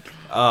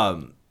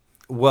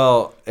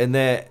 Well, and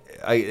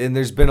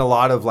there's been a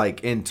lot of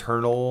like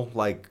internal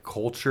like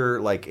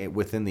culture like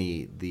within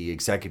the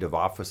executive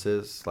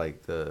offices,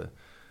 like the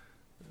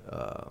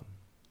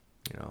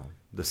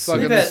the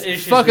Fucking We've the- had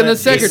issues fucking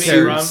with the that team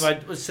secretaries. being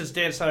run by- since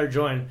Dan Snyder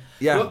joined.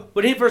 Yeah.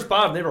 When he first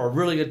bought them, they were a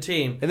really good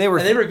team. And they were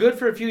good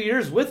for a few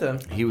years with him.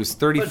 he was But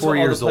 34 all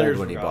years the old players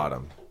when he were bought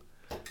gone.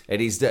 him. And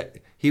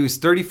he was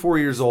 34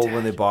 years old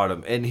when they bought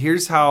him. And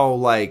here's how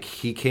like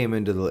he came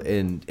into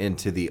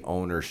the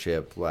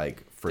ownership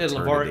like They had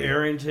LeVar fraternity.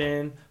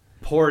 Arrington,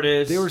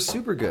 Portis. They were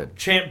super good.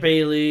 Champ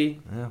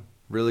Bailey. Yeah,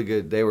 really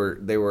good. They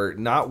were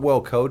not well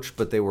coached,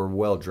 but they were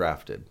well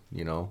drafted.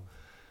 You know,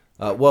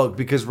 Well,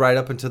 because right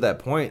up until that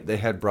point, they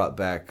had brought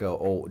back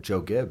old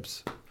Joe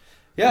Gibbs.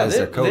 Yeah, as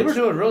their they coach. were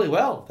doing really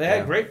well. They had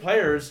Yeah. great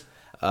players.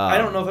 I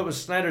don't know if it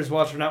was Snyder's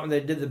watch or not when they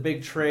did the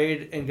big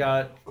trade and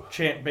got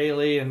Champ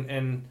Bailey and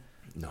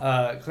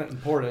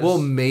Clinton Portis. Well,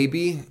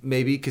 maybe,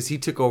 because he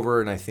took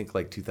over in, I think,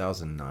 like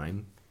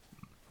 2009.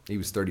 He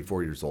was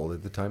 34 years old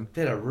at the time.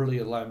 they had a really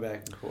good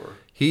linebacking core.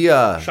 He,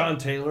 Sean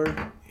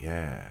Taylor.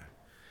 yeah.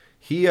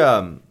 He,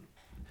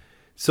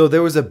 so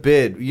there was a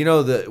bid,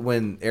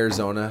 when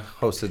Arizona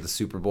hosted the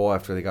Super Bowl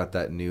after they got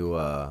that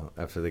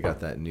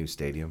new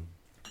stadium.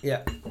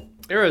 Yeah.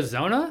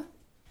 Arizona?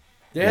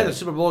 They had the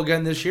Super Bowl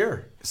again this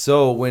year.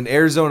 So when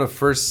Arizona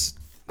first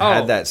Oh.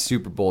 had that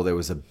Super Bowl, there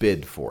was a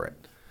bid for it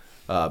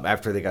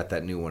after they got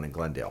that new one in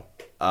Glendale.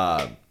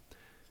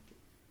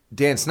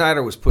 Dan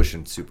Snyder was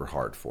pushing super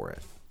hard for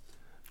it.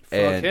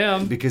 Fuck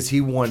him. Because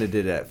he wanted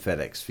it at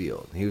FedEx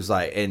Field. He was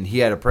like, and he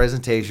had a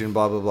presentation,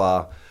 blah, blah,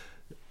 blah.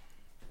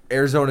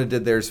 Arizona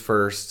did theirs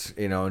first,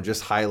 and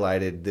just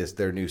highlighted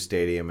their new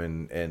stadium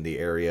and the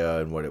area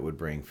and what it would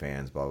bring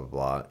fans, blah, blah,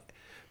 blah.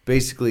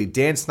 Basically,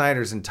 Dan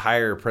Snyder's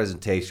entire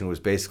presentation was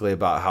basically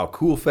about how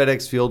cool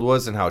FedEx Field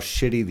was and how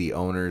shitty the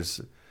owners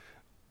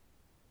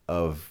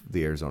of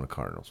the Arizona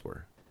Cardinals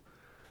were.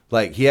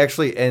 Like, he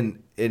actually,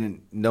 and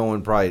no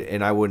one probably,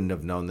 and I wouldn't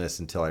have known this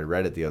until I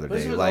read it the other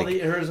What's day. with Like, all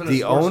the Arizona the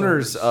sports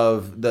owners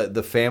owners? of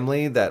the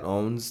family that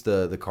owns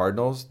the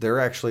Cardinals, they're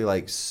actually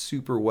like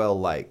super well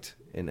liked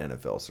in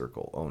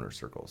NFL owner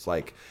circles.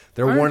 Like,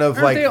 they're one of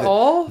Aren't they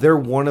all? they're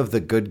one of the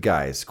good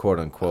guys, quote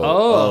unquote.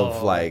 Oh.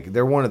 Of like,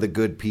 they're one of the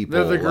good people.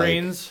 They're the like,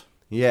 Greens.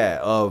 yeah,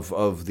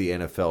 of the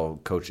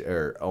NFL coach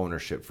or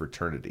ownership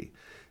fraternity.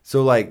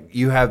 So like,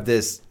 you have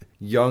this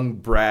young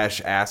brash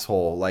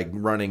asshole like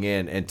running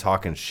in and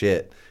talking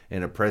shit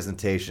in a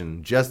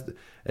presentation, just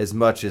as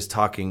much as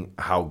talking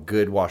how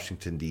good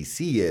Washington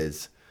D.C.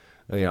 is,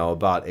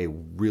 about a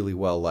really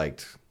well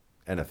liked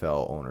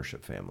NFL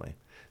ownership family.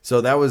 So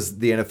that was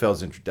the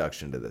NFL's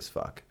introduction to this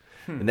fuck.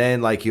 And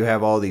then like, you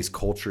have all these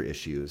culture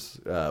issues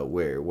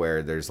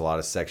where there's a lot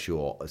of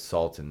sexual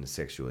assault and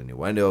sexual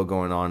innuendo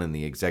going on in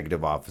the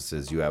executive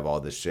offices. You have all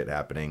this shit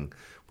happening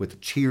with the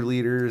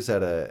cheerleaders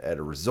at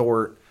a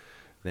resort.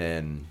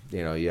 Then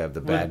you have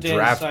the bad Dan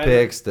draft Snyder?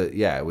 picks.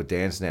 With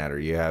Dan Snyder,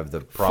 you have the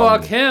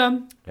problem. Fuck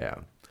him. Yeah.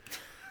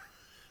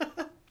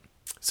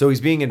 So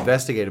he's being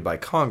investigated by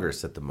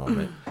Congress at the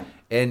moment.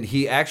 And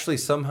he actually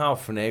somehow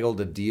finagled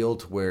a deal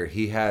to where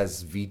he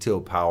has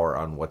veto power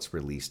on what's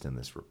released in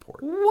this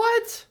report.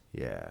 What?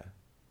 Yeah.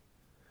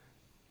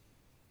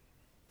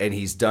 And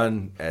he's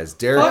done, as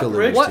Derek Fuck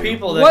alluded rich to,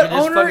 people that What can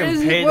just owner fucking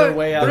is he? pay What- their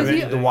way out what of is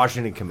he- anything. the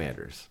Washington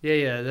Commanders.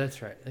 Yeah,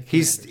 that's right. The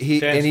He's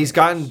Commanders. he's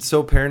gotten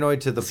so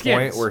paranoid to the Skins.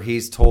 point where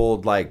he's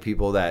told like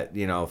people that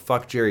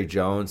fuck Jerry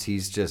Jones.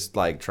 He's just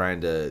like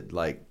trying to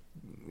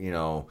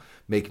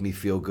make me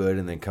feel good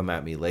and then come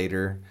at me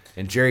later.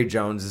 And Jerry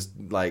Jones is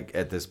like,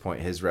 at this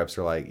point, his reps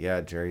are like,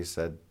 yeah, Jerry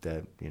said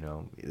that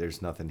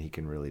there's nothing he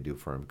can really do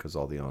for him because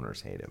all the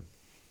owners hate him.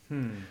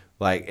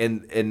 Like,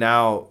 and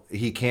now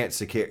he can't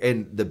secure.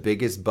 And the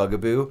biggest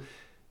bugaboo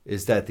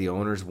is that the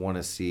owners want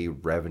to see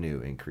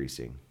revenue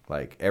increasing.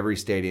 Like, every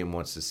stadium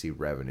wants to see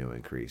revenue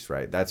increase,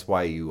 right? That's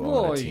why you own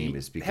Well, a team,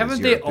 is because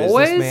haven't you're they a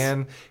always?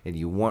 businessman and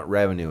you want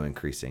revenue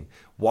increasing.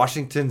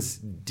 Washington's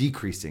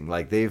decreasing.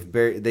 Like, they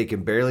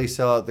can barely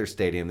sell out their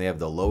stadium. They have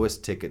the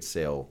lowest ticket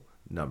sale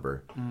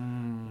number.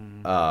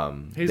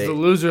 He's the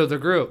loser of the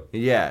group.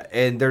 Yeah,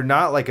 and they're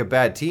not like a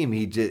bad team.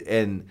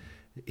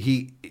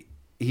 He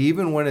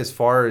even went as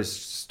far as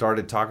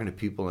started talking to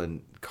people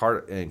in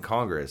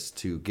Congress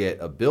to get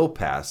a bill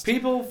passed.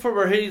 People from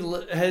where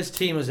his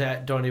team is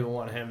at don't even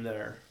want him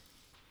there.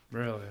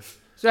 Really?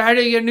 So how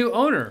do you get a new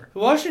owner?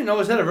 Washington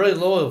always had a really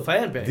loyal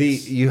fan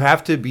base. You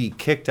have to be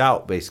kicked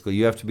out, basically.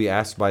 You have to be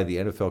asked by the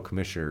NFL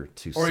commissioner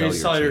to or sell you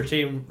sell your your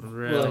team. team.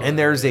 Really? willingly. And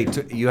there's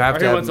you have Or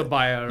to he have, wants a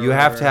buyout or you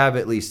have to whatever. have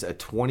at least a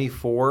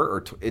 24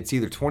 or it's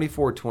either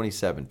 24 or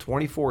 27.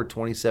 24 or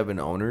 27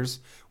 owners,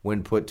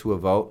 when put to a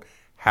vote,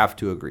 have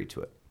to agree to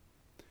it.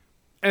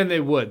 And they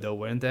would, though,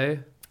 wouldn't they?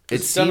 It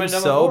Just dumb seems it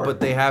so, down but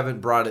they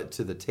haven't brought it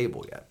to the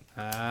table yet.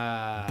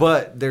 Ah.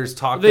 But there's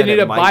talk They that need it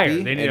a might buyer.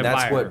 be, They need and a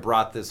that's buyer. what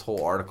brought this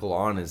whole article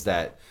on, is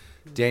that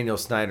Daniel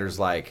Snyder's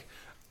like,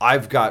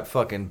 I've got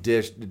fucking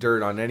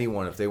dirt on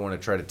anyone if they want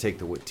to try to take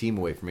the team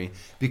away from me.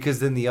 Because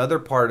then the other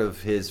part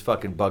of his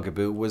fucking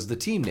bugaboo was the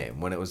team name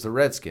when it was the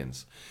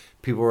Redskins.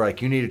 People were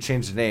like, you need to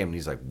change the name. And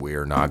he's like,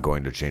 we're not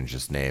going to change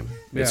this name.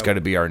 It's Yeah. going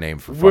to be our name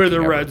for We're fucking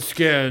the ever.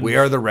 Redskins. We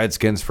are the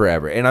Redskins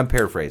forever. And I'm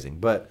paraphrasing.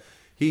 But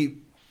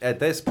at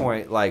this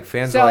point, like,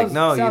 fans are like,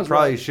 no, you sounds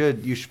probably right.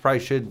 should. You probably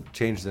should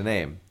change the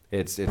name.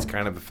 It's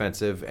kind of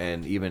offensive,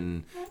 and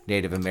even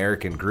Native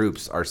American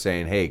groups are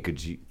saying, hey,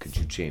 could you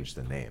change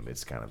the name?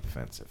 It's kind of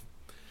offensive.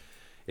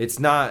 It's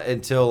not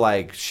until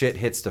like shit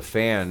hits the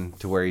fan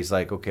to where he's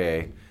like,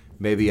 okay,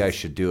 maybe I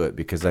should do it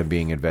because I'm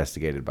being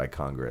investigated by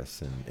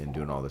Congress and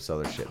doing all this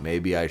other shit.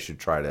 Maybe I should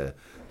try to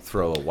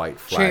throw a white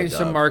flag Change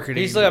some up. marketing.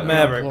 He's like a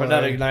maverick, but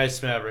not a Employee.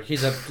 nice maverick.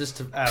 He's just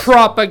an asshole.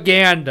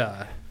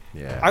 Propaganda.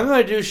 Yeah. I'm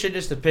gonna do shit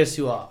just to piss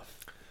you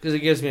off because it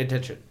gives me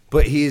attention.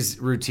 But he's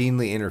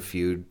routinely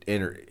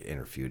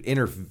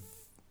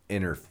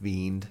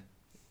intervened,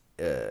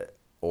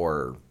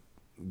 or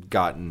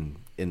gotten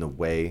in the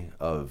way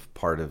of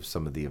part of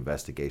some of the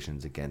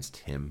investigations against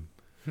him.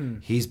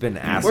 He's been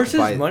asked. Where's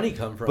his money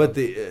come from? But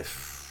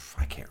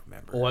I can't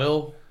remember.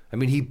 Oil. I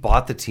mean, he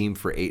bought the team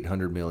for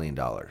 $800 million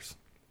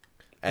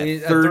at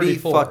He's at 30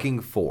 34. fucking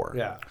 4.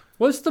 Yeah.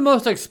 What's the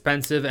most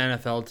expensive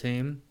NFL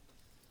team?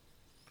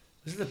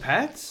 Is it the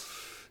Pats?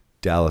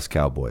 Dallas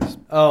Cowboys.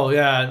 Oh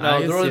yeah, I no,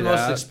 can they're see the most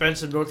that.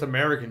 expensive North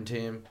American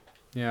team.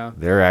 Yeah.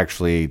 They're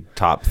actually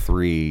top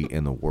 3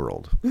 in the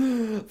world.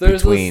 There's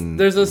Between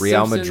there's a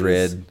Real Simpsons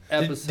Madrid,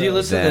 episode. Do you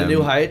listen to the Them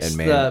New Heights, and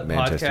the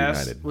Manchester podcast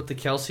United. with the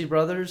Kelsey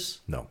brothers?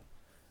 No.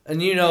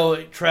 And you know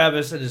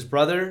Travis and his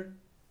brother,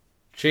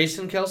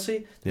 Jason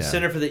Kelsey, the Yeah.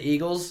 center for the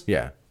Eagles,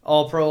 Yeah.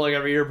 all pro like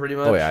every year pretty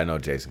much. Oh, yeah, I know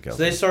Jason So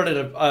Kelsey. they started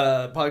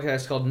a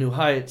podcast called New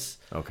Heights,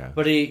 Okay.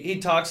 but he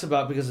talks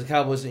about, because the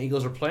Cowboys and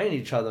Eagles are playing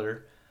each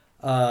other,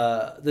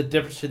 the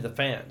difference between the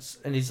fans.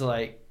 And he's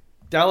like,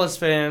 Dallas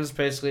fans,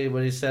 basically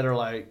what he said, are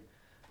like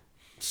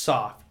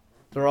soft.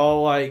 They're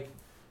all like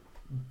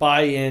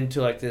buy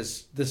into like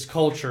this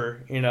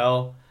culture, you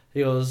know.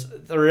 He goes,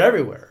 they're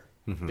everywhere.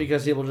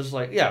 Because people just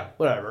like, yeah,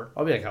 whatever.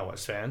 I'll be a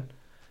Cowboys fan.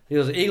 He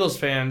goes, Eagles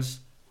fans,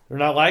 they're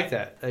not like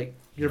that. Like,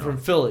 you're from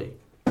Philly.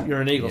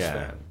 You're an Eagles Yeah.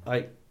 fan.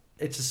 Like,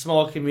 it's a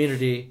small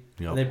community,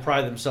 Yep. and they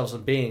pride themselves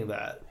on being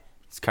that.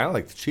 It's kind of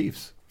like the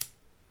Chiefs.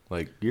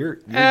 Like, you're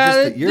the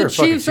a fucking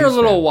Chiefs are a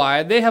little fan.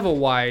 wide. They have a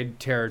wide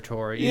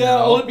territory. You Yeah,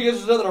 know? only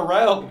because there's nothing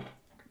around.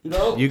 You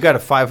know? You got a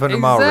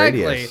 500-mile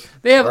Exactly. radius.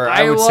 They have or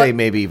I would Iowa- say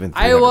maybe even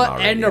 300-mile Iowa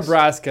and radius.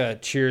 Nebraska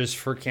cheers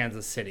for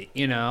Kansas City.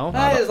 You know.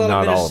 There's a lot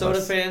not of all of Minnesota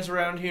us. fans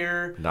around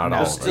here. Not There's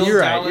all of still us. You're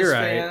right, Dallas you're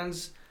right.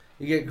 fans.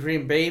 You get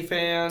Green Bay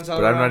fans all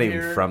But I'm around not even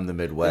here. from the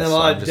Midwest, And a so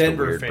lot I'm of just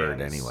Denver a weird bird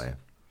fans. anyway.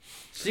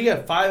 So you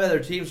got 5 other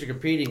teams you're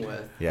competing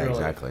with. Yeah, really.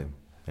 exactly.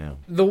 Yeah.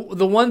 The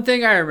one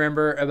thing I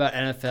remember about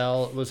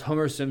NFL was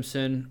Homer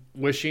Simpson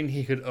wishing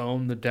he could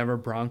own the Denver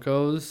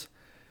Broncos,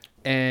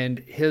 and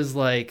his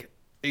like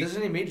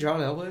Doesn't he meet John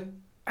Elway?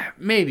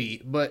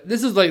 maybe, but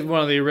this is like one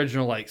of the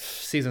original like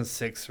season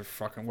 6 or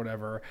fucking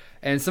whatever.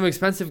 And some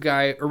expensive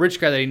guy, a rich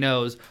guy that he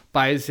knows,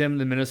 buys him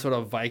the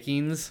Minnesota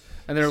Vikings,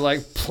 and they're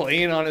like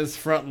playing on his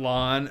front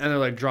lawn, and they're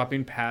like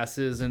dropping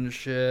passes and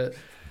shit.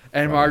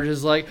 And Marge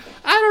is like,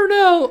 I don't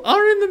know,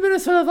 owning the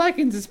Minnesota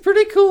Vikings is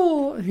pretty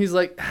cool. And he's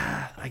like,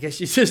 I guess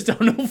you just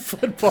don't know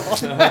football.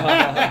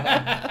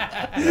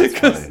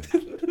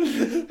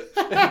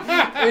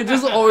 It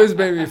just always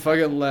made me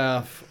fucking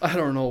laugh. I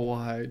don't know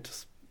why.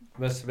 Just,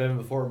 Must have been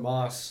before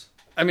Moss.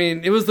 I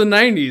mean, it was the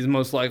 90s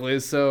most likely,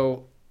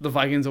 so the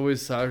Vikings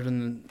always sucked,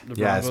 and the Broncos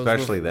Yeah,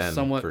 especially were then,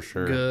 somewhat for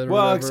sure. good. or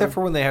Well, whatever. except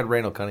for when they had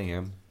Randall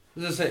Cunningham. I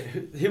was gonna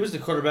say, he was the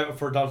quarterback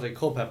before Dante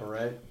Culpepper,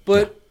 right?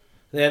 But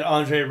They had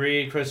Andre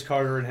Reed, Chris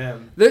Carter, and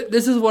him.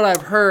 this is what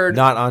I've heard.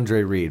 Not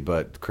Andre Reed,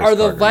 but Chris Are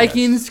the Carter,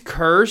 Vikings yes.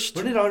 cursed?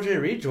 When did Andre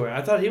Reed join?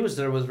 I thought he was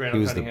there with Randall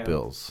He was the Cunningham.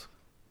 Bills.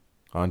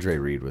 Andre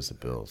Reed was the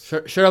Bills.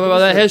 Shut up about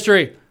that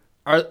history.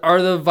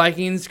 Are the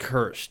Vikings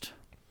cursed?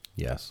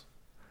 Yes.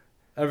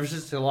 Ever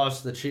since they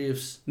lost to the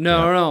Chiefs.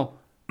 No.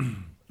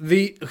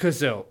 Because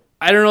so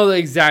I don't know the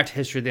exact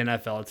history of the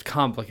NFL. It's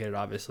complicated,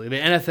 obviously. The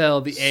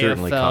NFL, the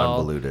Certainly AFL.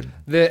 convoluted.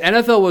 The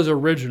NFL was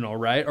original,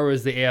 right? Or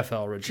was the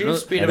AFL original?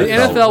 Chiefs beat the them.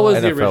 NFL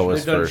was the NFL original.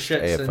 was They've done first.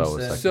 shit AFL since was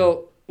then. second.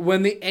 So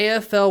when the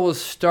AFL was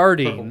Purple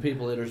starting,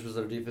 People Eaters was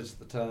their defense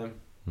at the time.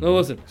 no,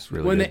 listen. It's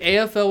really When good. the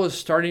AFL was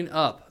starting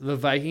up, the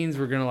Vikings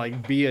were gonna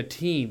like be a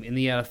team in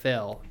the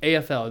AFL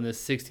in the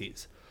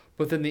 '60s.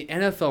 But then the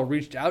NFL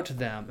reached out to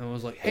them and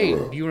was like, "Hey,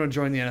 do you want to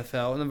join the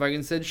NFL?" And the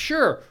Vikings said,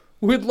 "Sure,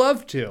 we'd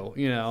love to."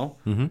 You know,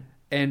 Mhm.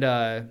 and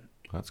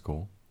That's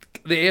cool.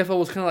 the AFL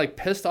was kind of like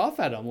pissed off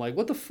at them, like,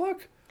 "What the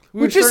fuck?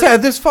 We just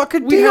had this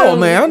fucking deal,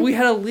 man. We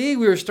had a league.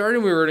 We were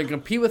starting. We were going to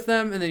compete with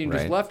them, and then you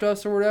just Right. left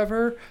us or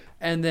whatever.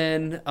 And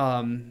then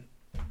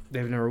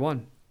they've never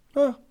won,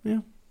 Oh, yeah.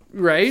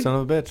 right? Son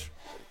of a bitch.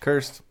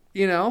 Cursed.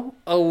 You know,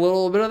 a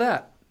little bit of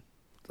that.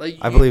 Like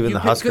I believe in you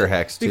the could- Husker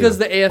hex, too. because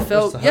the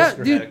AFL, What's the yeah,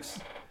 Husker dude, Hex?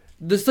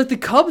 this like the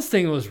Cubs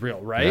thing was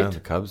real, right? Yeah, the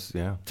Cubs,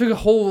 yeah. Took a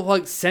whole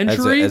like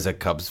century. As a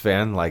Cubs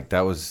fan, like,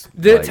 that was...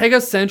 Did like, it take a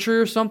century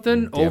or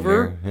something damn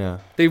over? near, yeah.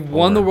 They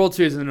won the Over. World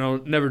Series and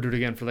they'll never do it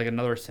again for like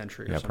another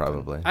century. Or Yeah, something.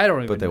 probably. I don't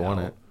even. But they know. won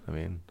it. I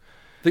mean...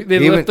 They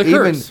even, left the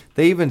curse.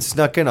 they even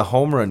snuck in a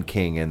home run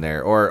king in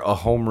there, or a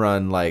home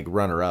run like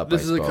runner up. This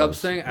I is a suppose. Cubs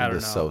thing? I don't The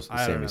know. Sosa, I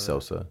don't Sammy know.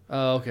 Sosa.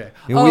 Oh, okay.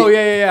 Yeah, Oh, we-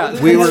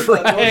 yeah. We were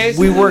Right.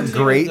 we weren't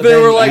great. They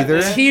then were like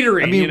either.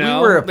 teetering. I mean, you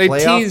know? we were a They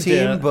playoff teased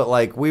team, it. but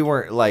like we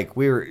weren't like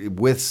we were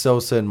with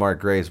Sosa and Mark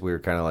Grace. We were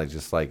kind of like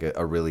just like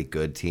a really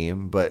good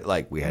team, but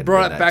like we had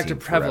Brought been it that back to team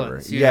forever.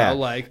 prevalence. You Yeah, know,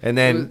 like and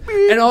then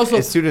and also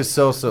as soon as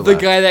Sosa the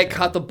left, guy that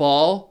caught the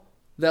ball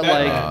that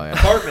like. yeah.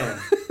 Hartman.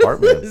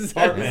 Bartman,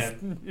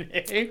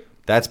 Hartman.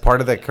 that's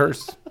part of that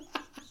curse.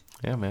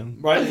 Yeah, man.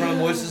 Right in front of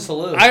Moises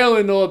Saloon. I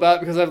only know about it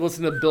because I've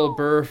listened to Bill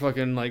Burr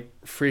fucking like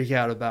freak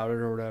out about it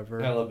or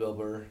whatever. I love Bill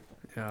Burr.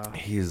 Yeah.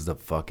 He's the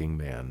fucking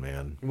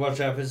man. You watch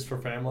Half His for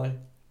Family?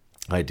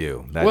 I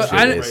do. That Well,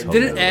 shit is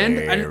did it end?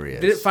 hilarious.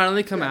 Did it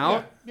finally come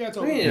out? Yeah, it's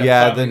I over. mean,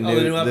 Yeah,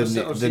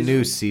 probably- the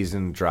new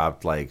season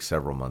dropped like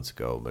several months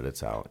ago, but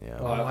it's out. Yeah,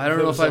 I don't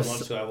know if I've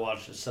months ago. I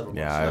watched it several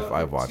yeah, months ago.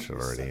 I've watched it I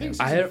already. think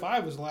Yeah. season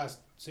 5 was the last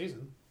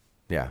season.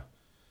 Yeah.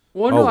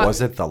 well, Oh, no,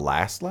 was it the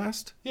last?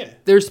 Yeah.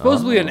 there's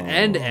supposed to be an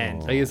end.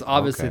 Like it's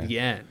obviously okay. the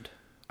end.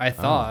 I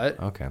thought.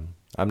 Okay,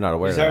 I'm not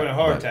aware. He's of having that, a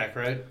heart but attack,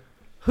 right?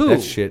 Who?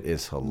 That shit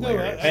is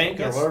hilarious. Hank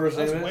or whatever his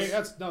that's name way, is.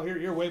 that's no,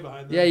 you're way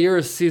behind. That. Yeah, you're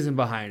a season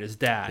behind. His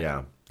dad.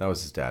 Yeah, that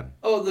was his dad.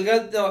 Oh, the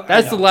guy. No,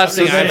 That's the last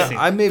thing then I've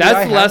seen. maybe That's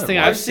I the last haven't thing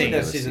watched I've I've seen seen. that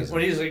this season season.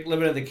 when he's like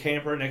living in the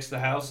camper next to the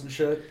house and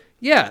shit.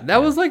 Yeah, that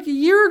was like a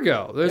year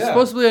ago. There's Yeah.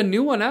 supposed to be a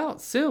new one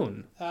out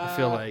soon. I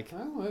feel like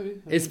Well,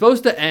 maybe. it's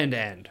supposed to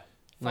end.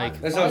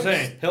 Like That's what I'm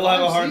saying. He'll have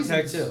a heart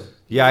attack too.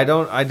 Yeah, I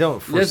don't That's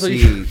what foresee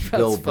you- that's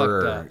Bill fucked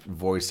Burr up.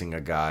 voicing a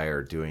guy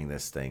or doing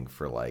this thing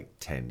for like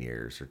 10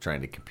 years or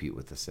trying to compete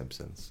with The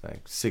Simpsons.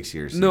 Like 6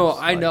 years. no,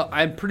 seems I know. like-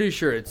 I'm pretty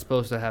sure it's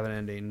supposed to have an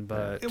ending,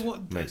 but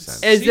Makes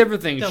sense. As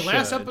everything The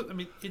last should. episode, I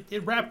mean,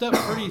 it wrapped up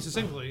pretty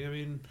succinctly. I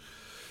mean,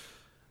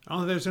 I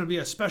don't think there's going to be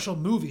a special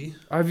movie.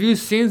 have you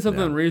seen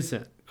something No.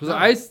 recent?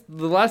 Because No.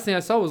 the last thing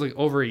I saw was like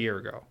over a year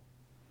ago.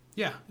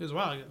 Yeah, it was a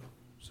while ago.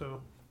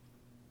 So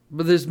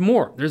But there's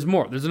more. There's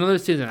more. There's another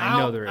season. I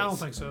know there is. I don't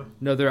think so.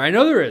 No, there. I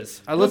know there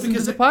is. I Well, listened to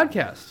because the it-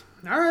 podcast.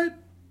 All right,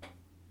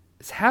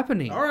 It's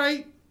happening. all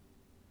right.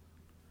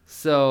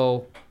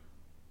 So,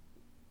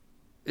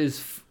 is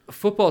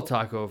football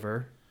talk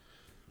over?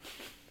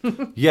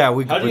 Yeah,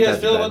 we. How could do you put guys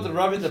that feel to about bed. the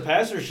roughing the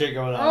passer shit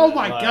going on? Oh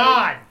my Like,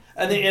 God!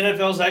 And the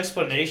NFL's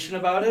explanation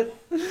about it?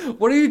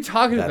 What are you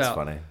talking That's about?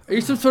 funny. Are you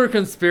some sort of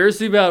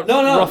conspiracy about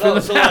No. roughing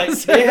the So like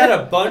passer? they had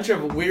a bunch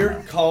of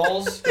weird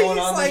calls going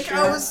on this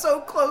year. so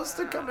close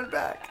to coming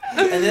back.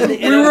 And then the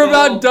We were NFL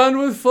about done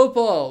with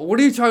football. What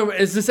are you talking about?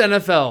 Is this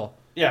NFL?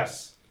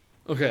 Yes.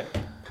 Okay.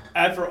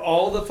 After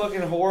all the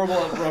fucking horrible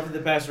roughing the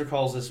passer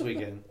calls this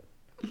weekend,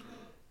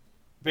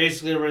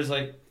 basically everybody's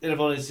like,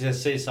 NFL needs to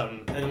say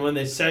something. And when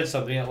they said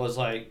something, it was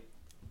like,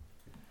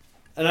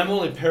 and I'm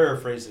only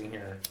paraphrasing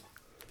here,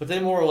 but they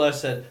more or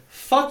less said,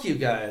 "Fuck you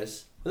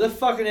guys." The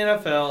fucking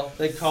NFL,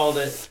 they called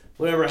it.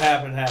 Whatever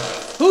happened,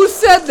 happened. Who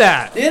said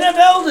that? The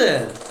NFL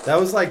did. That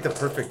was like the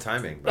perfect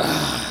timing.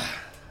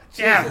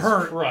 Yeah, it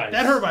hurt. Christ.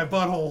 That hurt my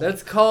butthole.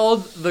 That's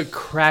called the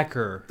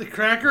cracker. The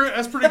cracker.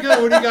 That's pretty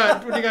good. What do you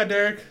got? What do you got,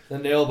 Derek? The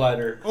nail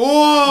biter.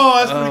 Oh,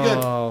 that's pretty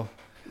good. Oh.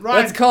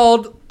 Ryan, That's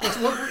called.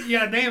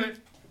 yeah, name it.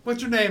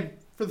 What's your name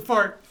for the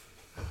fart?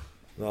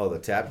 Oh, the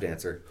tap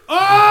dancer.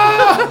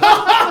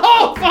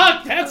 Oh,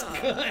 fuck, that's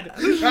good.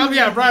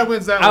 Yeah, Brian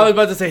wins that I was one.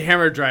 about to say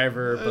hammer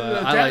driver,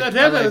 but I like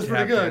that I like is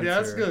pretty tap good. Yeah,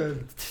 that's dancer.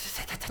 good.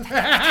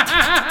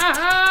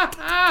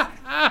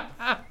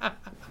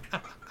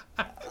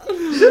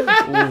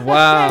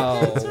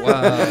 Wow.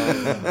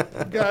 Wow.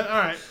 God, all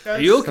right. Are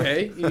you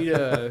okay? You need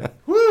a,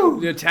 Woo!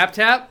 you need a tap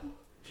tap?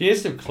 He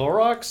has some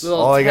Clorox. Little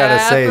All I gotta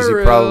say is you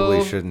taparoo.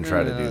 probably shouldn't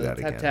try to do that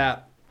tap again.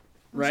 tap.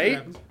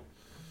 Right?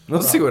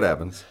 We'll see what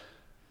happens.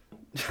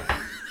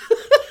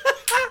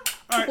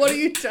 What are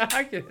you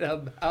talking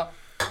about?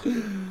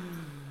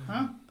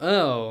 Huh?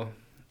 Oh.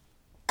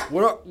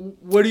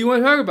 What do you want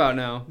to talk about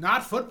now?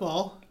 Not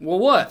football. Well,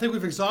 I what? think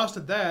we've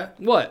exhausted that.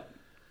 What?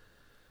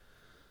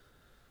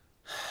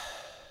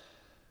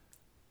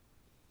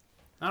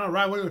 I don't know,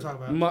 Ryan, what are we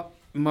talking about?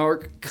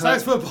 Mark,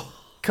 Besides cut, football.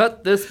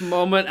 cut this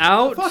moment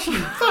out. Fuck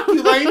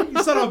you, Lane,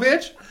 you son of a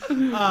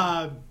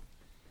bitch.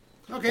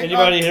 Okay.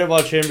 Anybody hear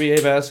about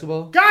NBA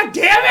basketball? God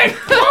damn it!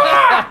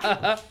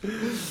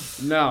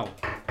 No.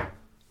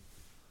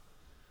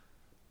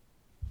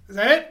 Is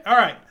that it? All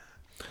right.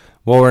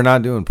 Well, we're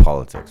not doing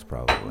politics,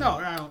 probably. No,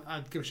 I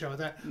don't give a shit about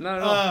that. No,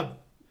 no.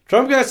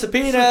 Trump got So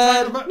subpoenaed.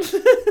 talking about-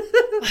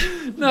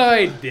 No,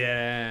 I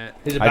didn't.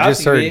 He's about I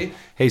just to heard. be.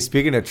 Hey,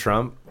 speaking of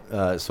Trump,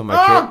 so my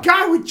Oh, kid.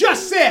 God, we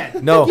just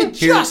said. No, You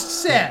here-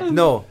 just said.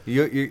 No,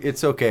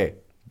 it's okay.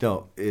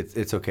 No,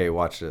 it's okay.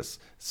 Watch this.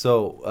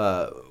 So,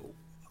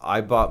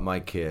 I bought my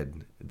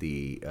kid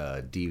the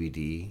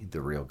DVD,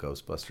 the Real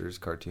Ghostbusters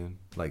cartoon,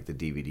 like the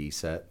DVD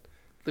set.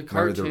 The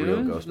Remember the cartoon?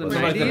 real The Ghostbusters? Was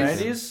it like the 90s?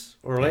 90s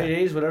or late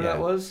 80s, whatever Yeah. that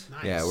was?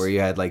 Nice. Yeah, where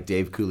you had like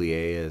Dave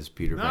Coulier as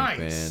Peter Nice.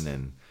 Venkman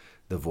and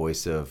the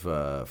voice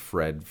of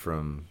Fred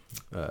from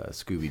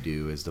Scooby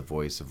Doo is the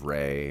voice of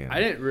Ray. And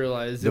I didn't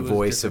realize the it was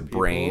voice of different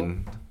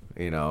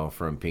Brain,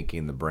 from Pinky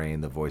and the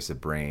Brain. The voice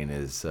of Brain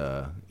is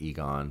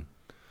Egon.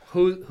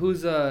 people.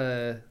 Who's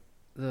the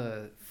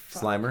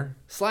Slimer.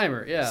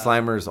 Slimer? Yeah.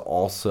 Slimer's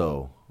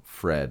also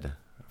Fred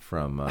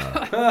from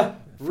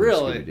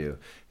Really? Scooby-Doo.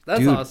 That's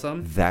Dude,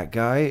 awesome. That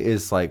guy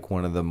is like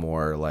one of the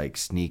more like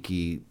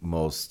sneaky,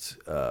 most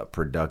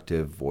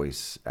productive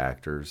voice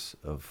actors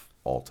of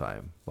all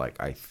time. Like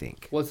I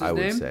think. What's his I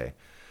would name? say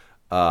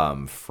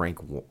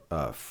Frank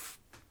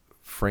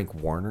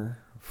Warner.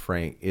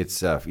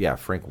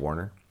 Frank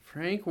Warner.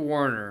 Frank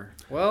Warner.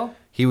 Well,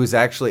 He was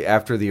actually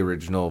after the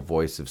original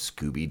voice of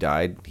Scooby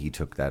died. He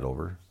took that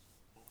over.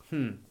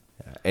 Yeah.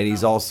 And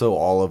he's also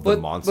all of the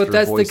monster but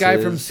that's voices. the guy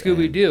from and-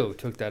 Scooby Doo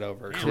took that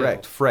over. too.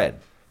 Correct, Fred.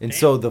 And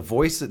so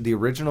the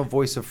original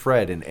voice of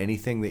Fred in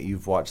anything that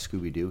you've watched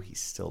Scooby Doo, he's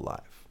still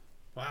alive.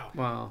 Wow.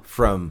 Wow.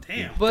 From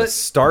Damn. the But-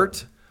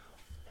 start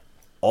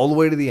all the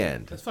way to the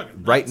end. That's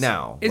fucking right nuts.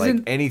 now. Isn't-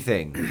 like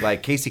anything.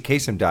 Like Casey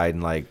Kasem died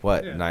in like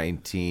what, Yeah.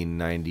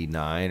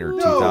 1999 or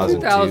No.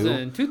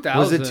 2002? 2000.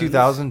 Was it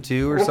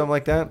 2002 or something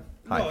like that?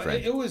 Hi, No,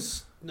 Frank. it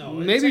was no.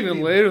 Maybe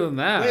even later than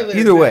that. Way later.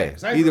 Either way,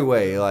 'cause I either grew up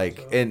way, with it, like,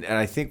 so. and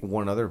I think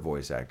one other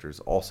voice actor's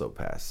also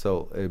passed.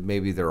 So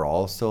maybe they're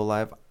all still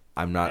alive.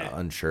 I'm not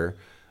unsure,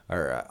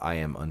 or I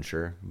am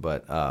unsure,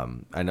 but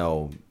I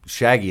know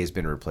Shaggy has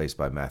been replaced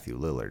by Matthew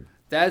Lillard.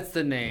 That's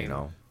the name. You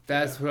know.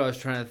 That's what I was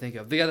trying to think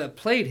of. The guy that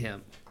played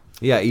him.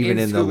 Yeah, even In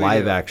in the Scooby-Doo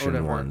live or action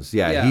whatever. ones.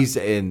 Yeah, Yeah. he's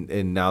in.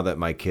 And now that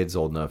my kid's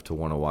old enough to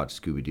want to watch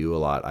Scooby Doo a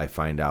lot, I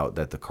find out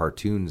that the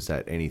cartoons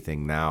that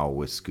anything now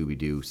with Scooby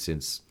Doo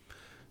since,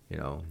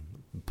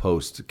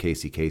 post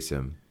Casey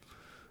Kasem,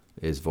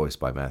 is voiced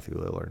by Matthew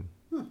Lillard.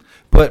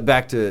 But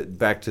back to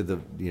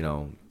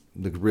the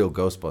the real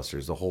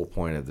Ghostbusters. The whole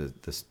point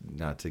of this,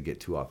 not to get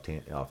too off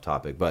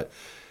topic, but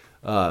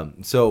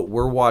so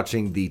we're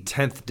watching the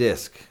 10th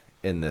disc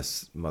in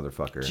this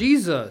motherfucker.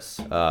 Jesus.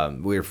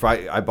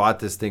 I bought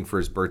this thing for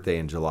his birthday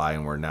in July,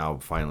 and we're now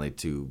finally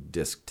to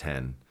disc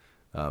 10.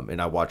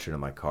 And I watch it in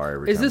my car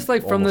every Is time. this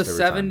like from the almost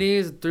every time.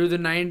 70s through the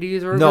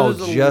 90s, or No,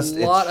 there's a just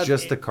lot it's of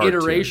just the cartoon.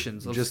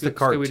 iterations of Just the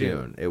Scooby-Doo?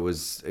 cartoon. It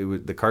was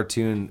the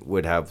cartoon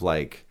would have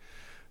like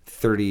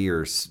 30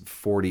 or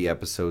 40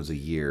 episodes a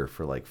year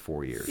for like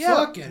 4 years. Yeah,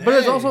 Fucking but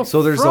it's A. also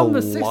So there's from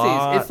a the 60s.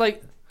 lot- It's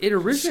like it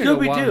originated a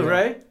while Scooby Doo, ago.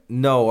 right?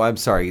 No, I'm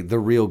sorry, the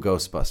real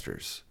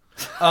Ghostbusters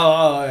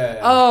Oh, yeah.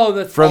 Oh,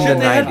 that's From Shit, the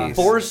they had 90s.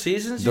 4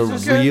 seasons. the you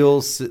just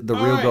said?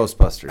 real right.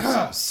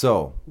 Ghostbusters.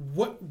 So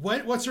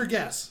What's your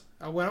guess?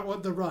 I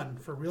want the run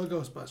for real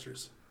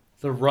Ghostbusters.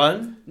 The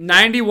Run.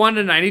 91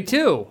 to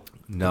 92.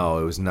 no,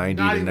 it was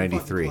 90 Not to even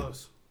 93. fucking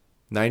close.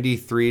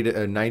 93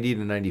 to 90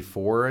 to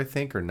 94, I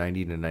think, or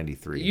 90 to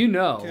 93. You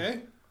know. Okay,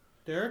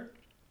 Derek.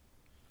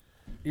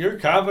 You're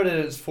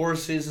confident it's 4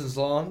 seasons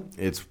long?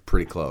 It's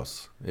pretty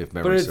close, if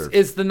But memory it's serves.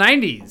 it's the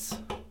 90s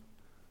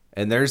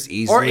And there's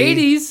easily or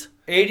 80s.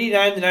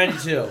 89 to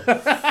 92.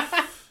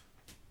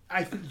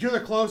 You're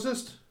the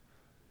closest.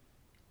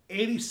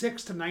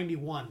 86 to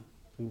 91.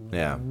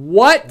 Yeah,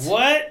 What?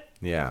 What?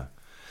 yeah.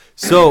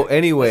 So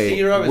anyway, The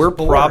year I was we're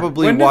born.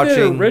 probably When did the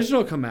watching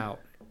original come out?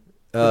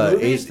 The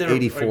movies, they were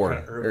 84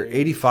 kinda early. or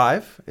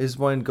 85 is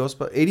when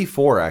Ghostbusters.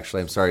 84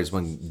 actually. I'm sorry, is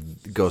when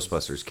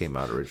Ghostbusters came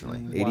out originally.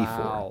 84.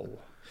 Wow.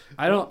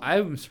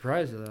 I'm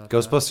surprised at that.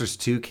 Ghostbusters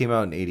 2 came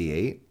out in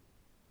 88.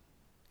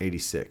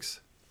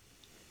 86.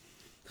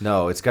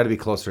 No, it's got to be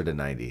closer to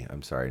 90.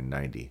 I'm sorry,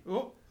 90.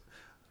 Oh.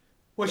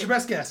 What's your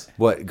best guess?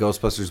 What,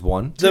 Ghostbusters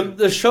 1?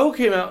 The show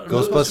came out.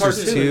 Ghostbusters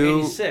cartoon in 2,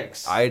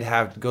 86.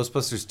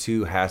 Ghostbusters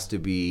 2 has to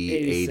be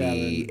 87.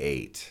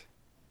 88.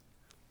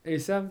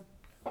 87?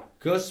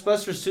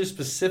 Ghostbusters 2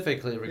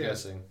 specifically, we're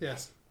Yes. guessing.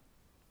 Yes.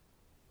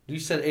 You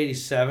said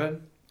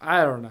 87?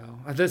 I don't know.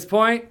 At this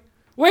point?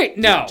 Wait,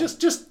 no.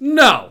 Just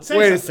no. Say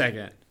Wait a something.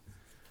 second.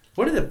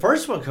 When did the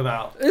first one come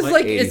out? It's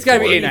like it's got to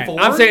be 89. 84?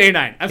 I'm saying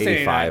 89. I'm saying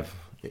 89. 85.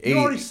 you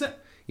already said.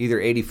 Either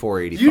 84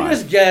 or 85. You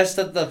just guessed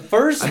that the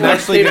first I'm one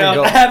actually came gonna out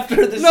go-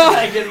 after the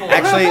second one.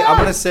 Actually, I'm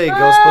going to say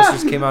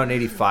Ghostbusters came out in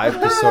 85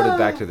 because so did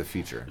Back to the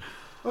Future.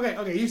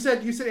 Okay. You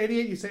said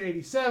 88. You said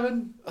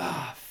 87.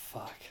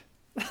 Fuck.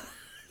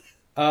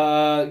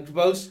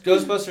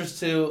 Ghostbusters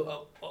 2.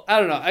 I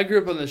don't know. I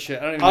grew up on this shit.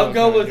 I don't even know I'll what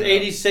go kind of with grew up.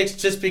 86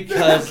 just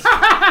because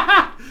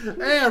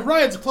Hey,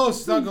 Ryan's close.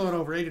 It's not going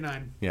over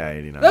 89. Yeah,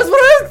 89. That's what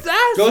I was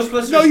asking.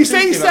 Ghostbusters. No, you 2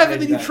 said came out 87. in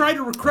Then you 89. tried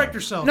to correct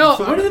yourself. No.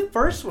 So when did the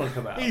first one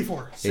come out?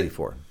 84.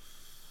 84.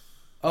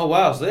 Oh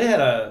wow, so they had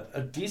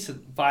a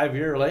decent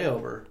 5-year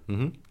layover. They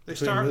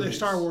movies.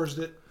 Star Wars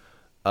it.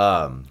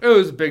 It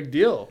was a big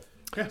deal.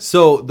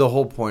 So the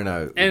whole point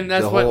And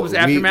that's what was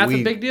Aftermath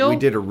a big deal? We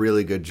did a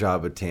really good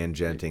job of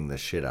tangenting the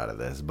shit out of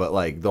this, but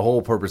like the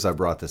whole purpose I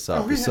brought this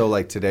up is so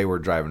like today we're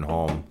driving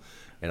home,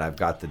 and I've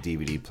got the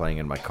DVD playing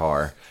in my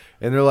car,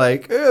 and they're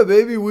like, "Yeah,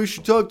 baby, we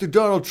should talk to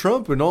Donald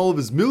Trump and all of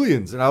his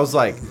millions," and I was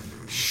like,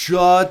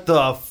 "Shut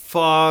the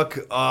fuck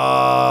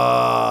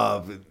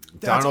up!"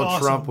 Donald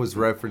awesome. Trump was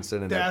referenced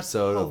in an That's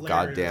episode of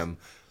hilarious. goddamn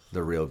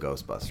The Real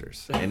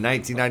Ghostbusters in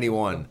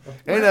 1991,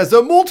 and as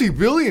a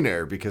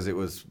multi-billionaire because it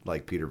was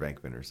like Peter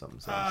Venkman or something.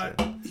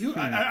 Shit.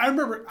 I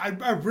remember. I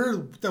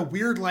remember the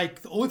weird.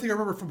 Like the only thing I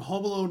remember from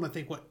Home Alone, I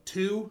think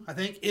 2. I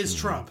think is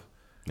Trump.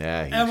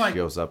 Yeah, he And, like-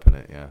 shows up in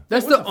it. Yeah,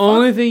 That's What the the fuck?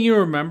 only thing you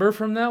remember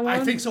from that one?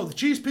 I think so. The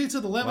cheese pizza,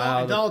 the limo, Wow,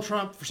 and the- Donald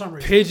Trump for some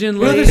reason. Pigeon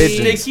We're the Lady.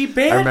 Pigeons. Sneaky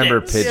Bandits. I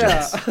remember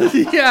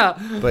pigeons. Yeah.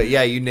 yeah. But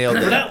yeah, you nailed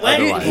it.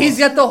 Otherwise. He's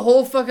got the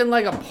whole fucking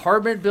like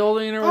apartment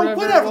building or Oh, whatever.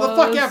 whatever it the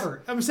fuck was.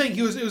 ever. I'm saying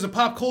it was a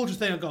pop culture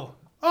thing. I go,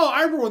 oh,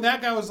 I remember when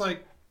that guy was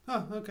like,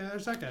 oh, okay,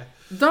 there's that guy.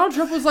 Donald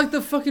Trump was like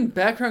the fucking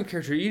background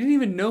character. You didn't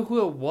even know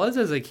who it was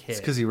as a kid. It's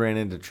because he ran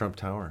into Trump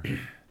Tower.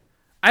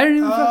 I didn't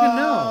even fucking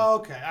know. Oh,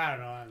 okay, I don't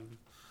know.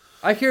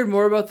 I cared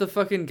more about the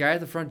fucking guy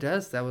at the front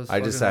desk. That was. I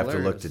just fucking have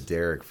to look to hilarious.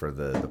 Derek for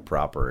the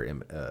proper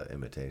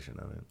imitation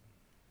of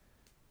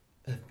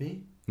it.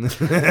 Me? What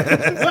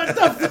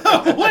the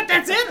fuck? What?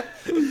 That's it?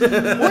 What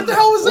the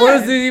hell was that? What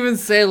does it even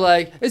say?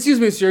 Like, excuse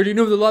me, sir, do you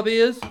know where the lobby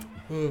is?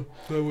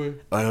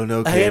 I don't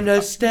know, kid. I am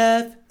no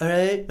staff,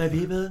 alright, my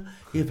people.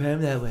 You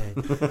him that way.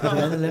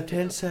 On the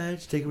left-hand side,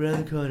 just take it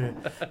around the corner.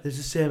 There's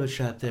a sandwich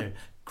shop there.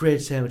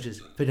 Great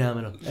sandwiches.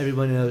 Phenomenal.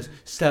 Everyone knows.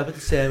 Stop at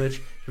the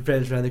sandwich. Your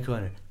friends around the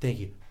corner. Thank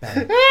you.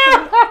 Bye.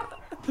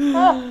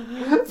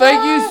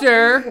 Thank you,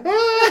 sir.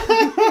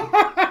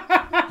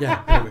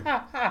 Yeah,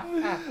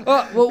 whatever.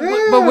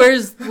 But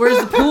where's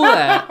the pool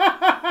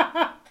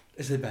at?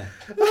 It's the back.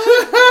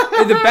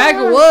 In the back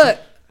of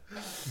what?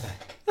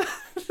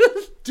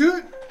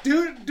 Do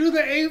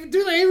the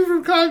Amy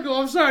from Congo.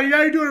 I'm sorry,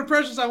 now you're doing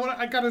impressions.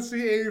 I gotta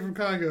see Amy from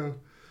Congo.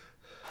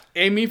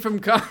 Amy from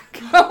Congo.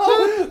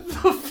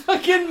 The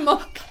fucking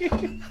monkey.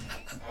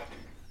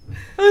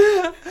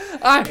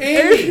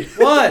 Amy!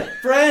 What?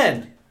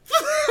 Friend!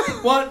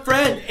 What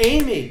friend?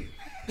 Amy!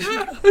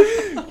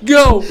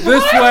 Go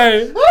this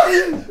way.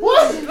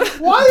 What?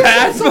 Why is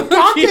that so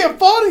goddamn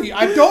funny?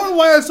 I don't know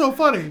why that's so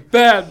funny.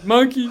 Bad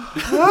monkey.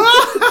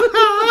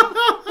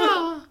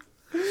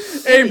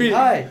 Amy,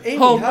 Hide! Amy,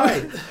 home.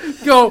 hide!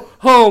 Go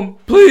home,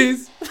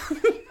 please.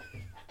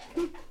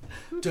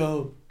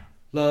 Don't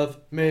love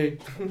me.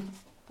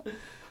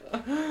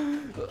 What?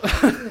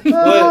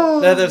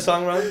 That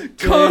song run?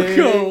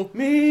 Congo. Take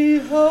me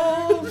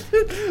home,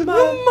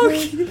 my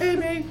monkey.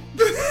 Amy.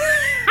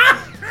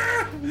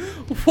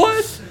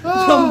 What?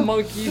 The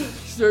monkey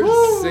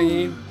starts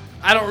singing.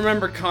 I don't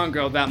remember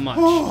Congo that much.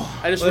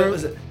 I just What remember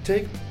was it?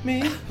 Take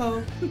me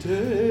home,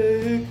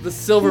 take the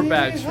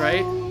silverbacks,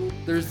 right?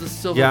 There's the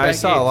silverback. Yeah, I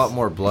saw a apes. lot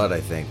more blood, I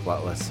think. A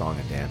lot less song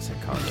and dance in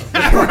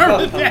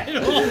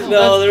Congo.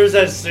 No, there's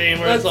that scene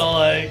where it's all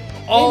like,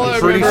 All I I'm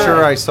pretty remember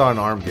sure I saw an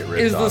arm get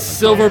ripped is off. the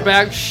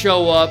silverbacks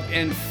show up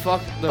and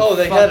fuck the oh,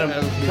 they fuck had out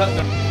of him people.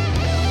 cut.